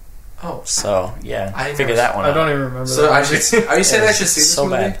necklace. Oh. So, yeah. I Figure never- that one I out. don't even remember So that. I should. Are you saying I should see this so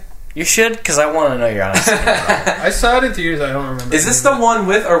movie? bad. You should, because I want to know your honest opinion. I saw it in theaters. I don't remember. Is this the one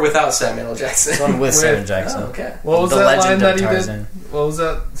with or without Samuel L. Jackson? This one with Samuel With- Jackson. Oh, okay. What was The that line Legend that of he Tarzan. did? What was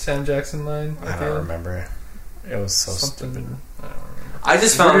that Sam Jackson line? I don't remember. It was so Something. stupid. I don't remember. I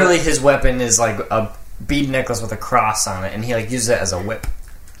just found Literally, his weapon is like a bead necklace with a cross on it, and he like uses it as a whip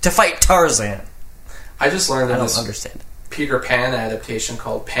to fight Tarzan. I just learned I of don't this understand. Peter Pan adaptation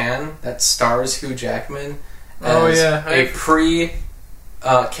called Pan that stars Hugh Jackman. Oh, as yeah. a pre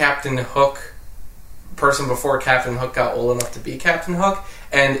Captain Hook person before Captain Hook got old enough to be Captain Hook,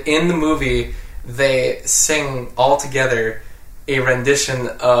 and in the movie they sing all together a rendition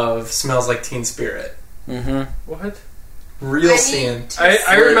of "Smells Like Teen Spirit." Mm-hmm. What? Real I scene. need to I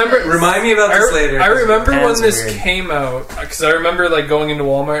see remember- this. Remind me about this later. I remember Pan's when this weird. came out, because I remember like going into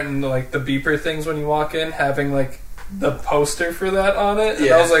Walmart and like the beeper things when you walk in having like the poster for that on it, and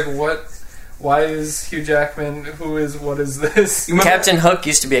Yeah. I was like, what? Why is Hugh Jackman? What is this? You remember- Captain Hook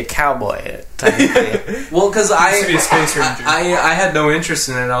used to be a cowboy, technically. Well, because Used to be a space ranger. I had no interest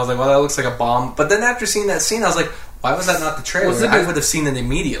in it. I was like, well, that looks like a bomb. But then after seeing that scene, I was like, why was that not the trailer? Was it I a- would have seen it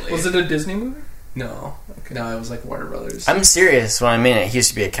immediately. Was it a Disney movie? No. No, it was like Warner Brothers. I'm serious when I mean it. He used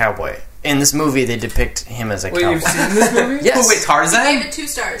to be a cowboy. in this movie they depict him as a Wait, cowboy. you've seen this movie? Yes. Oh, wait, Gave Tarzan? it 2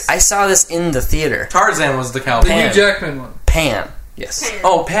 stars. I saw this in the theater. Tarzan was the The cowboy. Pan. Hugh Jackman one. Pan. Yes. Pan.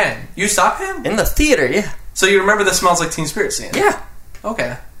 Oh, Pan. You saw Pan? In the theater, yeah. So you remember the Smells Like Teen Spirit scene? Yeah.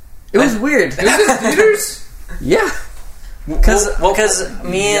 Okay. It was weird. Is it theaters? Yeah. Because Well,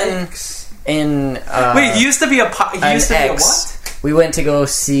 me and wait, he used to be a he used to be a what? we went to go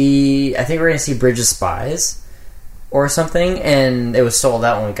see, I think we were going to see Bridge of Spies or something, and it was sold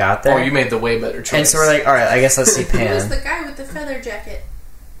out when we got there. Oh, you made the way better choice. and so we're like, alright, I guess let's see Who was Pan. the guy with the feather jacket?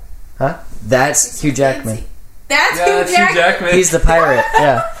 Huh? That's Hugh Jackman. Fancy. That's Yeah, Hugh that's Hugh Jackman. Jackman. He's the pirate,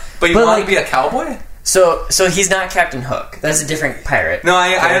 yeah. but you but, want like- to be a cowboy? So he's not Captain Hook. That's a different pirate. No,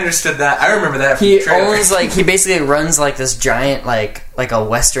 I understood that. I remember that from He the trailer. owns he basically runs like this giant like a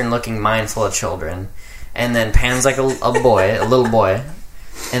western looking mine full of children, and then Pan's like a little boy,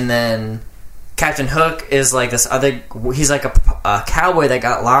 and then Captain Hook is like this other. He's like a cowboy that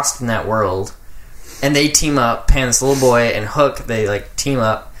got lost in that world, and they team up. Pan's little boy and Hook, they like team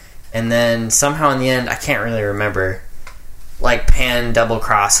up, and then somehow in the end, I can't really remember. Like Pan double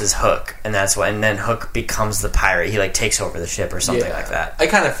crosses Hook, and that's when. And then Hook becomes the pirate. He like takes over the ship or something like that. I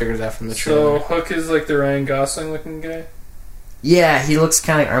kind of figured that from the So trailer. Hook is like the Ryan Gosling looking guy? Yeah, he looks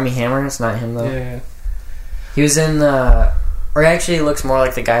kind of like Armie Hammer. It's not him though. Yeah. He was in or actually he looks more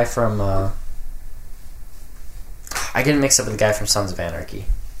like the guy from I get him mixed up with the guy from Sons of Anarchy.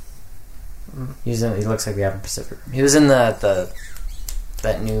 He looks like the guy from Pacific Rim. He was in that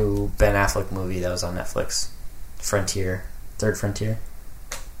new Ben Affleck movie that was on Netflix. Frontier. Third Frontier.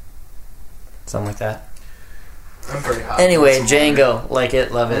 Something like that. I'm pretty hot. Anyway, Django, like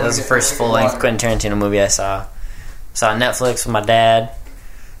it, love it. That was the first full length water. Quentin Tarantino movie I saw. Saw on Netflix with my dad,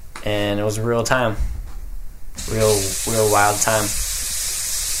 and it was a real time, real wild time.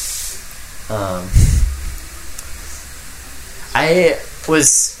 I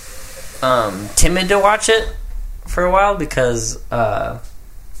was timid to watch it for a while because other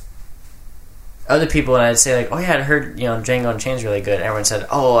people, and I'd say like, oh yeah, I heard Django Unchained's really good. Everyone said,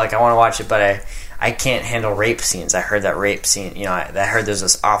 oh, like I want to watch it, but I can't handle rape scenes. I heard that rape scene, I heard there's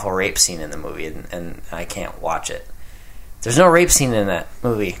this awful rape scene in the movie, and I can't watch it. There's no rape scene in that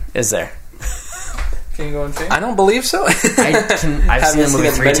movie, is there? Can you go and change? I don't believe so. I've seen the movie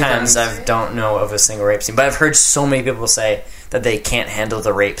it 3 many times. I don't know of a single rape scene, but I've heard so many people say that they can't handle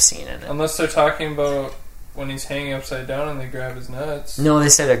the rape scene in it. Unless they're talking about when he's hanging upside down and they grab his nuts. No, they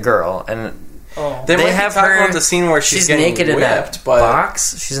said a girl, and Oh. They They might have have talking her- about the scene where she's getting naked in that whipped, but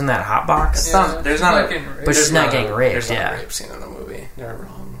box. She's in that hot box. it's not, there's not, getting a, raped. But she's not getting raped, There's not yeah. a rape scene in the movie. They're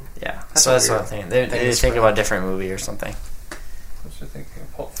wrong. Yeah, That's so that's a what weird I'm thinking. They thing to think spread. about a different movie or something. I was just thinking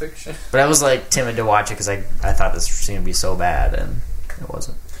of Pulp Fiction. But I was like timid to watch it because I thought this scene would be so bad, and it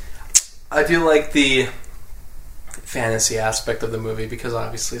wasn't. I do like the fantasy aspect of the movie because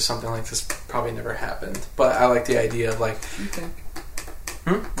obviously something like this probably never happened. But I like the idea of like, You think?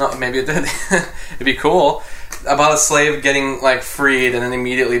 no, maybe it did. It'd be cool about a slave getting like freed and then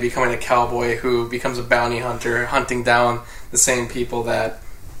immediately becoming a cowboy who becomes a bounty hunter, hunting down the same people that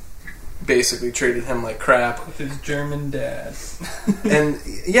basically treated him like crap. With his German dad. And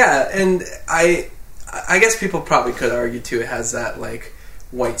yeah, and I guess people probably could argue too it has that like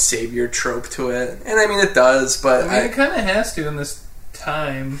white savior trope to it, and I mean it does, but I mean, it kind of has to in this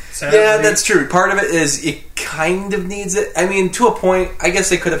time. Sadly. yeah, that's true. Part of it is it kind of needs it. I mean, to a point, I guess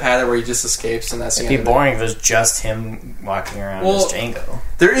they could have had it where he just escapes and that's the It'd end be of it. boring if it was just him walking around Well- as Django.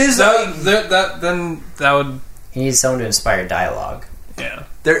 There is Then that would, He needs someone to inspire dialogue. yeah.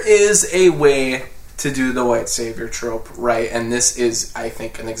 there is a way to do the white savior trope right, and this is, I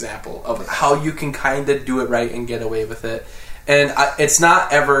think, an example of how you can kind of do it right and get away with it. And it's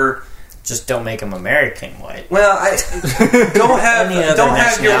not ever. Just don't make him American white. Well, don't Any other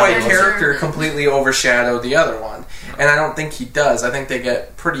have your white nationality. character completely overshadow the other one, and I don't think he does. I think they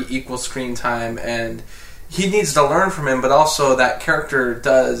get pretty equal screen time, and he needs to learn from him. But also, that character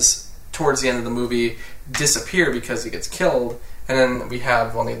does towards the end of the movie disappear because he gets killed, and then we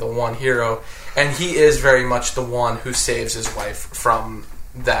have only the one hero, and he is very much the one who saves his wife from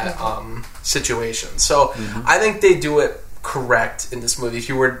that situation. So I think they do it correct in this movie. If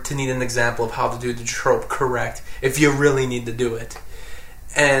you were to need an example of how to do the trope correct, if you really need to do it,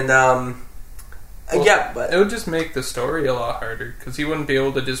 and yeah, but It would just make the story a lot harder because he wouldn't be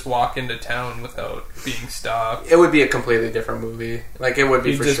able to just walk into town without being stopped. it would be a completely different movie. Like it would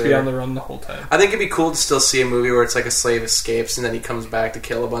be He'd for just sure. be on the run the whole time. I think it'd be cool to still see a movie where it's like a slave escapes and then he comes back to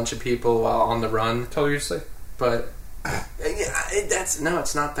kill a bunch of people while on the run. Tell her you're safe. But it's not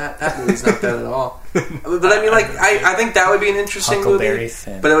that. That movie's not that at all. But I mean, like, I think that would be an interesting Huckleberry movie.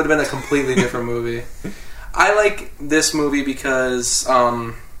 Finn. But it would have been a completely different movie. I like this movie because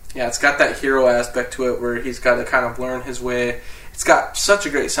Yeah, it's got that hero aspect to it where he's got to kind of learn his way. It's got such a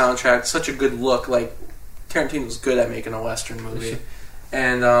great soundtrack, such a good look. Like, Tarantino's good at making a Western movie.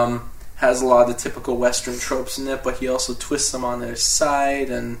 And has a lot of the typical Western tropes in it, but he also twists them on their side.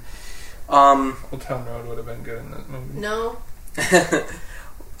 And Old Town Road would have been good in that movie. No.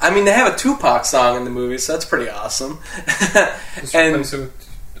 I mean, they have a Tupac song in the movie, so that's pretty awesome. Just And replace it with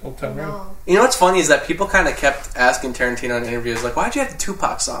Old Town Road. No. you know what's funny is that people kind of kept asking Tarantino in interviews, like, why'd you have the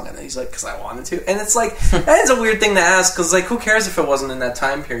Tupac song? And he's like, because I wanted to. And it's like, that is a weird thing to ask, because, like, who cares if it wasn't in that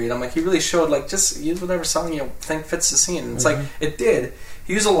time period? I'm like, he really showed, like, just use whatever song you think fits the scene. And it's like, it did.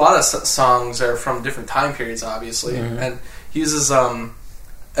 He used a lot of songs that are from different time periods, obviously. And he uses a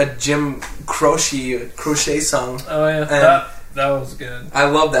Jim Croce song. Oh, yeah. That was good. I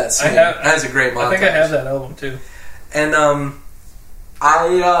love that scene. That's a great montage. I think I have that album, too. And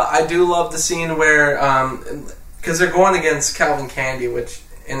I do love the scene where, because they're going against Calvin Candy, which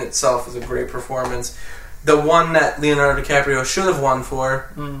in itself is a great performance. The one that Leonardo DiCaprio should have won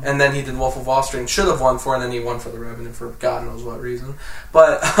for, and then he did Wolf of Wall Street and should have won for, and then he won for The Revenant for God knows what reason.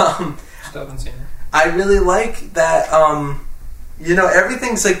 But Still haven't seen it. I really like that.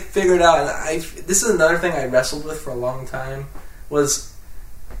 Everything's like figured out. And this is another thing I wrestled with for a long time. Was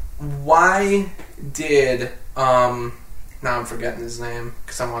why did now I'm forgetting his name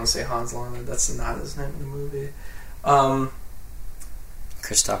because I want to say Hans Landa. That's not his name in the movie.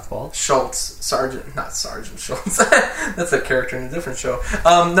 Christoph Waltz. Schultz, not Sergeant Schultz. That's a character in a different show.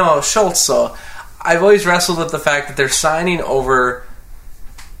 No, Schultz. So I've always wrestled with the fact that they're signing over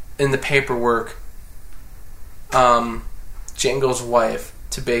in the paperwork Django's wife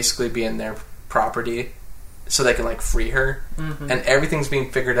to basically be in their property so they can like free her, and everything's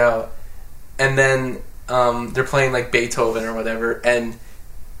being figured out, and then they're playing like Beethoven or whatever, and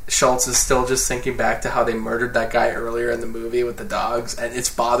Schultz is still just thinking back to how they murdered that guy earlier in the movie with the dogs, and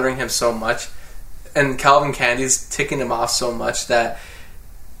it's bothering him so much, and Calvin Candy's ticking him off so much that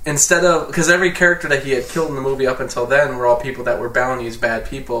instead of, because every character that he had killed in the movie up until then were all people that were bounties, bad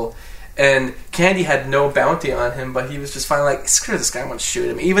people, and Candy had no bounty on him, but he was just finally like, screw this guy, I want to shoot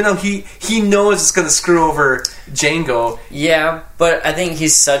him, even though he knows it's going to screw over Django. Yeah, but I think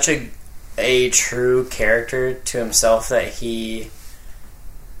he's such a true character to himself that he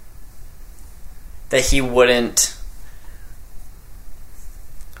would,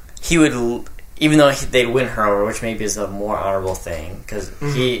 even though they'd win her over, which maybe is a more honorable thing, because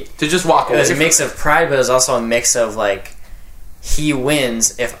to just walk away. It was a mix of pride, but it was also a mix of like, he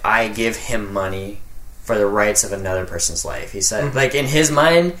wins if I give him money for the rights of another person's life. He said, like, in his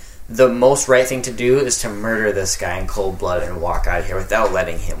mind, the most right thing to do is to murder this guy in cold blood and walk out of here without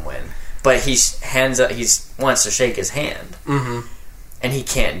letting him win. But he wants to shake his hand, and he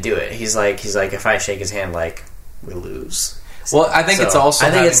can't do it. He's like, if I shake his hand, like, we lose. Well, I think it's also. I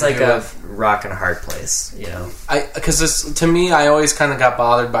think it's like a rock and a hard place, you know. Because to me, I always kind of got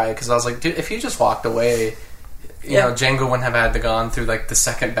bothered by it because I was like, dude, if you just walked away, you know, Django wouldn't have had to gone through like the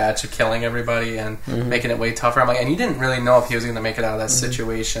second batch of killing everybody and making it way tougher. I'm like, and you didn't really know if he was going to make it out of that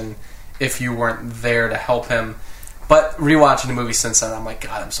situation if you weren't there to help him. But rewatching the movie since then, I'm like,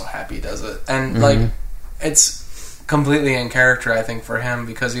 God, I'm so happy he does it. And like, it's completely in character, I think, for him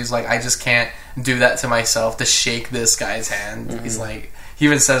because he's like, I just can't do that to myself to shake this guy's hand. He's like, he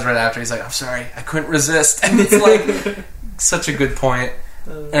even says right after, he's like, I'm sorry, I couldn't resist. And it's like such a good point.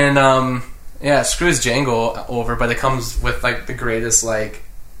 And yeah, screws Django over, but it comes with like the greatest like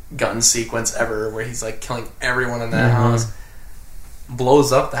gun sequence ever, where he's like killing everyone in that house,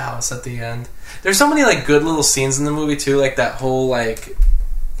 blows up the house at the end. There's so many like good little scenes in the movie too, like that whole like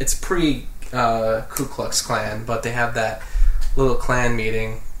it's pre Ku Klux Klan, but they have that little Klan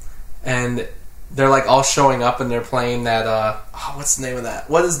meeting, and they're like all showing up and they're playing that what's the name of that?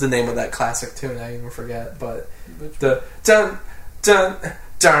 What is the name of that classic tune? I even forget, but the dun dun.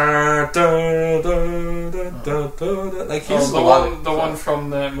 Dun, dun, dun, dun, dun, dun. Like he's the one from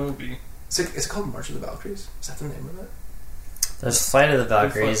that movie. Is it called March of the Valkyries? Is that the name of it? There's Flight of the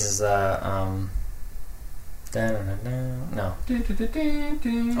Valkyries is no.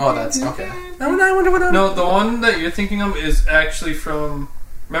 Oh, that's okay. No, the one that you're thinking of is actually from.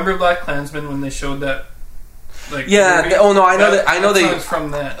 Remember Black Klansman when they showed that? Like yeah. movie? I know that. I know they from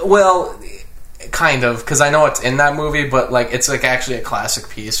that. Well. Kind of, because I know it's in that movie, but like it's like actually a classic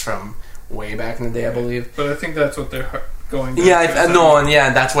piece from way back in the day, I believe. But I think that's what they're going to. Yeah,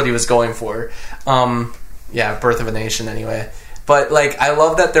 that's what he was going for. Yeah, Birth of a Nation anyway. But like I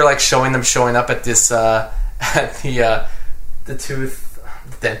love that they're like showing up at this at the tooth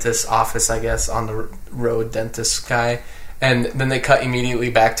dentist office, I guess, on the road dentist guy. And then they cut immediately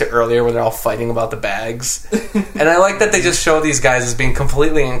back to earlier when they're all fighting about the bags. And I like that they just show these guys as being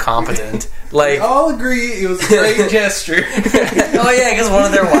completely incompetent. Like, We all agree it was a great gesture. Oh yeah, because one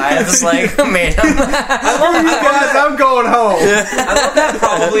of their wives like made them. I'm going home. I love that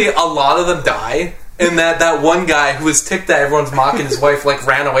probably a lot of them die. And that one guy who was ticked that everyone's mocking his wife, like,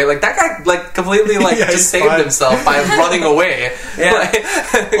 ran away. Like, that guy, like, completely, like, Yeah, just he's saved fine. himself by running away. Yeah. Like,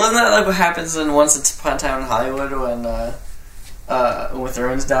 Wasn't that like what happens in Once Upon a Time in Hollywood when with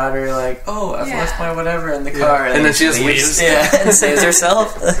Rowan's daughter, like, oh, I've left my whatever in the car, And then she just leaves. yeah, and saves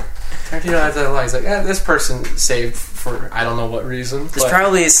herself. Tarantino has that line. He's like, this person saved for I don't know what reason. There's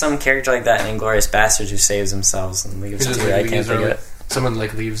probably some character like that in Inglourious Bastards who saves themselves and leaves He just too. I leaves can't think of early. it. Someone,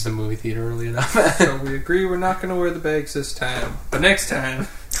 like, leaves the movie theater early enough. So we agree we're not going to wear the bags this time. But next time.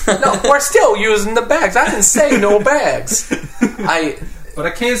 No, we're still using the bags. I didn't say no bags. But I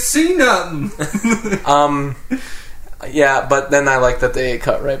can't see nothing. Yeah, but then I like that they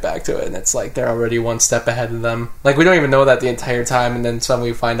cut right back to it, and it's like they're already one step ahead of them. Like, we don't even know that the entire time, and then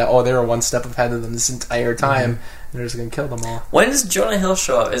suddenly we find out, oh, they were one step ahead of them this entire time, and they're just gonna kill them all. When does Jonah Hill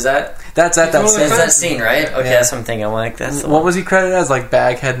show up? Is that That's at that It's scene. is that scene, right? Okay, Yeah. that's what I'm thinking. I'm like, that's the What was he credited as? Like,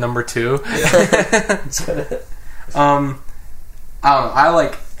 baghead number 2? I don't know. I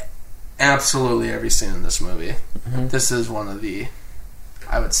like absolutely every scene in this movie. Mm-hmm. This is one of the,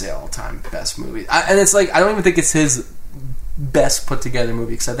 I would say, all-time best movies. And it's like, I don't even think it's his best put together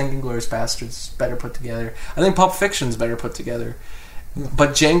movie, because I think Inglourious Bastards is better put together. I think Pulp Fiction's better put together.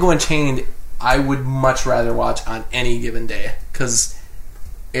 But Django Unchained, I would much rather watch on any given day, because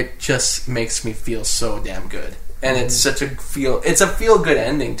it just makes me feel so damn good. And it's such a feel-good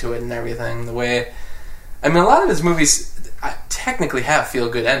ending to it and everything. The way, I mean, a lot of his movies technically have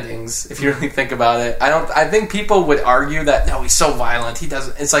feel-good endings, if you really think about it. I think people would argue that, no, he's so violent, he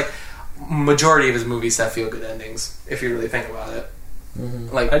doesn't. It's like, majority of his movies have feel-good endings, if you really think about it.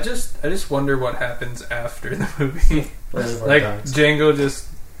 Mm-hmm. Like, I just wonder what happens after the movie. Reservoir Like, Dogs. Django just...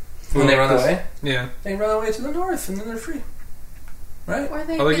 when they run away, Yeah. they run away to the north, and then they're free. Right? Or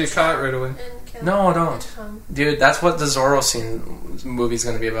they Oh, they get caught right away. and kill No, them don't. and hung. Dude, that's what the Zorro movie's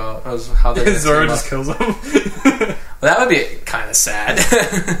going to be about. Was how they're gonna Zoro team just up. kills him. Well, that would be kind of sad.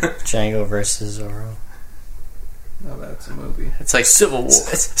 Django versus Zorro. Oh, that's a movie. It's like Civil War.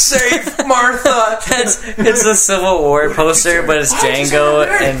 Save Martha. It's a Civil War poster, but it's Django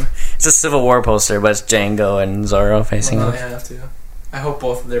and it's a Civil War poster, but it's Django and Zorro facing Well, off. they have to. I hope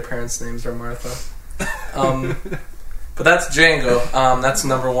both of their parents' names are Martha. But that's Django. That's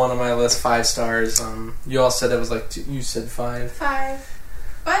number 1 on my list. 5 stars. You all said it was like you said 5. 5.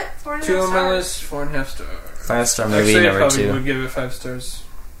 But 4.5 2 on my stars. list, 4.5 stars. 5-star movie Actually, I number probably 2. would give it 5 stars.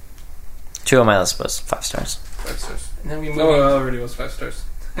 2 on my list was 5 stars. 5 stars. And then we No, it already was 5 stars.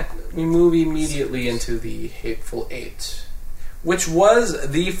 move immediately into The Hateful Eight, which was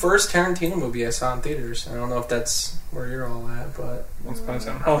the first Tarantino movie I saw in theaters. I don't know if that's where you're all at, but Once upon a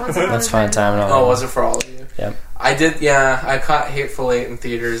time. That's fine time. And all. oh, was it for all of you? Yep. I did. Yeah, I caught Hateful Eight in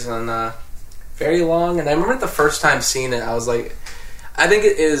theaters and very long. And I remember the first time seeing it, I was like, I think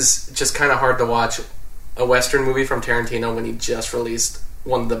it is just kind of hard to watch a Western movie from Tarantino when he just released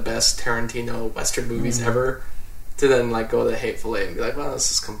one of the best Tarantino Western movies ever, to then like go to Hateful Eight and be like, wow,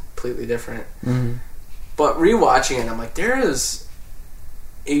 this is completely different. Mm-hmm. But rewatching it, I'm like, there is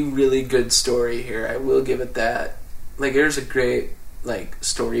a really good story here. I will give it that. Like, there's a great like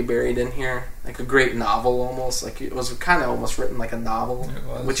story buried in here, like a great novel almost. Like, it was kind of almost written like a novel, It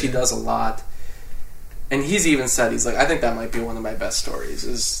was, which he yeah. does a lot. And he's even said, he's like, I think that might be one of my best stories,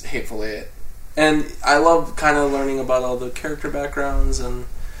 is Hateful Eight. And I love kind of learning about all the character backgrounds. And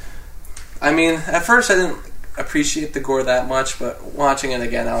I mean, at first I didn't appreciate the gore that much, but watching it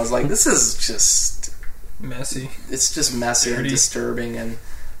again, I was like, this is just, Messy. it's just messy and Dirty. disturbing, and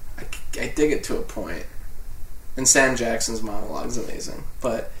I dig it to a point. And Sam Jackson's monologue is amazing.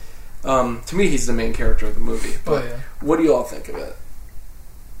 But to me, he's the main character of the movie. But Oh, yeah. what do you all think of it?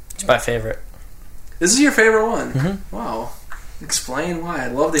 It's my favorite. This is your favorite one? Mhm. Wow. Explain why.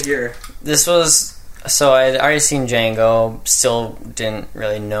 I'd love to hear. This was... So I'd already seen Django. Still didn't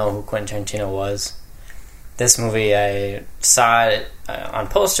really know who Quentin Tarantino was. This movie, I saw it on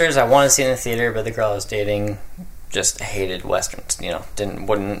posters. I wanted to see it in the theater, but the girl I was dating just hated Westerns. You know,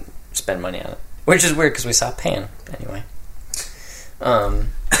 wouldn't spend money on it. Which is weird because we saw Pan anyway.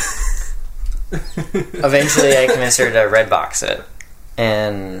 Eventually, I convinced her to Redbox it,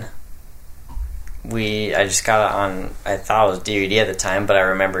 and I just got it on. I thought it was DVD at the time, but I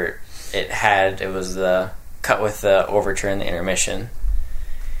remember it was the cut with the overture and the intermission.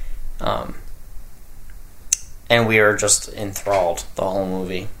 And we were just enthralled the whole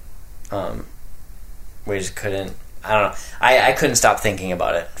movie. We just couldn't I don't know. I couldn't stop thinking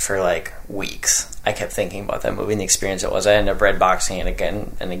about it for like weeks. I kept thinking about that movie and the experience it was. I ended up red boxing it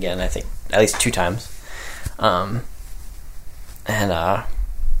again and again. I think at least 2 times. I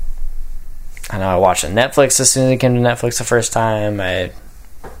know I watched it on Netflix as soon as it came to Netflix the first time. I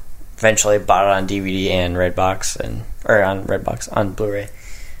eventually bought it on DVD and on Blu-ray.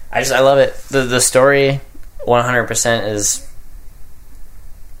 I love it. The story 100% is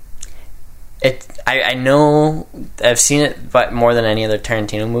it. I know I've seen it but more than any other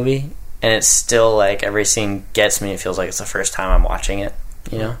Tarantino movie, and it's still like every scene gets me. It feels like it's the first time I'm watching it,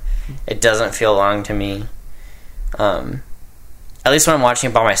 you know? It doesn't feel long to me. At least when I'm watching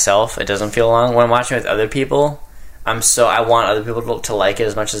it by myself, it doesn't feel long. When I'm watching it with other people, I want other people to like it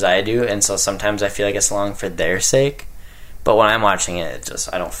as much as I do, and so sometimes I feel like it's long for their sake. But when I'm watching it,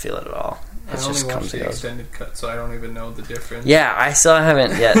 I don't feel it at all. It I just only comes watched and the goes. extended cut, so I don't even know the difference. Yeah, I still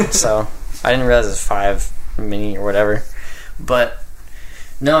haven't yet, so I didn't realize it's 5 mini or whatever. But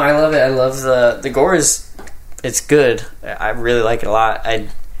no, I love it. I love the gore it's good. I really like it a lot. I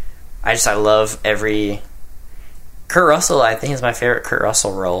love every Kurt Russell. I think is my favorite Kurt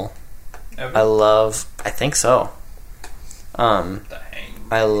Russell role. Ever? I think so.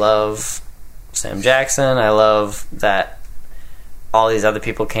 I love Sam Jackson. I love that all these other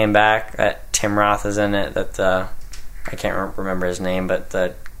people came back. That Tim Roth is in it. That I can't remember his name, but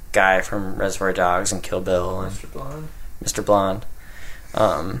the guy from Reservoir Dogs and Kill Bill and Mr. Blonde.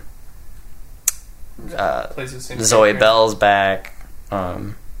 Plays the same Zoe character. Bell's back.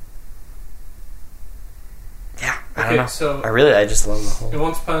 Yeah, I don't know. So I just love the whole in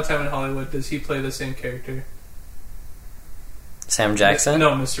Once Upon a Time in Hollywood, does he play the same character? Sam Jackson. No,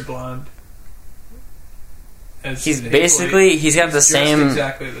 Mr. Blonde. He's basically he's got the same.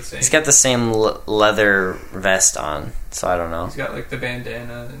 Exactly the same. He's got the same leather vest on, so I don't know. He's got like the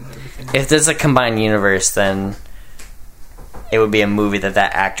bandana and everything. If there's a combined universe, then it would be a movie that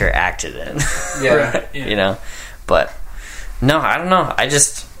actor acted in. Yeah. Right, yeah. You know, but no, I don't know.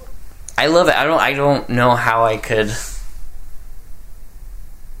 I love it. I don't know how I could.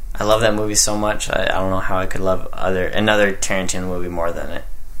 I love that movie so much. I don't know how I could love another Tarantino movie more than it.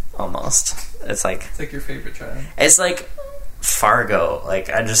 Almost, it's like your favorite child. It's like Fargo. Like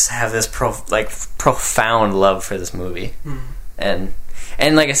I just have this profound love for this movie, and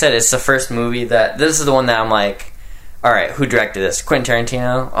like I said, it's the first movie this is the one that I'm like, all right, who directed this? Quentin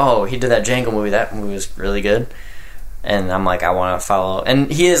Tarantino. Oh, he did that Django movie. That movie was really good. And I'm like, I want to follow.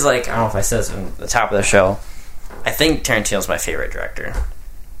 And he is like, I don't know if I said this at the top of the show. I think Tarantino's my favorite director.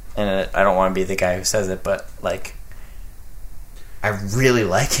 And I don't want to be the guy who says it, but like, I really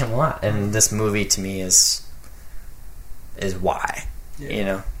like him a lot. And this movie to me is why, you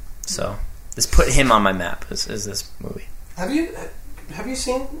know. So just put him on my map. Is this movie? Have you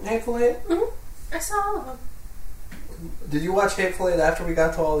seen Hateful Eight? I saw all of them. Did you watch Hateful Eight after we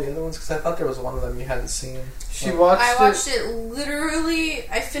got to all the other ones? Because I thought there was one of them you hadn't seen. I watched it literally.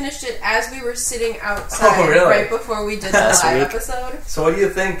 I finished it as we were sitting outside right before we did the live episode. So what do you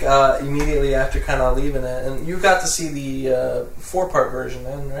think immediately after kind of leaving it? And you got to see the 4-part version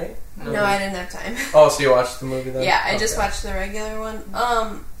then, right? No, I didn't have time. Oh, so you watched the movie then? Yeah, I just watched the regular one.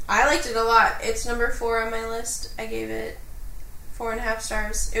 I liked it a lot. It's number 4 on my list. I gave it 4.5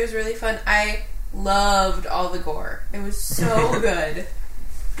 stars. It was really fun. I loved all the gore. It was so good.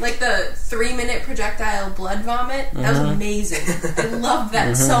 Like the 3-minute projectile blood vomit. That was amazing. I loved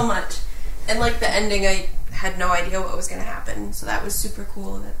that so much. And like the ending, I had no idea what was going to happen. So that was super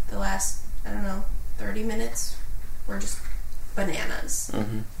cool. That the last, 30 minutes were just bananas.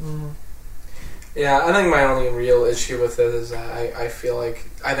 Yeah, I think my only real issue with it is that I feel like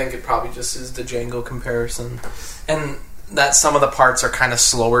I think it probably just is the Django comparison, and that some of the parts are kind of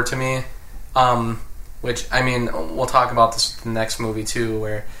slower to me. Which I mean, we'll talk about this with the next movie too,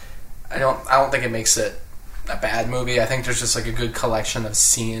 where I don't think it makes it a bad movie. I think there's just like a good collection of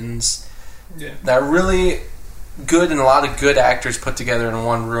scenes that are really good and a lot of good actors put together in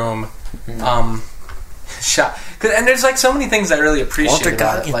one room. Shot, and there's like so many things I really appreciate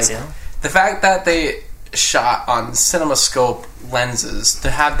about it, like the fact that they shot on CinemaScope lenses to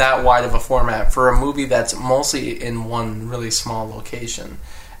have that wide of a format for a movie that's mostly in one really small location,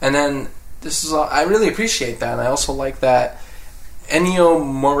 and then. I really appreciate that, and I also like that Ennio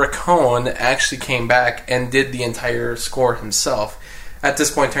Morricone actually came back and did the entire score himself. At this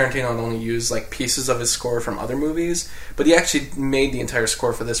point, Tarantino had only used like pieces of his score from other movies, but he actually made the entire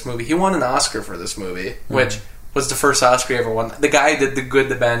score for this movie. He won an Oscar for this movie, which was the first Oscar he ever won. The guy who did The Good,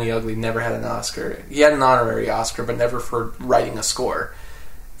 the Bad, and the Ugly never had an Oscar. He had an honorary Oscar, but never for writing a score.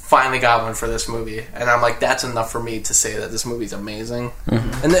 Finally got one for this movie, and I'm like, that's enough for me to say that this movie's amazing,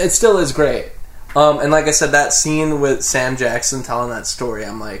 and it still is great. And like I said, that scene with Sam Jackson telling that story,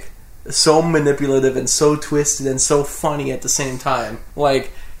 I'm like, so manipulative and so twisted and so funny at the same time.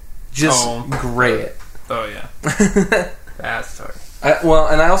 Like, just great. Oh yeah, that story.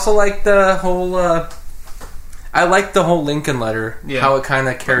 And I also like the whole. I like the whole Lincoln letter. Yeah. How it kind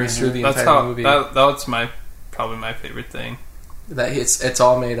of carries through the entire movie. That's probably my favorite thing. That it's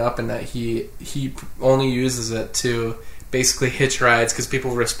all made up, and that he only uses it to basically hitch rides because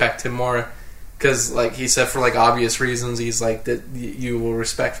people respect him more. Because, like he said, for like obvious reasons, he's like that you will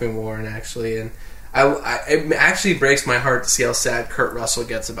respect me more. And it actually breaks my heart to see how sad Kurt Russell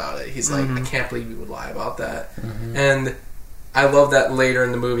gets about it. He's like, I can't believe you would lie about that. And I love that later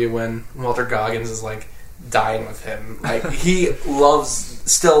in the movie when Walter Goggins is like dying with him. Like he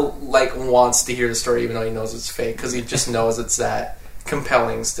still like wants to hear the story even though he knows it's fake because he just knows it's that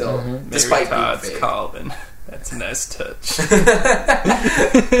compelling still, despite Todd's being fake. Calvin. That's a nice touch.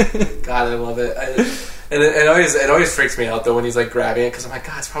 God, I love it. It always freaks me out though when he's like grabbing it because I'm like,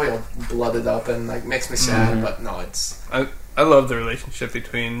 God, it's probably all blooded up and like makes me sad. But no, it's. I love the relationship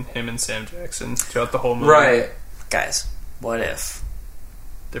between him and Sam Jackson throughout the whole movie. Right, guys. What if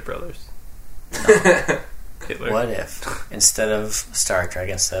they're brothers? Hitler. What if instead of Star Trek,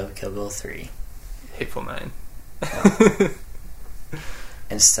 instead of Kill Bill 3, Hateful Nine?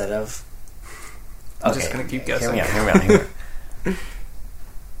 Instead of. I'm just gonna keep guessing. Hear me out.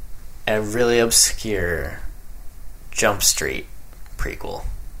 A really obscure Jump Street prequel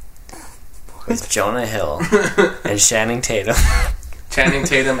with Jonah Hill and Channing Tatum. Channing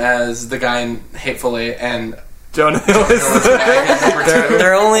Tatum as the guy in Hateful Eight and Jonah Hill is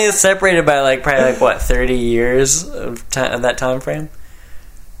they're only separated by like probably like what 30 years of that time frame.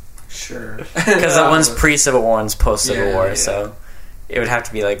 Sure, because the one's pre-Civil War, one's post-Civil War, so it would have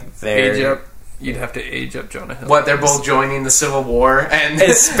to be like their age up. You'd have to age up Jonah Hill. What, they're both joining the Civil War? And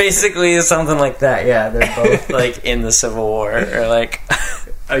it's basically something like that, yeah. They're both, like, in the Civil War. Or, like...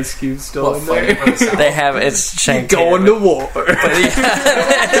 Ice Cube's still in there. They have... It's Channing Tatum. Going to war. But,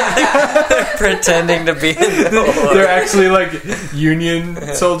 yeah, they're pretending to be in the war. They're actually, like,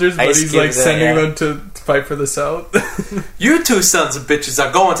 Union soldiers, but he's, like, sending them to fight for the South. You two sons of bitches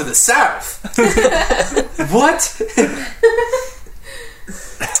are going to the South. What?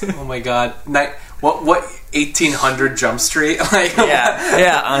 Oh my God! What 1800 Jump Street? Like,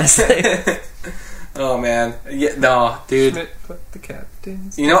 yeah, honestly. Oh man, yeah, no, dude. Schmidt put the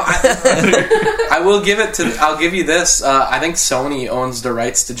captains. You know, I will give it to. I'll give you this. I think Sony owns the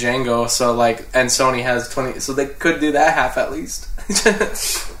rights to Django, so like, and Sony has 20, so they could do that half at least.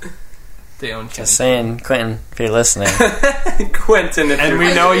 They own. Just saying, Quentin, if you're listening. Quentin, and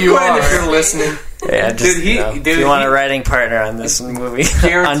we know you Quentin, are. If you're listening. Yeah, just, dude, if you want a writing partner on this movie,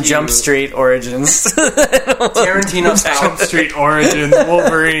 on Jump Street Origins. Tarantino stopped. Jump Street Origins,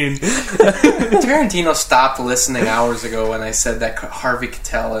 Wolverine. Tarantino stopped listening hours ago when I said that Harvey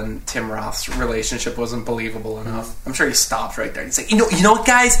Keitel and Tim Roth's relationship wasn't believable enough. I'm sure he stopped right there. He's like, you know what,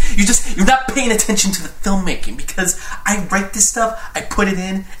 guys? You're not paying attention to the filmmaking because I write this stuff, I put it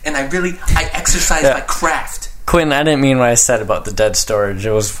in, and I exercise my craft. Quentin, I didn't mean what I said about the dead storage.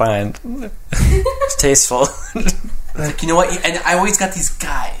 It was fine. It's tasteful. Like, you know what? And I always got these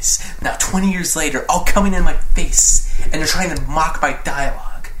guys, now 20 years later, all coming in my face, and they're trying to mock my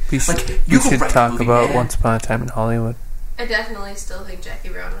dialogue. We should talk about Once Upon a Time in Hollywood. I definitely still think Jackie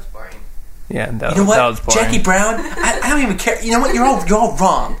Brown was boring. Yeah, you know what? That was boring. Jackie Brown, I don't even care. You know what? You're all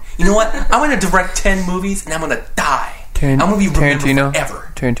wrong. You know what? I'm going to direct 10 movies, and I'm going to die. I'm going to be remembered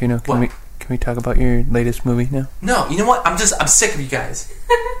forever. Tarantino, can we talk about your latest movie now? No, you know what? I'm sick of you guys.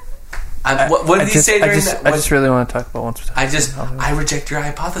 What did he say during that? I just really want to talk about Once Upon a Time. I reject your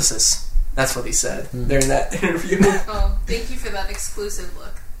hypothesis. That's what he said during that interview. Oh, thank you for that exclusive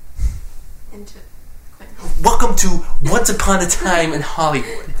look into Quentin. Welcome to Once Upon a Time in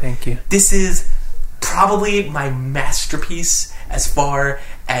Hollywood. Thank you. This is probably my masterpiece as far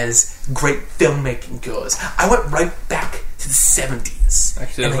as great filmmaking goes. I went right back to the 70s.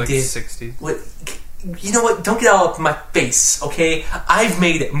 Actually, it was like the 60s. What? You know what? Don't get all up in my face, okay? I've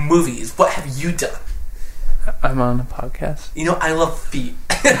made movies. What have you done? I'm on a podcast. You know, I love feet.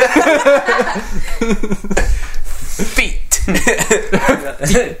 Feet.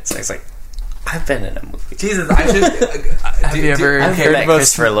 So it's like, I've been in a movie. Jesus, I should... have you ever heard of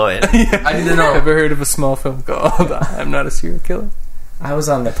Christopher Lloyd? I didn't know. Ever heard of a small film called I'm Not a Serial Killer? I was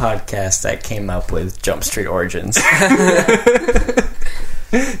on the podcast that came up with Jump Street Origins.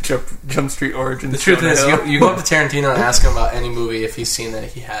 Jump Street Origins. The truth is, you go up to Tarantino and ask him about any movie if he's seen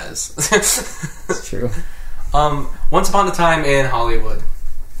it. He has. It's true. Once Upon a Time in Hollywood.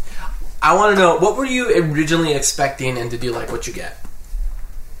 I want to know, what were you originally expecting, and did you like what you get?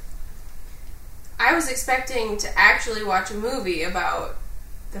 I was expecting to actually watch a movie about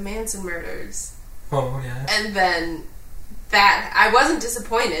the Manson murders. Oh, yeah. And then that, I wasn't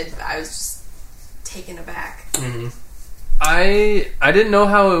disappointed, I was just taken aback. Mm-hmm. I didn't know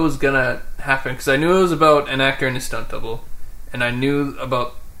how it was gonna happen because I knew it was about an actor and a stunt double, and I knew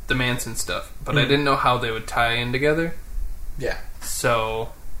about the Manson stuff, but I didn't know how they would tie in together. Yeah.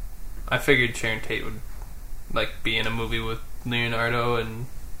 So I figured Sharon Tate would like be in a movie with Leonardo, and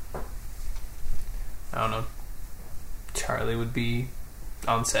I don't know, Charlie would be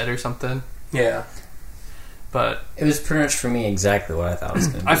on set or something. Yeah. But It was pretty much for me exactly what I thought it was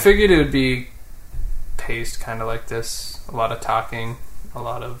going to be. I figured it would be paced kind of like this. A lot of talking, a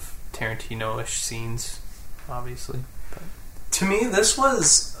lot of Tarantino-ish scenes, obviously. To me, this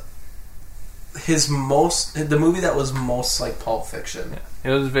was the movie that was most like Pulp Fiction.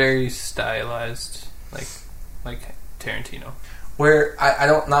 Yeah. It was very stylized, like Tarantino. Where I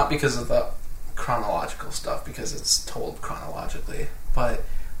don't, not because of the chronological stuff, because it's told chronologically, but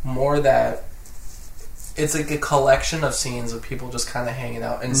more that it's like a collection of scenes of people just kind of hanging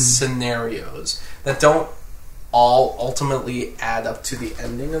out in scenarios that don't all ultimately add up to the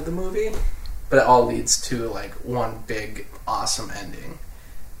ending of the movie, but it all leads to like one big awesome ending.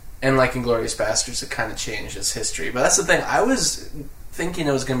 And like Inglourious Basterds, it kind of changed its history. But that's the thing, I was thinking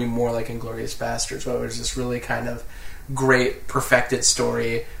it was going to be more like Inglourious Basterds, where it was this really kind of great, perfected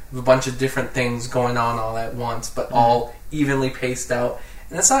story with a bunch of different things going on all at once, but all evenly paced out.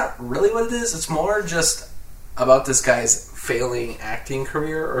 And that's not really what it is. It's more just about this guy's failing acting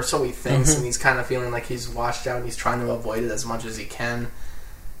career, or so he thinks, and he's kind of feeling like he's washed out and he's trying to avoid it as much as he can.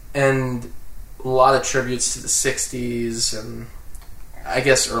 And a lot of tributes to the 60s and I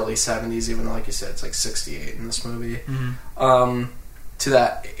guess early 70s, even though, like you said, it's like 68 in this movie. To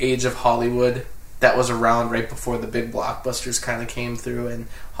that age of Hollywood that was around right before the big blockbusters kind of came through, and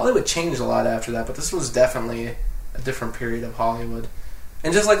Hollywood changed a lot after that, but this was definitely a different period of Hollywood.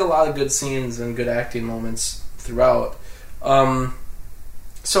 And just like a lot of good scenes and good acting moments throughout.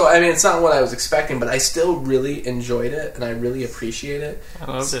 So, I mean, it's not what I was expecting, but I still really enjoyed it, and I really appreciate it. I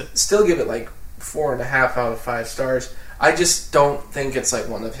loved it. Still give it like 4.5 out of 5 stars. I just don't think it's like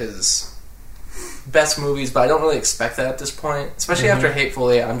one of his best movies, but I don't really expect that at this point. Especially after Hateful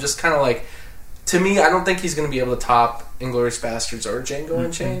Eight, I'm just kind of like, to me, I don't think he's going to be able to top Inglourious Basterds or Django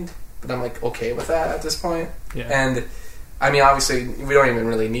Unchained, but I'm like okay with that at this point. Yeah. And I mean, obviously, we don't even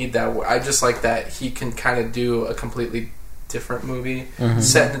really need that. I just like that he can kind of do a completely different movie,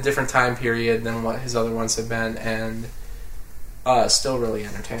 set in a different time period than what his other ones have been, and still really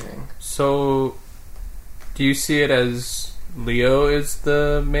entertaining. So, do you see it as Leo is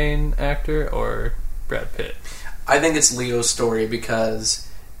the main actor or Brad Pitt? I think it's Leo's story because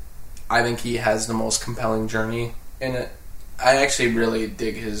I think he has the most compelling journey in it. I actually really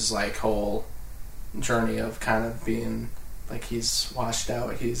dig his like whole journey of kind of being like he's washed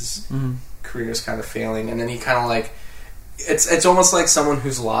out, his career's kind of failing, and then he kind of like it's almost like someone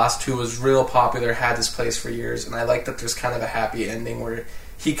who's lost, who was real popular, had his place for years, and I like that there's kind of a happy ending where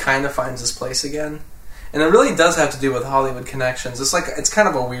he kind of finds his place again. And it really does have to do with Hollywood connections. It's like, it's kind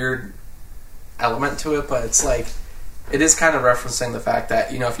of a weird element to it, but it's like, it is kind of referencing the fact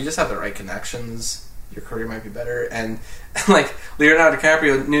that, you know, if you just have the right connections, your career might be better. And like Leonardo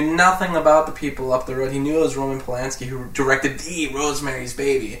DiCaprio knew nothing about the people up the road. He knew it was Roman Polanski who directed The Rosemary's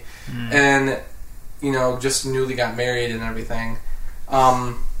Baby, and you know, just newly got married and everything.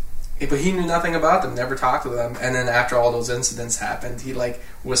 But he knew nothing about them, never talked to them. And then after all those incidents happened, he like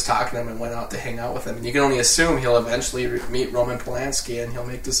was talking to them and went out to hang out with them. And you can only assume he'll eventually meet Roman Polanski and he'll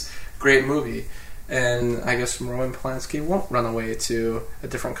make this great movie. And I guess Roman Polanski won't run away to a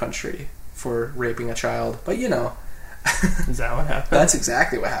different country for raping a child. But you know. Is that what happened? That's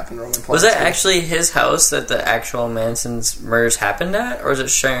exactly what happened to Roman Polanski. Was that actually his house that the actual Manson's murders happened at? Or was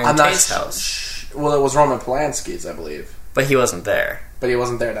it Sharon Tate's house? Well, it was Roman Polanski's, I believe. But he wasn't there. But he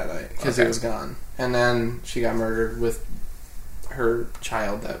wasn't there that night because he was gone. And then she got murdered with her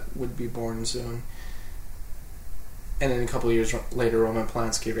child that would be born soon. And then a couple of years later, Roman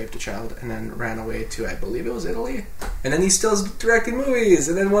Polanski raped a child and then ran away to, I believe it was Italy. And then he still is directing movies.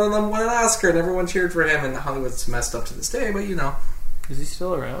 And then one of them won an Oscar and everyone cheered for him. And Hollywood's messed up to this day, but you know. Is he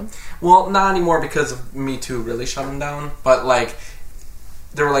still around? Well, not anymore because of Me Too really shut him down. But like,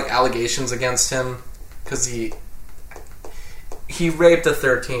 there were like allegations against him because he raped a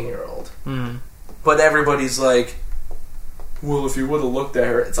 13-year-old. But everybody's like, well, if you would have looked at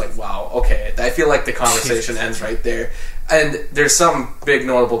her, it's like, wow, okay. I feel like the conversation ends right there. And there's some big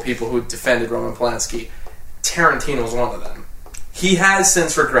notable people who defended Roman Polanski. Tarantino's one of them. He has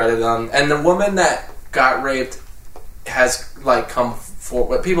since regretted them. And the woman that got raped has like come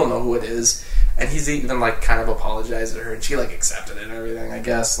forward. People know who it is. And he's even like kind of apologized to her, and she like accepted it and everything. I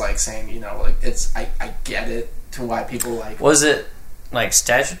guess like saying, you know, like it's I get it to why people like. Was it like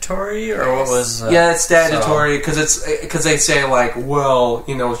statutory or what was? Yeah, it's statutory because they say like, well,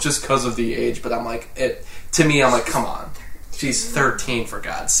 you know, it's just because of the age. But I'm like, to me, I'm like, come on. She's 13, for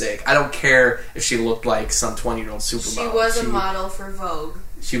God's sake. I don't care if she looked like some 20-year-old supermodel. She was a model for Vogue.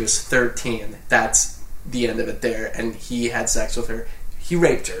 She was 13. That's the end of it there. And he had sex with her. He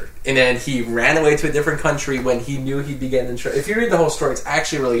raped her. And then he ran away to a different country when he knew he'd be getting in trouble. If you read the whole story, it's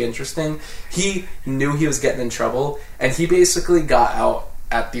actually really interesting. He knew he was getting in trouble, and he basically got out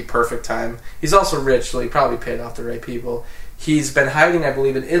at the perfect time. He's also rich, so he probably paid off the right people. He's been hiding, I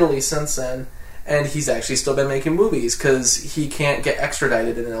believe, in Italy since then. And he's actually still been making movies because he can't get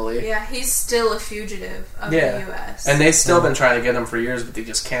extradited in Italy. Yeah, he's still a fugitive of the U.S. And they've still been trying to get him for years, but they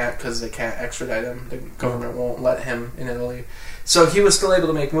just can't because they can't extradite him. The government won't let him in Italy. So he was still able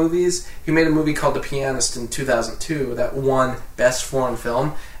to make movies. He made a movie called The Pianist in 2002 that won Best Foreign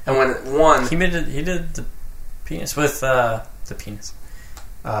Film. And when it won... He did The Penis with The Penis.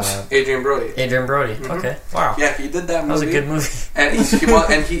 Adrian Brody. Mm-hmm. Okay. Wow. Yeah, he did that movie. That was a good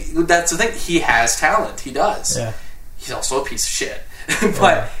movie. And that's the thing. He has talent. He does. Yeah. He's also a piece of shit.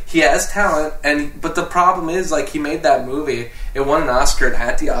 But he has talent. But the problem is, like, he made that movie. It won an Oscar. And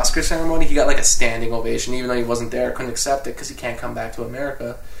at the Oscar ceremony, he got, like, a standing ovation. Even though he wasn't there, couldn't accept it because he can't come back to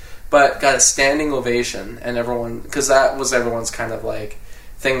America. But got a standing ovation. And everyone... Because that was everyone's kind of, like...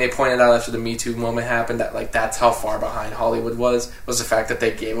 thing they pointed out after the Me Too moment happened, that like that's how far behind Hollywood was the fact that they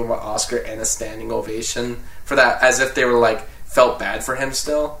gave him an Oscar and a standing ovation for that, as if they were like felt bad for him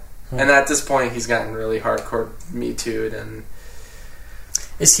still. And at this point he's gotten really hardcore Me Too'd. And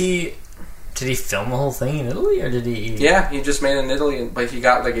did he film the whole thing in Italy, or did he? Yeah, he just made it in Italy, but he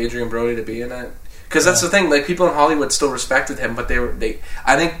got like Adrian Brody to be in it. Because that's the thing, like people in Hollywood still respected him, but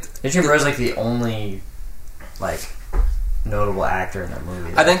I think Adrian Brody's like the only like notable actor in that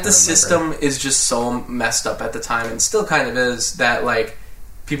movie. I think the system is just so messed up at the time, and still kind of is, that like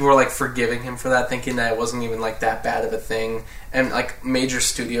people were like forgiving him for that, thinking that it wasn't even like that bad of a thing, and like major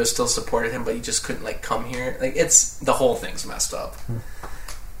studios still supported him, but he just couldn't like come here. Like the whole thing's messed up.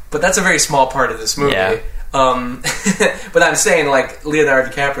 But that's a very small part of this movie. Yeah. But I'm saying like Leonardo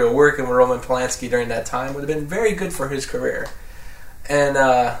DiCaprio working with Roman Polanski during that time would have been very good for his career. And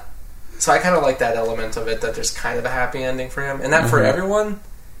so I kind of like that element of it, that there's kind of a happy ending for him. And that for everyone,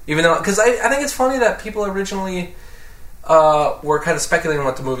 even though... Because I think it's funny that people originally were kind of speculating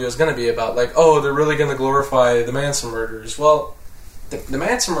what the movie was going to be about. Like, oh, they're really going to glorify the Manson murders. Well, the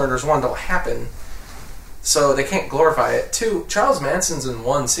Manson murders, one, don't happen, so they can't glorify it. Two, Charles Manson's in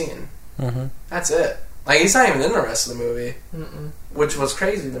one scene. Mm-hmm. That's it. Like, he's not even in the rest of the movie. Mm-mm. Which was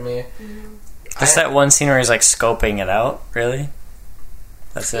crazy to me. Just that one scene where he's like scoping it out, really?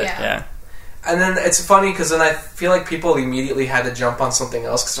 That's it, yeah. And then it's funny because then I feel like people immediately had to jump on something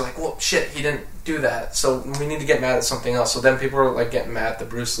else because they're like, well, shit, he didn't do that, so we need to get mad at something else. So then people were like getting mad at the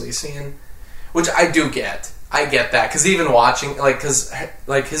Bruce Lee scene, which I do get. I get that, because even watching, like, because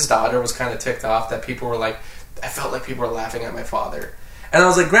like his daughter was kind of ticked off that people were like, I felt like people were laughing at my father. And I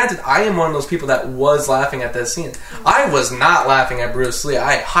was like, granted, I am one of those people that was laughing at that scene. I was not laughing at Bruce Lee.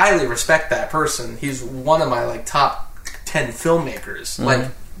 I highly respect that person. He's one of my like top 10 filmmakers. Mm-hmm.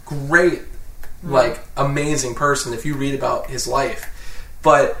 Like, great, like, amazing person if you read about his life.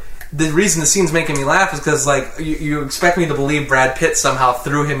 But the reason the scene's making me laugh is because, like, you expect me to believe Brad Pitt somehow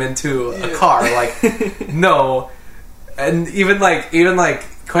threw him into a car. Like, no. And even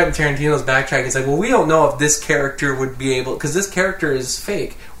Quentin Tarantino's backtrack is like, well, we don't know if this character would be able, because this character is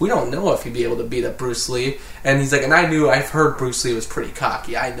fake. We don't know if he'd be able to beat up Bruce Lee. And he's like, and I've heard Bruce Lee was pretty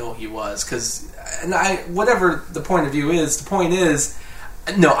cocky. I know he was, whatever the point of view is, the point is,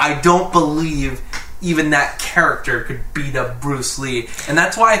 no, I don't believe even that character could beat up Bruce Lee. And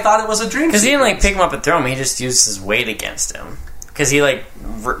that's why I thought it was a dream. Because he didn't, like, pick him up and throw him. He just used his weight against him. Because he, like,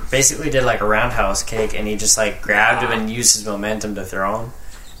 basically did, like, a roundhouse kick, and he just, like, grabbed him and used his momentum to throw him.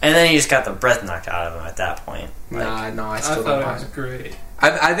 And then he just got the breath knocked out of him at that point. Like, I still thought don't it was great.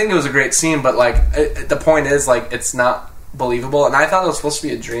 I think it was a great scene, but, like, the point is, like, it's not believable. And I thought it was supposed to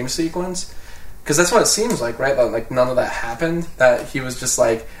be a dream sequence. Because that's what it seems like, right? That, like, none of that happened. That he was just,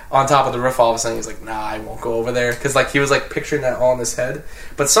 like, on top of the roof all of a sudden. He's like, nah, I won't go over there. Because, like, he was, like, picturing that all in his head.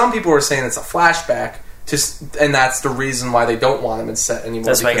 But some people were saying it's a flashback. And that's the reason why they don't want him in set anymore.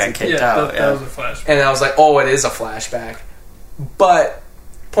 That's why he got kicked out. That was a flashback. And I was like, oh, it is a flashback. But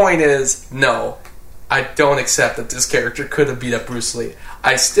point is, no, I don't accept that this character could have beat up Bruce Lee.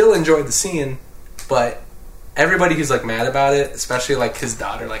 I still enjoyed the scene, but everybody who's like mad about it, especially like his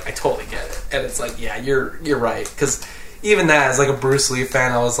daughter, like, I totally get it. And it's like, yeah, you're right. Because even that, as like a Bruce Lee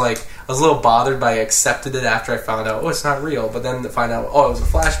fan, I was like, was a little bothered, but I accepted it after I found out, it's not real. But then to find out, it was a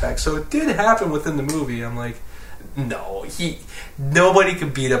flashback, so it did happen within the movie. I'm like, no, nobody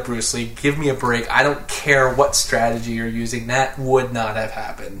could beat up Bruce Lee. Give me a break. I don't care what strategy you're using. That would not have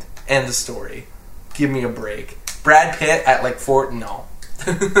happened. End of story. Give me a break. Brad Pitt at like 4, no.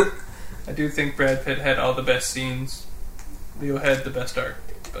 I do think Brad Pitt had all the best scenes. Leo had the best art,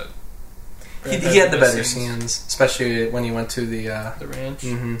 but he had the better scenes, especially when he went to the ranch.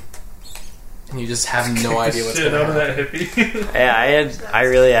 Mm-hmm. And you just have no idea what's going Shit to out happen. of that hippie. Yeah,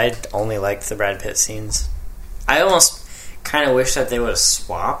 I only liked the Brad Pitt scenes. I almost kind of wish that they would have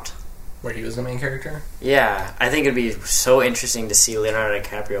swapped. Where he was the main character? Yeah, I think it'd be so interesting to see Leonardo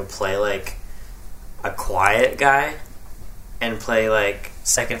DiCaprio play like a quiet guy and play like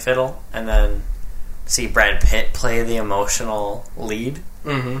second fiddle, and then see Brad Pitt play the emotional lead.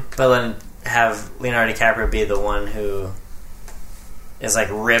 Mm-hmm. But then have Leonardo DiCaprio be the one who is like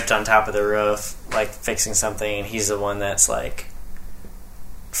ripped on top of the roof, like fixing something, and he's the one that's like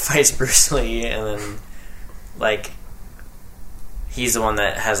fights Bruce Lee, and then like he's the one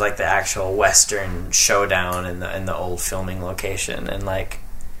that has like the actual Western showdown in the old filming location, and like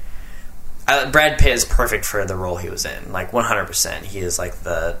Brad Pitt is perfect for the role he was in, like 100%. He is like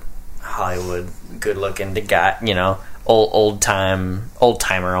the Hollywood good looking guy, old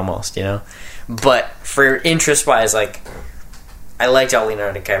timer almost, But for interest wise, like I liked all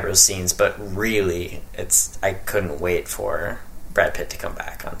Leonardo DiCaprio's scenes, but really I couldn't wait for Brad Pitt to come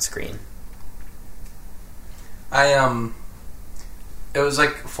back on screen. It was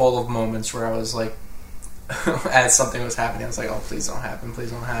like full of moments where I was like, as something was happening, I was like, oh, please don't happen,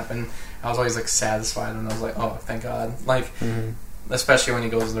 please don't happen. I was always like satisfied, and I was like, oh, thank God. Like, especially when he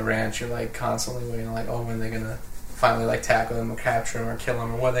goes to the ranch, you're like constantly waiting, like, oh, when are they gonna finally like tackle him or capture him or kill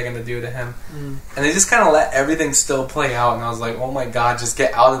him, or what are they gonna do to him? And they just kind of let everything still play out, and I was like, oh my God, just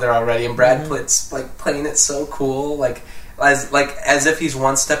get out of there already. And Brad Pitt's like playing it so cool, like as if he's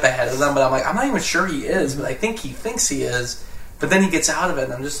one step ahead of them, but I'm like, I'm not even sure he is, but I think he thinks he is. But then he gets out of it,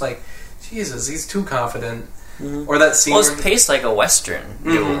 and I'm just like, Jesus, he's too confident. Or that scene. Well, it's paced like a Western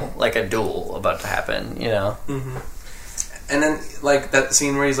duel, like a duel about to happen, And then, like, that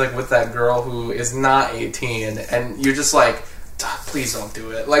scene where he's, like, with that girl who is not 18, and you're just like, please don't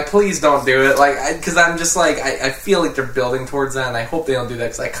do it. Like, please don't do it. Like, because I'm just like, I feel like they're building towards that, and I hope they don't do that,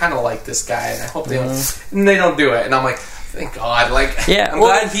 because I kind of like this guy, and I hope they don't. And they don't do it. And I'm like, thank God. Like, I'm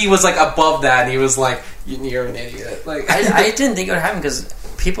glad he was, like, above that, and he was like, you're an idiot. Like, I didn't think it would happen, because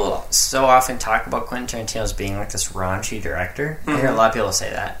people so often talk about Quentin Tarantino as being, like, this raunchy director. I hear a lot of people say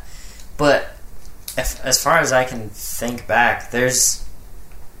that. But as far as I can think back,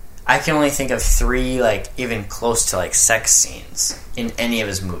 I can only think of 3, like, even close to, like, sex scenes in any of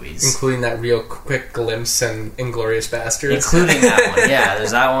his movies. Including that real quick glimpse in Inglourious Basterds. Including that one, yeah.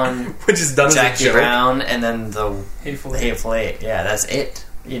 There's that one. Which is done Jackie as a joke. Brown, and then the Hateful Eight. Yeah, that's it,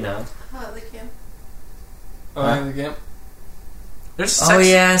 The camp. The camp. There's Oh,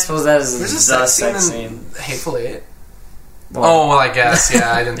 yeah, I suppose that is There's the a sex scene scene. in Hateful Eight. Well, I guess,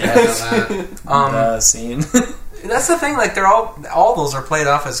 yeah, I didn't think of that. the scene. That's the thing, like, they're all those are played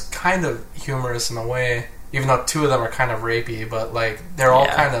off as kind of humorous in a way, even though 2 of them are kind of rapey, but, like, they're all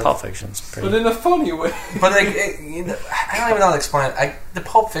kind of... Pulp Fiction's pretty... But in a funny way. But, like, I don't even know how to explain it. The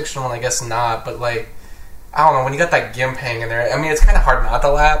Pulp Fiction one, I guess not, but, like, I don't know, when you got that gimp hanging there, I mean, it's kind of hard not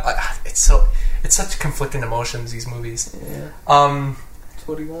to laugh. Like, it's such conflicting emotions, these movies. Yeah. That's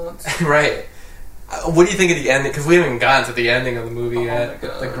what he wants. Right. What do you think of the ending? Because we haven't even gotten to the ending of the movie yet. My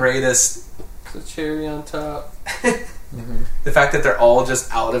God. The greatest... The cherry on top. The fact that they're all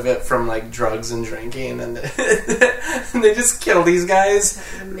just out of it from, like, drugs and drinking, and they just kill these guys.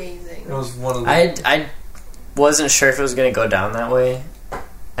 That's amazing. It was one of the... I wasn't sure if it was going to go down that way.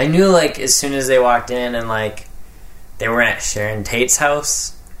 I knew, like, as soon as they walked in and, like, they were at Sharon Tate's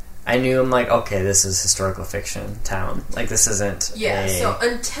house, I knew, I'm like, okay, this is historical fiction town. Like, this isn't so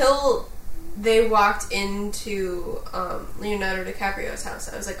until they walked into Leonardo DiCaprio's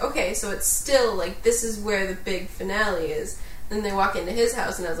house, I was like, okay, so it's still, like, this is where the big finale is. Then they walk into his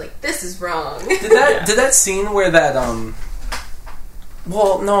house, and I was like, this is wrong. Did that scene where that,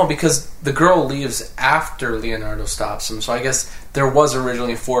 well, no, because the girl leaves after Leonardo stops him, so I guess there was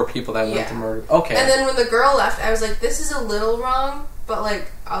originally 4 people that went to murder. Okay. And then when the girl left, I was like, this is a little wrong, but, like,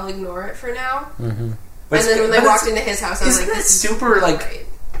 I'll ignore it for now. Mm-hmm. And then when they walked into his house, I was like, isn't that this super, is not like... right.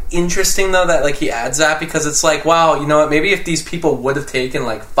 Interesting though that, like, he adds that, because it's like, wow, you know what, maybe if these people would have taken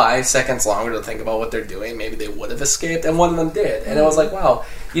like 5 seconds longer to think about what they're doing, maybe they would have escaped, and one of them did. And it was like, wow,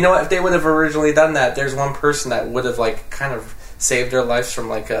 you know what, if they would have originally done that, there's one person that would have, like, kind of saved their lives from,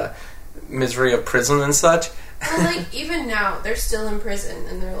 like, a misery of prison and such. Well, like, even now, they're still in prison,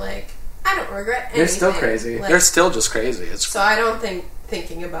 and they're like, I don't regret anything. They're still crazy. Like, They're still just crazy. It's so I don't think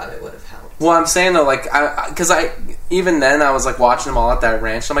thinking about it would have helped. Well, I'm saying though, like, because I even then I was like watching them all at that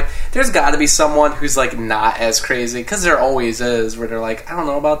ranch. I'm like, there's got to be someone who's like not as crazy, because there always is. Where they're like, I don't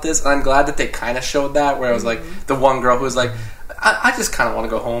know about this, and I'm glad that they kind of showed that. Where it was like the one girl who was like, I just kind of want to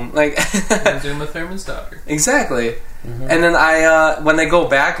go home, like Uma Thurman's daughter. Exactly. And then when they go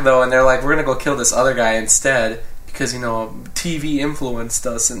back though, and they're like, we're gonna go kill this other guy instead. Because, TV influenced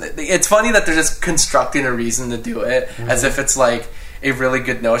us. And it's funny that they're just constructing a reason to do it as if it's like a really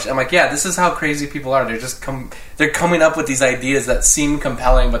good notion. I'm like, yeah, this is how crazy people are. They're just they're coming up with these ideas that seem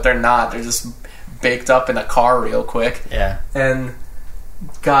compelling, but they're not. They're just baked up in a car real quick. Yeah. And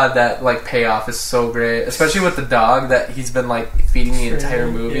God, that like payoff is so great. Especially with the dog that he's been like feeding the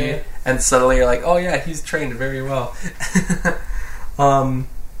entire movie. Yeah. And suddenly you're like, oh yeah, he's trained very well.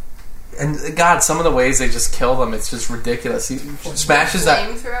 And God, some of the ways they just kill them, it's just ridiculous. He smashes that.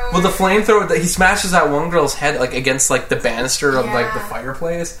 Flamethrower? Well, the flamethrower. He smashes that one girl's head like against like the banister of like the Yeah.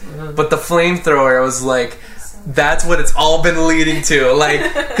 fireplace. But the flamethrower was like, that's what it's all been leading to. Like,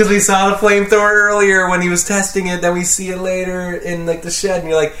 because we saw the flamethrower earlier when he was testing it, then we see it later in like the shed, and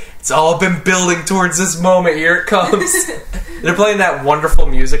you're like, it's all been building towards this moment. Here it comes. They're playing that wonderful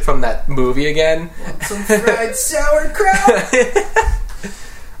music from that movie again. Some fried sauerkraut.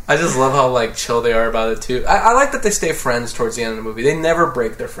 I just love how like chill they are about it too. I like that they stay friends towards the end of the movie. They never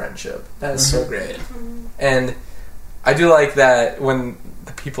break their friendship. That is so great. And I do like that when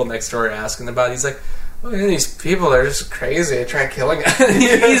the people next door are asking about it, he's like, oh, yeah, these people are just crazy. They try killing us.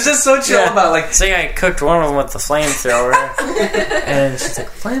 He's just so chill about it. Like, So yeah, I cooked one of them with the flamethrower. And she's like,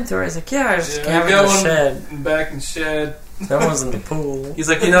 flamethrower? He's like, yeah, I just have it in the shed. Back in shed. That one's in the pool. he's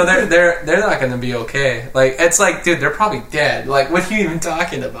like, they're not going to be okay. Like, it's like, dude, they're probably dead. Like, what are you even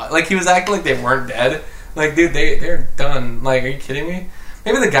talking about? Like, he was acting like they weren't dead. Like, dude, they're done. Like, are you kidding me?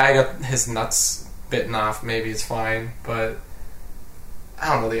 Maybe the guy got his nuts bitten off. Maybe it's fine, but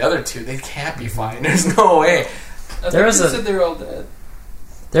I don't know. The other two, they can't be fine. There's no way. There was said they were all dead.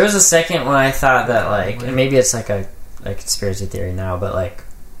 There was a second when I thought that, like, and maybe it's like a conspiracy theory now, but like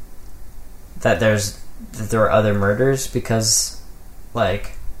that there were other murders because,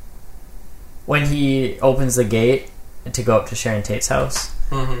 like, when he opens the gate to go up to Sharon Tate's house,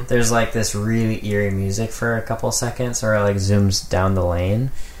 there's like this really eerie music for a couple seconds, or it like zooms down the lane,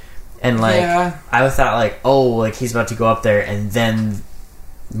 and like I thought like, oh, like he's about to go up there, and then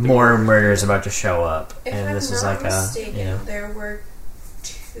more murders about to show up, If and I'm this is not like mistaken, there were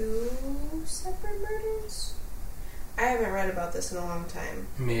 2 separate murders. I haven't read about this in a long time.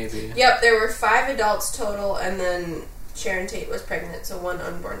 Maybe. Yep, there were 5 adults total, and then Sharon Tate was pregnant, so 1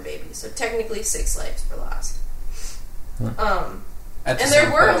 unborn baby. So technically 6 lives were lost. At the And there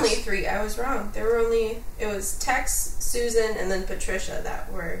same were place. only 3. I was wrong. It was Tex, Susan, and then Patricia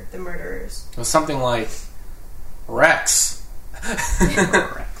that were the murderers. It was something like Rex.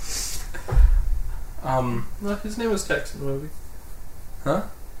 No, his name was Tex in the movie. Huh?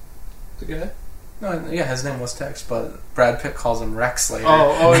 The guy? No, yeah, his name was Tex, but Brad Pitt calls him Rex later.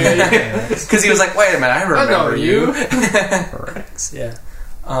 Oh, yeah. Because he was like, wait a minute, I remember know you. Rex, yeah.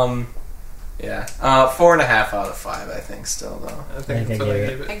 Yeah. 4.5 out of 5, I think, still, though. I think I that's what I gave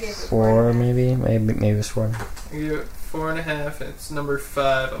gave it. I gave it 4 maybe it was 4. I gave it 4.5, and it's number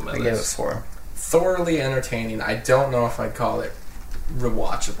 5 on my I gave it list. 4. Thoroughly entertaining. I don't know if I'd call it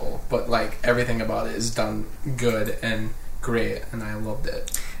rewatchable, but, like, everything about it is done good and great, and I loved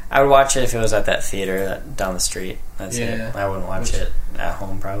it. I would watch it if it was at that theater down the street. That's Yeah. it. I wouldn't watch it at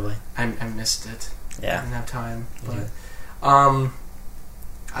home probably. I missed it. I Yeah. didn't have time. But,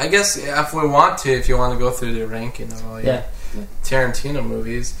 I guess if we want to, if you want to go through the ranking of all your Tarantino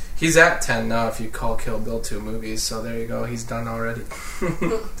movies, he's at 10 now if you call Kill Bill 2 movies, so there you go, he's done already.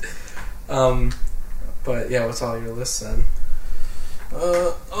 But yeah, what's all your lists then?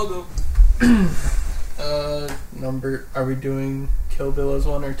 I'll go. Number. Are we doing Kill Bill as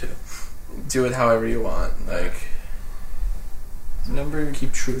 1 or 2? Do it however you want. Like, Number.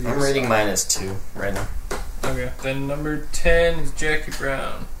 keep true to I'm yourself. reading mine as 2 right now. Okay. Then number 10 is Jackie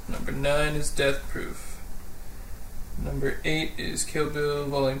Brown. Number 9 is Death Proof. Number 8 is Kill Bill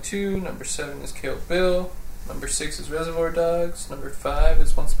Volume 2. Number 7 is Kill Bill. Number 6 is Reservoir Dogs. Number 5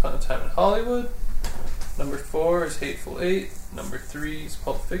 is Once Upon a Time in Hollywood. Number 4 is Hateful Eight. Number 3 is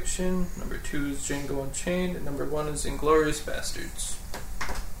Pulp Fiction. Number 2 is Django Unchained. And number 1 is Inglourious Bastards.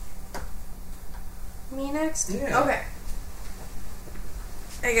 Me next? Yeah. Okay.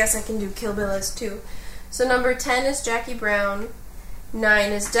 I guess I can do Kill Bill as 2. So number 10 is Jackie Brown.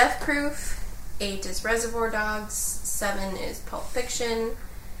 9 is Death Proof. 8 is Reservoir Dogs. 7 is Pulp Fiction.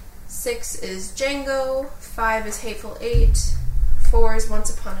 6 is Django. 5 is Hateful Eight. 4 is Once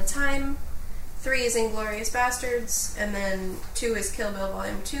Upon a Time, 3 is Inglourious Bastards, and then 2 is Kill Bill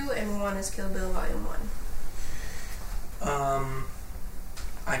Volume 2, and 1 is Kill Bill Volume 1.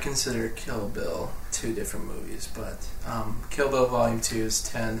 I consider Kill Bill 2 different movies, but Kill Bill Volume 2 is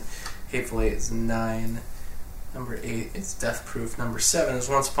 10, Hateful Eight is 9, number 8 is Death Proof, number 7 is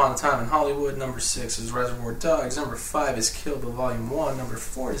Once Upon a Time in Hollywood, number 6 is Reservoir Dogs, number 5 is Kill Bill Volume 1, number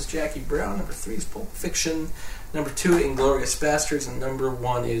 4 is Jackie Brown, number 3 is Pulp Fiction, number 2 Inglourious Bastards, and number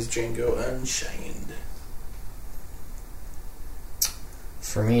 1 is Django Unchained.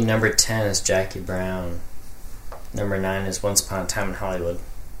 For me, number 10 is Jackie Brown. Number 9 is Once Upon a Time in Hollywood.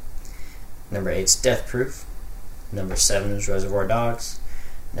 Number 8 is Death Proof. Number 7 is Reservoir Dogs.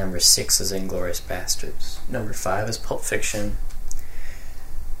 Number 6 is Inglourious Bastards. Number 5 is Pulp Fiction.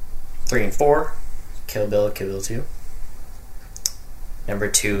 3 and 4, Kill Bill 2. Number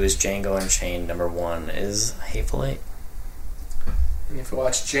 2 is Django Unchained. Number 1 is Hateful Eight. And if you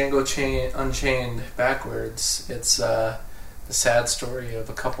watch Django Unchained backwards, it's the sad story of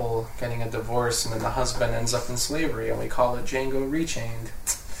a couple getting a divorce and then the husband ends up in slavery, and we call it Django Rechained.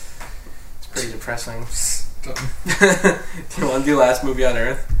 It's pretty depressing. Do you want to do Last Movie on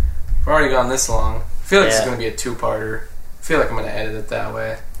Earth? We've already gone this long. I feel like this is going to be a 2-parter. I feel like I'm going to edit it that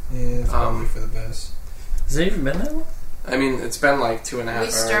way. Yeah, it's probably for the best. Has it even been that long? I mean, it's been like 2.5 hours.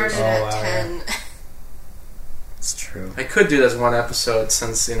 We started at 10. It's true. I could do this one episode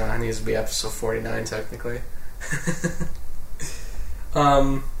since, it needs to be episode 49 technically.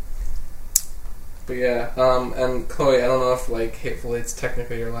 But yeah, and Chloe, I don't know if Hateful Eight's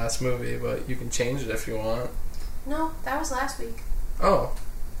technically your last movie, but you can change it if you want. No, that was last week. Oh.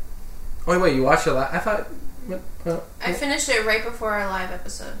 Oh wait, you watched it I thought... I finished it right before our live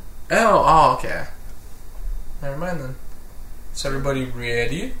episode. Oh, okay. Never mind then. Is everybody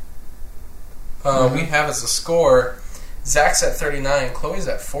ready? We have as a score, Zach's at 39, Chloe's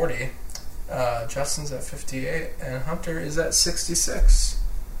at 40, Justin's at 58, and Hunter is at 66.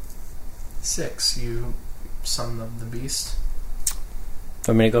 6, you son of the beast.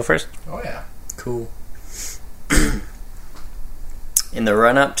 Want me to go first? Oh yeah. Cool. In the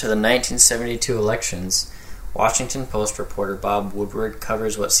run-up to the 1972 elections, Washington Post reporter Bob Woodward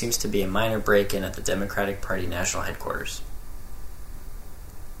covers what seems to be a minor break-in at the Democratic Party national headquarters.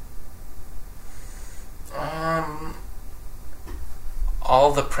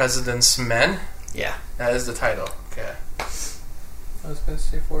 All the President's Men? Yeah. That is the title. Okay. I was going to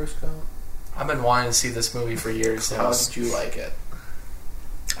say Forrest Gump. I've been wanting to see this movie for years. How did you like it?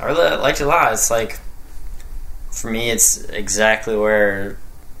 I really liked it a lot. It's like, for me, it's exactly where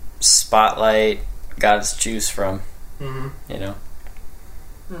Spotlight got its juice from. Mm-hmm.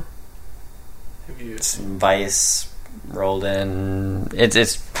 Have you... It's Vice rolled in. It's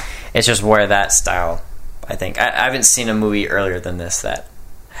just where that style, I think. I haven't seen a movie earlier than this that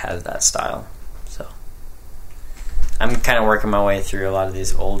has that style. So I'm kind of working my way through a lot of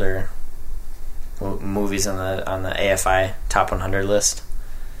these older movies on the AFI Top 100 list,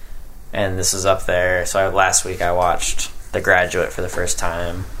 and this is up there. So last week I watched The Graduate for the first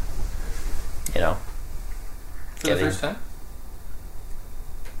time. For the first time?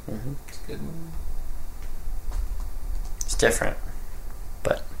 Mm-hmm. It's a good movie. It's different,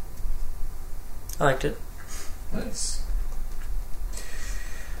 but I liked it. Nice.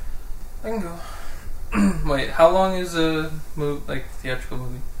 I can go. Wait, how long is a theatrical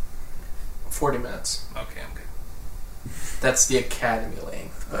movie? 40 minutes. Okay, I'm good. That's the Academy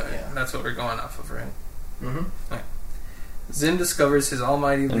length. But Alright, yeah. that's what we're going off of, right? Mm-hmm. Right. Zim discovers his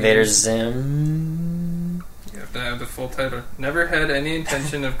almighty Invader leaders. Zim. You have to have the full title. Never had any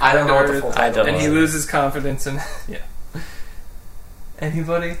intention of I don't know what the Earth, full I don't and know. he loses confidence in yeah.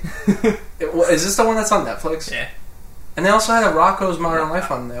 Anybody? Is this the one that's on Netflix? Yeah. And they also had a Rocco's Modern Life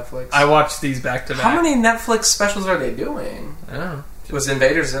on Netflix. I watched these back to back. How many Netflix specials are they doing? I don't know. Was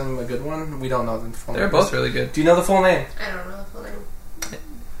Invader Zim a good one? We don't know the full name. They're both really good. Do you know the full name? I don't know the full name.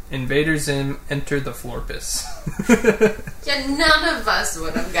 Invader Zim, Enter the Florpus. Yeah, none of us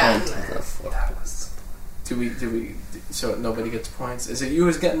would have gotten that. Do we? So nobody gets points? Is it you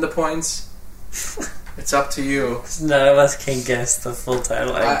who's getting the points? It's up to you. None of us can guess the full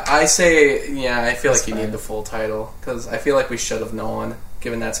title. I say, yeah, I feel That's like you fine. need the full title because I feel like we should have known,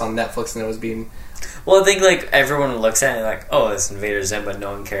 given that's on Netflix and it was being. Well, I think everyone looks at it like, oh, it's Invader Zim, but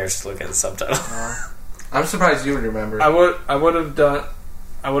no one cares to look at the subtitle. I'm surprised you would remember. I would have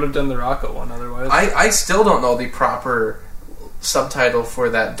done the Rocco one otherwise. I still don't know the proper subtitle for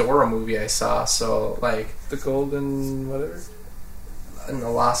that Dora movie I saw. So the Golden whatever. in the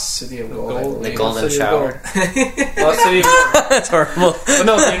Lost City of Gold. I Gold. believe. The Golden City of Shower. Lost City of Gold. That's horrible. But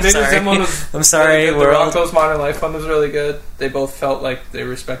no, the Invaders Sorry. Zim one was I'm sorry, really good. The world. Rocko's Modern Life one was really good. They both felt like their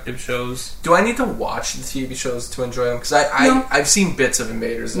respective shows. Do I need to watch the TV shows to enjoy them? Because No. I've seen bits of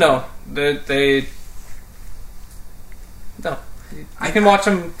Invaders. No, they no. I can watch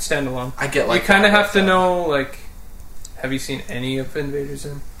them standalone. I get like you kind of that, have to but, know, like, have you seen any of Invaders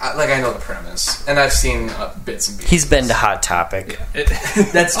Zim? I know the premise, and I've seen bits and pieces. He's been to Hot Topic.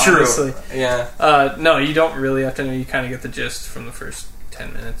 That's true. Honestly. Yeah. No, you don't really have to know. You kind of get the gist from the first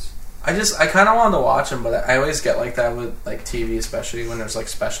 10 minutes. I kind of wanted to watch them, but I always get like that with like TV, especially when there's like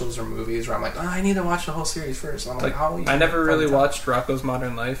specials or movies where I'm like, oh, I need to watch the whole series first. And I'm like, how? I never really watched Rocko's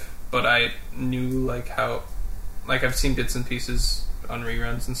Modern Life, but I knew like how, like I've seen bits and pieces on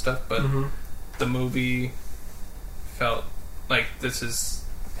reruns and stuff, but Mm-hmm. the movie felt like this is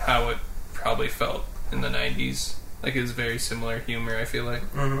how it probably felt in the 90s. Like it was very similar humor, I feel like.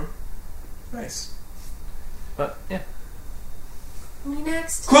 Mm-hmm. Nice. But yeah. Me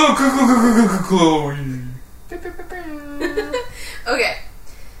next. Chloe. Okay.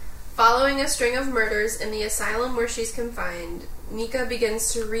 Following a string of murders in the asylum where she's confined, Nika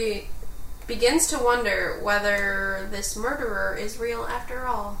begins to wonder whether this murderer is real after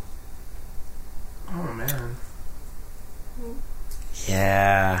all. Oh man.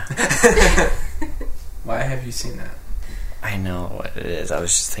 Yeah. Why have you seen that? I know what it is. I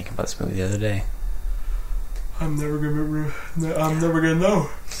was just thinking about this movie the other day. I'm never gonna know.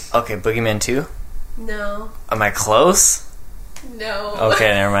 Okay, Boogeyman 2? No. Am I close? No. Okay,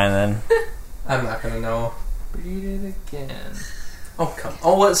 never mind then. I'm not gonna know. Read it again. Oh come.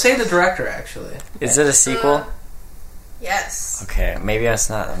 Oh, well, say the director actually. Is it a sequel? Yes. Okay, maybe that's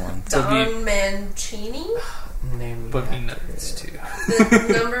not the one. Don Mancini. Name me Boogie actor. Nights too.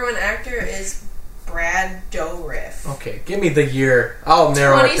 The number one actor is Brad Dourif. Okay, give me the year. I'll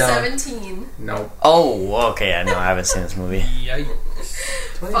narrow it down. 2017. Nope. Oh, okay. I know. I haven't seen this movie. Yikes.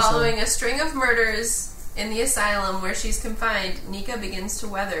 Following a string of murders in the asylum where she's confined, Nika begins to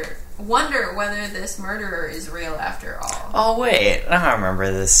wonder whether this murderer is real after all. Oh, wait. I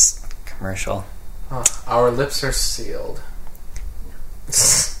remember this commercial. Huh. Our lips are sealed.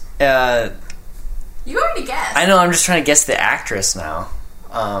 You already guessed. I know. I'm just trying to guess the actress now.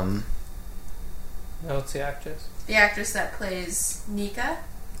 No, it's the actress. The actress that plays Nika,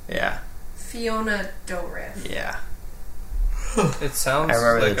 Yeah. Fiona Dourif. Yeah. It sounds I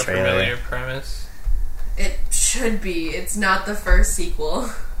remember like the a trailer. familiar premise. It should be. It's not the first sequel.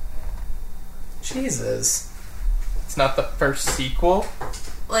 Jesus. It's not the first sequel.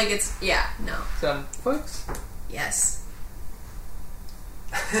 Like it's no. It's on Netflix. Yes.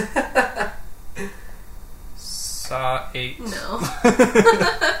 Saw 8. No.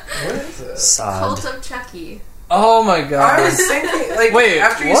 What is it? Cult Sod. of Chucky. Oh my god. I was thinking, like, Wait,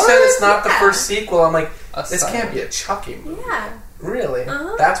 after you what? said it's not the Yeah. first sequel, I'm like, this Asylum. can't be a Chucky movie. Yeah. Really?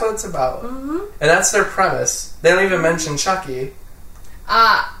 Uh-huh. That's what it's about. Mm-hmm. And that's their premise. They don't even mention Chucky.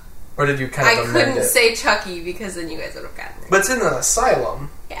 Or did you kind I of amend couldn't it? say Chucky because then you guys would have gotten it. But it's in an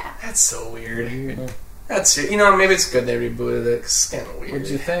asylum. Yeah. That's so weird. That's, maybe it's good they rebooted it, 'cause it's kind of weird. What'd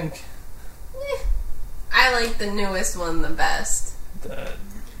you think? I like the newest one the best. The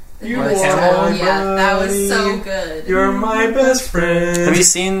You newest are one. my Yeah, that was so buddy. good. You're my best friend. Have you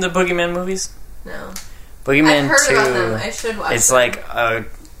seen the Boogeyman movies? No. Boogeyman I've heard 2. about them. I should watch It's them. like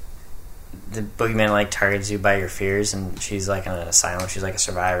the Boogeyman like targets you by your fears, and she's like in an asylum. She's like a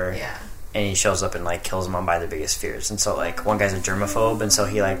survivor, Yeah. and he shows up and like kills them all by their biggest fears. And so like one guy's a germaphobe, and so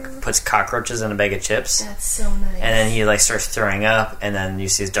he like puts cockroaches in a bag of chips, That's so nice. and then he like starts throwing up, and then you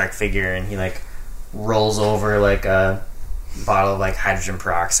see his dark figure, and he like rolls over like a bottle of like hydrogen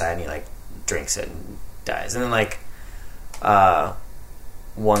peroxide, and he like drinks it and dies. And then like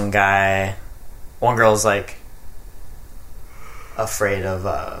one girl's like afraid of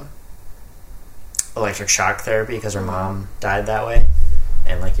electric shock therapy because her mom died that way,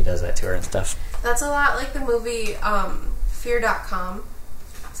 and like he does that to her and stuff. That's a lot like the movie Fear.com.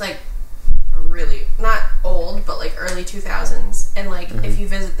 It's like really not old, but like early 2000s. And like if you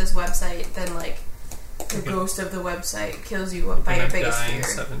visit this website, then like the ghost of the website kills you by your biggest die in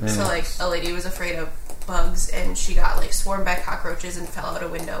fear. 7 So minutes. like a lady was afraid of bugs, and she got like swarmed by cockroaches and fell out a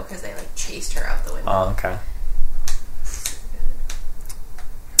window because they like chased her out the window. Oh, okay.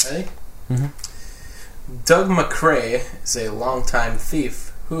 Ready? Mm-hmm. Doug McRae is a longtime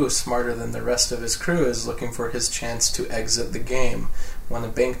thief who, smarter than the rest of his crew, is looking for his chance to exit the game when a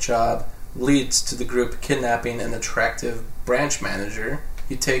bank job leads to the group kidnapping an attractive branch manager.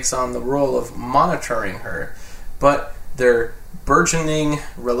 He takes on the role of monitoring her, but their burgeoning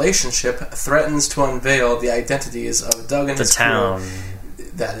relationship threatens to unveil the identities of Doug and The his town. crew.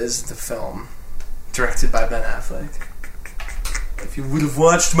 that is the film, directed by Ben Affleck. If you would have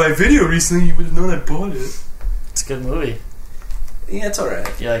watched my video recently, you would have known I bought it. It's a good movie. Yeah, it's alright.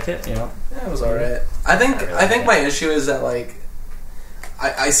 You like it? You know? Yeah, it was alright. I think my issue is that, like,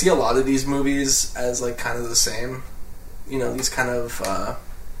 I see a lot of these movies as, like, kind of the same. You know, these kind of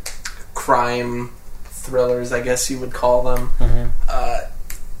crime thrillers, I guess you would call them.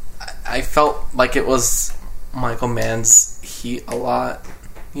 I felt like it was Michael Mann's Heat a lot.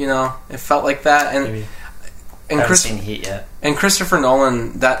 You know, it felt like that. And Maybe. And I haven't seen Heat yet. And Christopher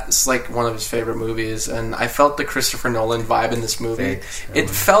Nolan, that's like one of his favorite movies, and I felt the Christopher Nolan vibe in this movie. It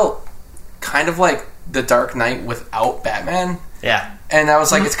felt kind of like The Dark Knight without Batman. Yeah. And I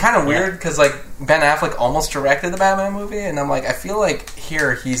was like, it's kind of weird because like Ben Affleck almost directed the Batman movie, and I'm like, I feel like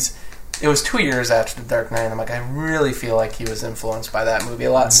here it was 2 years after The Dark Knight, and I'm like, I really feel like he was influenced by that movie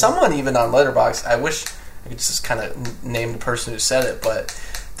a lot. Someone even on Letterboxd, I wish I could just kind of name the person who said it, but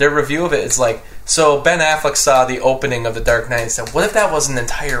their review of it is like, so Ben Affleck saw the opening of The Dark Knight and said, what if that was an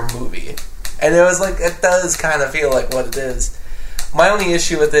entire movie? And it was like, it does kind of feel like what it is. My only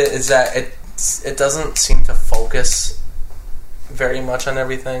issue with it is that it doesn't seem to focus very much on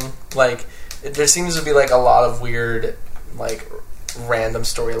everything. Like, there seems to be like a lot of weird, like, random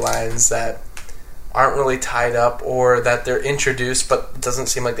storylines that aren't really tied up, or that they're introduced but it doesn't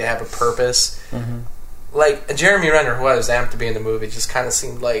seem like they have a purpose. Like, Jeremy Renner, who I was amped to be in the movie, just kind of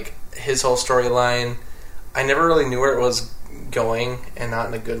seemed like his whole storyline, I never really knew where it was going, and not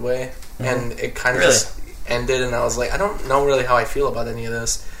in a good way. And it kind of just ended, and I was like, I don't know really how I feel about any of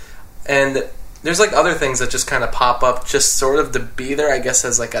this. And there's like other things that just kind of pop up just sort of to be there, I guess,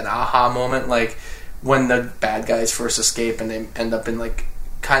 as like an aha moment, like when the bad guys first escape and they end up in like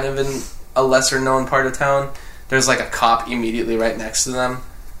kind of in a lesser known part of town. There's like a cop immediately right next to them,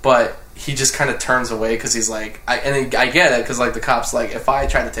 but he just kind of turns away because he's like, I get it, because like the cop's like, if I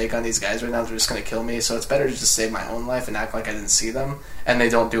try to take on these guys right now, they're just going to kill me, so it's better to just save my own life and act like I didn't see them, and they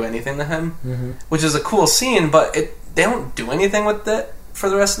don't do anything to him, which is a cool scene, but they don't do anything with it for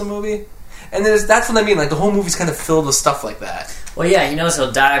the rest of the movie. And that's what I mean, like the whole movie's kind of filled with stuff like that. Well, yeah, he knows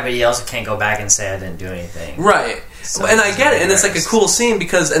he'll die, but he also can't go back and say I didn't do anything. Right. So and I get it, and it's like a cool scene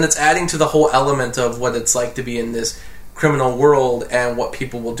and it's adding to the whole element of what it's like to be in this criminal world and what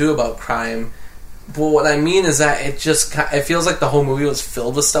people will do about crime. But what I mean is that it feels like the whole movie was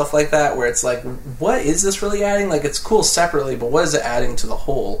filled with stuff like that, where it's like, what is this really adding? Like, it's cool separately, but what is it adding to the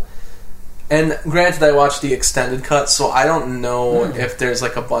whole? And granted, I watched the extended cut, so I don't know if there's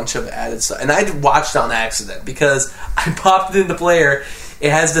like a bunch of added stuff. And I watched on accident because I popped it in the player.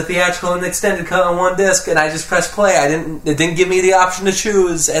 It has the theatrical and the extended cut on one disc, and I just pressed play. It didn't give me the option to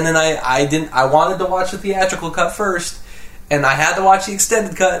choose, and then I wanted to watch the theatrical cut first, and I had to watch the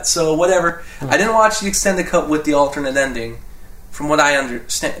extended cut. So whatever. I didn't watch the extended cut with the alternate ending, from what I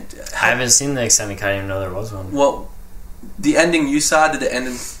understand. I haven't seen the extended cut. I didn't even know there was one. Well, the ending you saw, did it end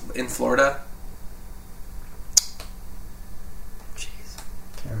in Florida? Jeez,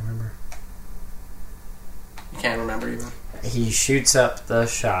 can't remember. You can't remember even. He shoots up the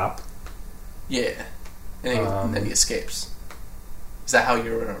shop. Yeah, and then he escapes. Is that how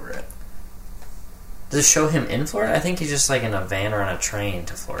you remember it? Does it show him in Florida? I think he's just like in a van or on a train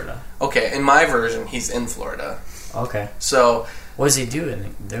to Florida. Okay, in my version, he's in Florida. Okay. So what is he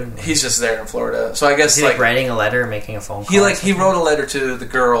doing? He's just there in Florida. So I guess is he like writing a letter, or making a phone call. He wrote a letter to the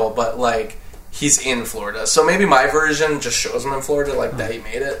girl, but like he's in Florida. So maybe my version just shows him in Florida, like that he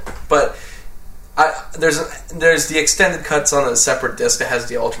made it. But there's the extended cuts on a separate disc that has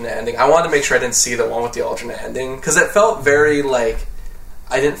the alternate ending. I wanted to make sure I didn't see the one with the alternate ending because it felt very like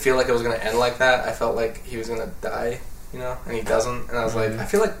I didn't feel like it was going to end like that. I felt like he was going to die, and he doesn't. And I was like, I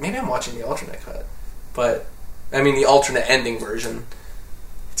feel like maybe I'm watching the alternate cut, but I mean the alternate ending version.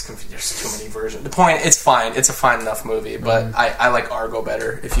 It's confusing. There's too many versions. The point, it's fine. It's a fine enough movie, but I like Argo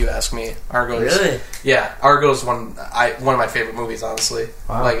better. If you ask me, Argo's really, yeah, Argo's one of my favorite movies. Honestly,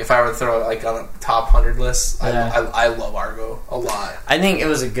 wow. Like if I were to throw it like on a top 100 list, I love Argo a lot. I think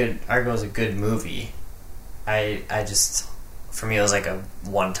Argo was a good movie. I just, for me, it was like a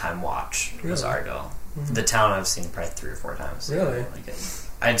one-time watch. It was Argo. Mm-hmm. The Town I've seen probably 3 or 4 times. Really,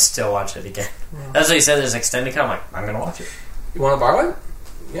 I'd still watch it again. Yeah. That's what he said. There's extended cut. I'm like, I'm gonna watch it. You want to borrow it?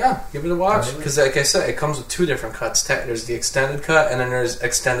 Yeah, give it a watch. Because like I said, it comes with 2 different cuts. There's the extended cut, and then there's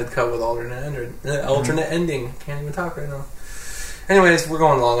extended cut with alternate ending. Can't even talk right now. Anyways, we're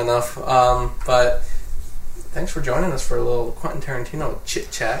going long enough. But thanks for joining us for a little Quentin Tarantino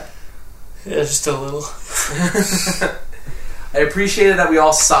chit-chat. Yeah, just a little. I appreciated that we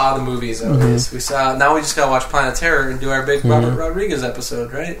all saw the movies. We saw. Now we just gotta watch Planet Terror and do our big Robert Rodriguez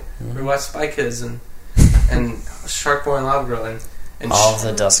episode, right? We watch Spy Kids and Shark Boy and Lava Girl. And All of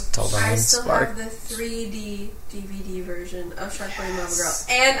the Dusk Till I Dawn. still Spark. have the 3D DVD version of Shark Boy and Lava Girl,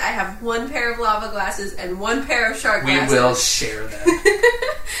 and I have one pair of lava glasses and one pair of shark we glasses. will share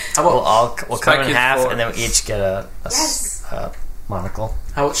that. How about We'll cut it in Kids half, 4. and then we each get a Yes. monocle.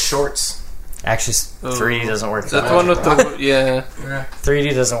 how about shorts? Actually, 3D doesn't work. Is that that the way. one with the yeah?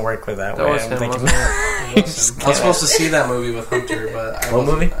 3D doesn't work with that, That way. was I'm him. thinking. Wasn't it? I was supposed to see that movie with Hunter, but I What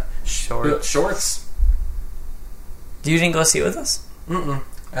wasn't- movie? Short. Shorts. You didn't go see it with us? Mm-mm.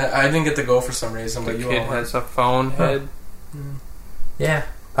 I didn't get to go for some reason, The but you kid all went. has a phone head. Yeah,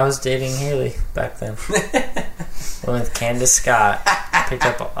 I was dating Haley back then. Went with Candace Scott. Picked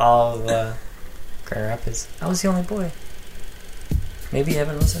up all of Grand Rapids. I was the only boy. Maybe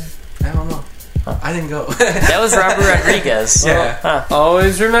Evan was there. I don't know. I didn't go. That was Robert Rodriguez. Yeah. Huh.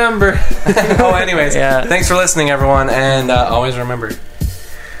 Always remember. Oh, anyways. Yeah. Thanks for listening, everyone, and always remember.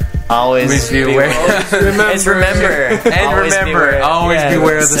 Always beware. It's remember. And Always remember, always Yeah,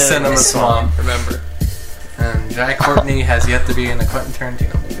 beware of the cinema swamp. Remember. And Jack Courtney has yet to be in a Quentin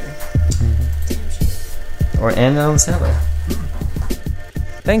Tarantino movie. Or and Adam Sandler.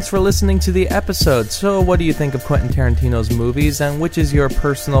 Thanks for listening to the episode. So, what do you think of Quentin Tarantino's movies, and which is your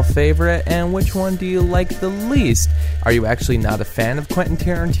personal favorite, and which one do you like the least? Are you actually not a fan of Quentin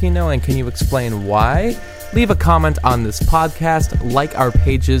Tarantino, and can you explain why? Leave a comment on this podcast, like our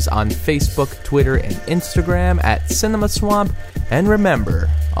pages on Facebook, Twitter, and Instagram at Cinema Swamp, and remember,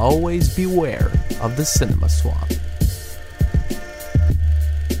 always beware of the Cinema Swamp.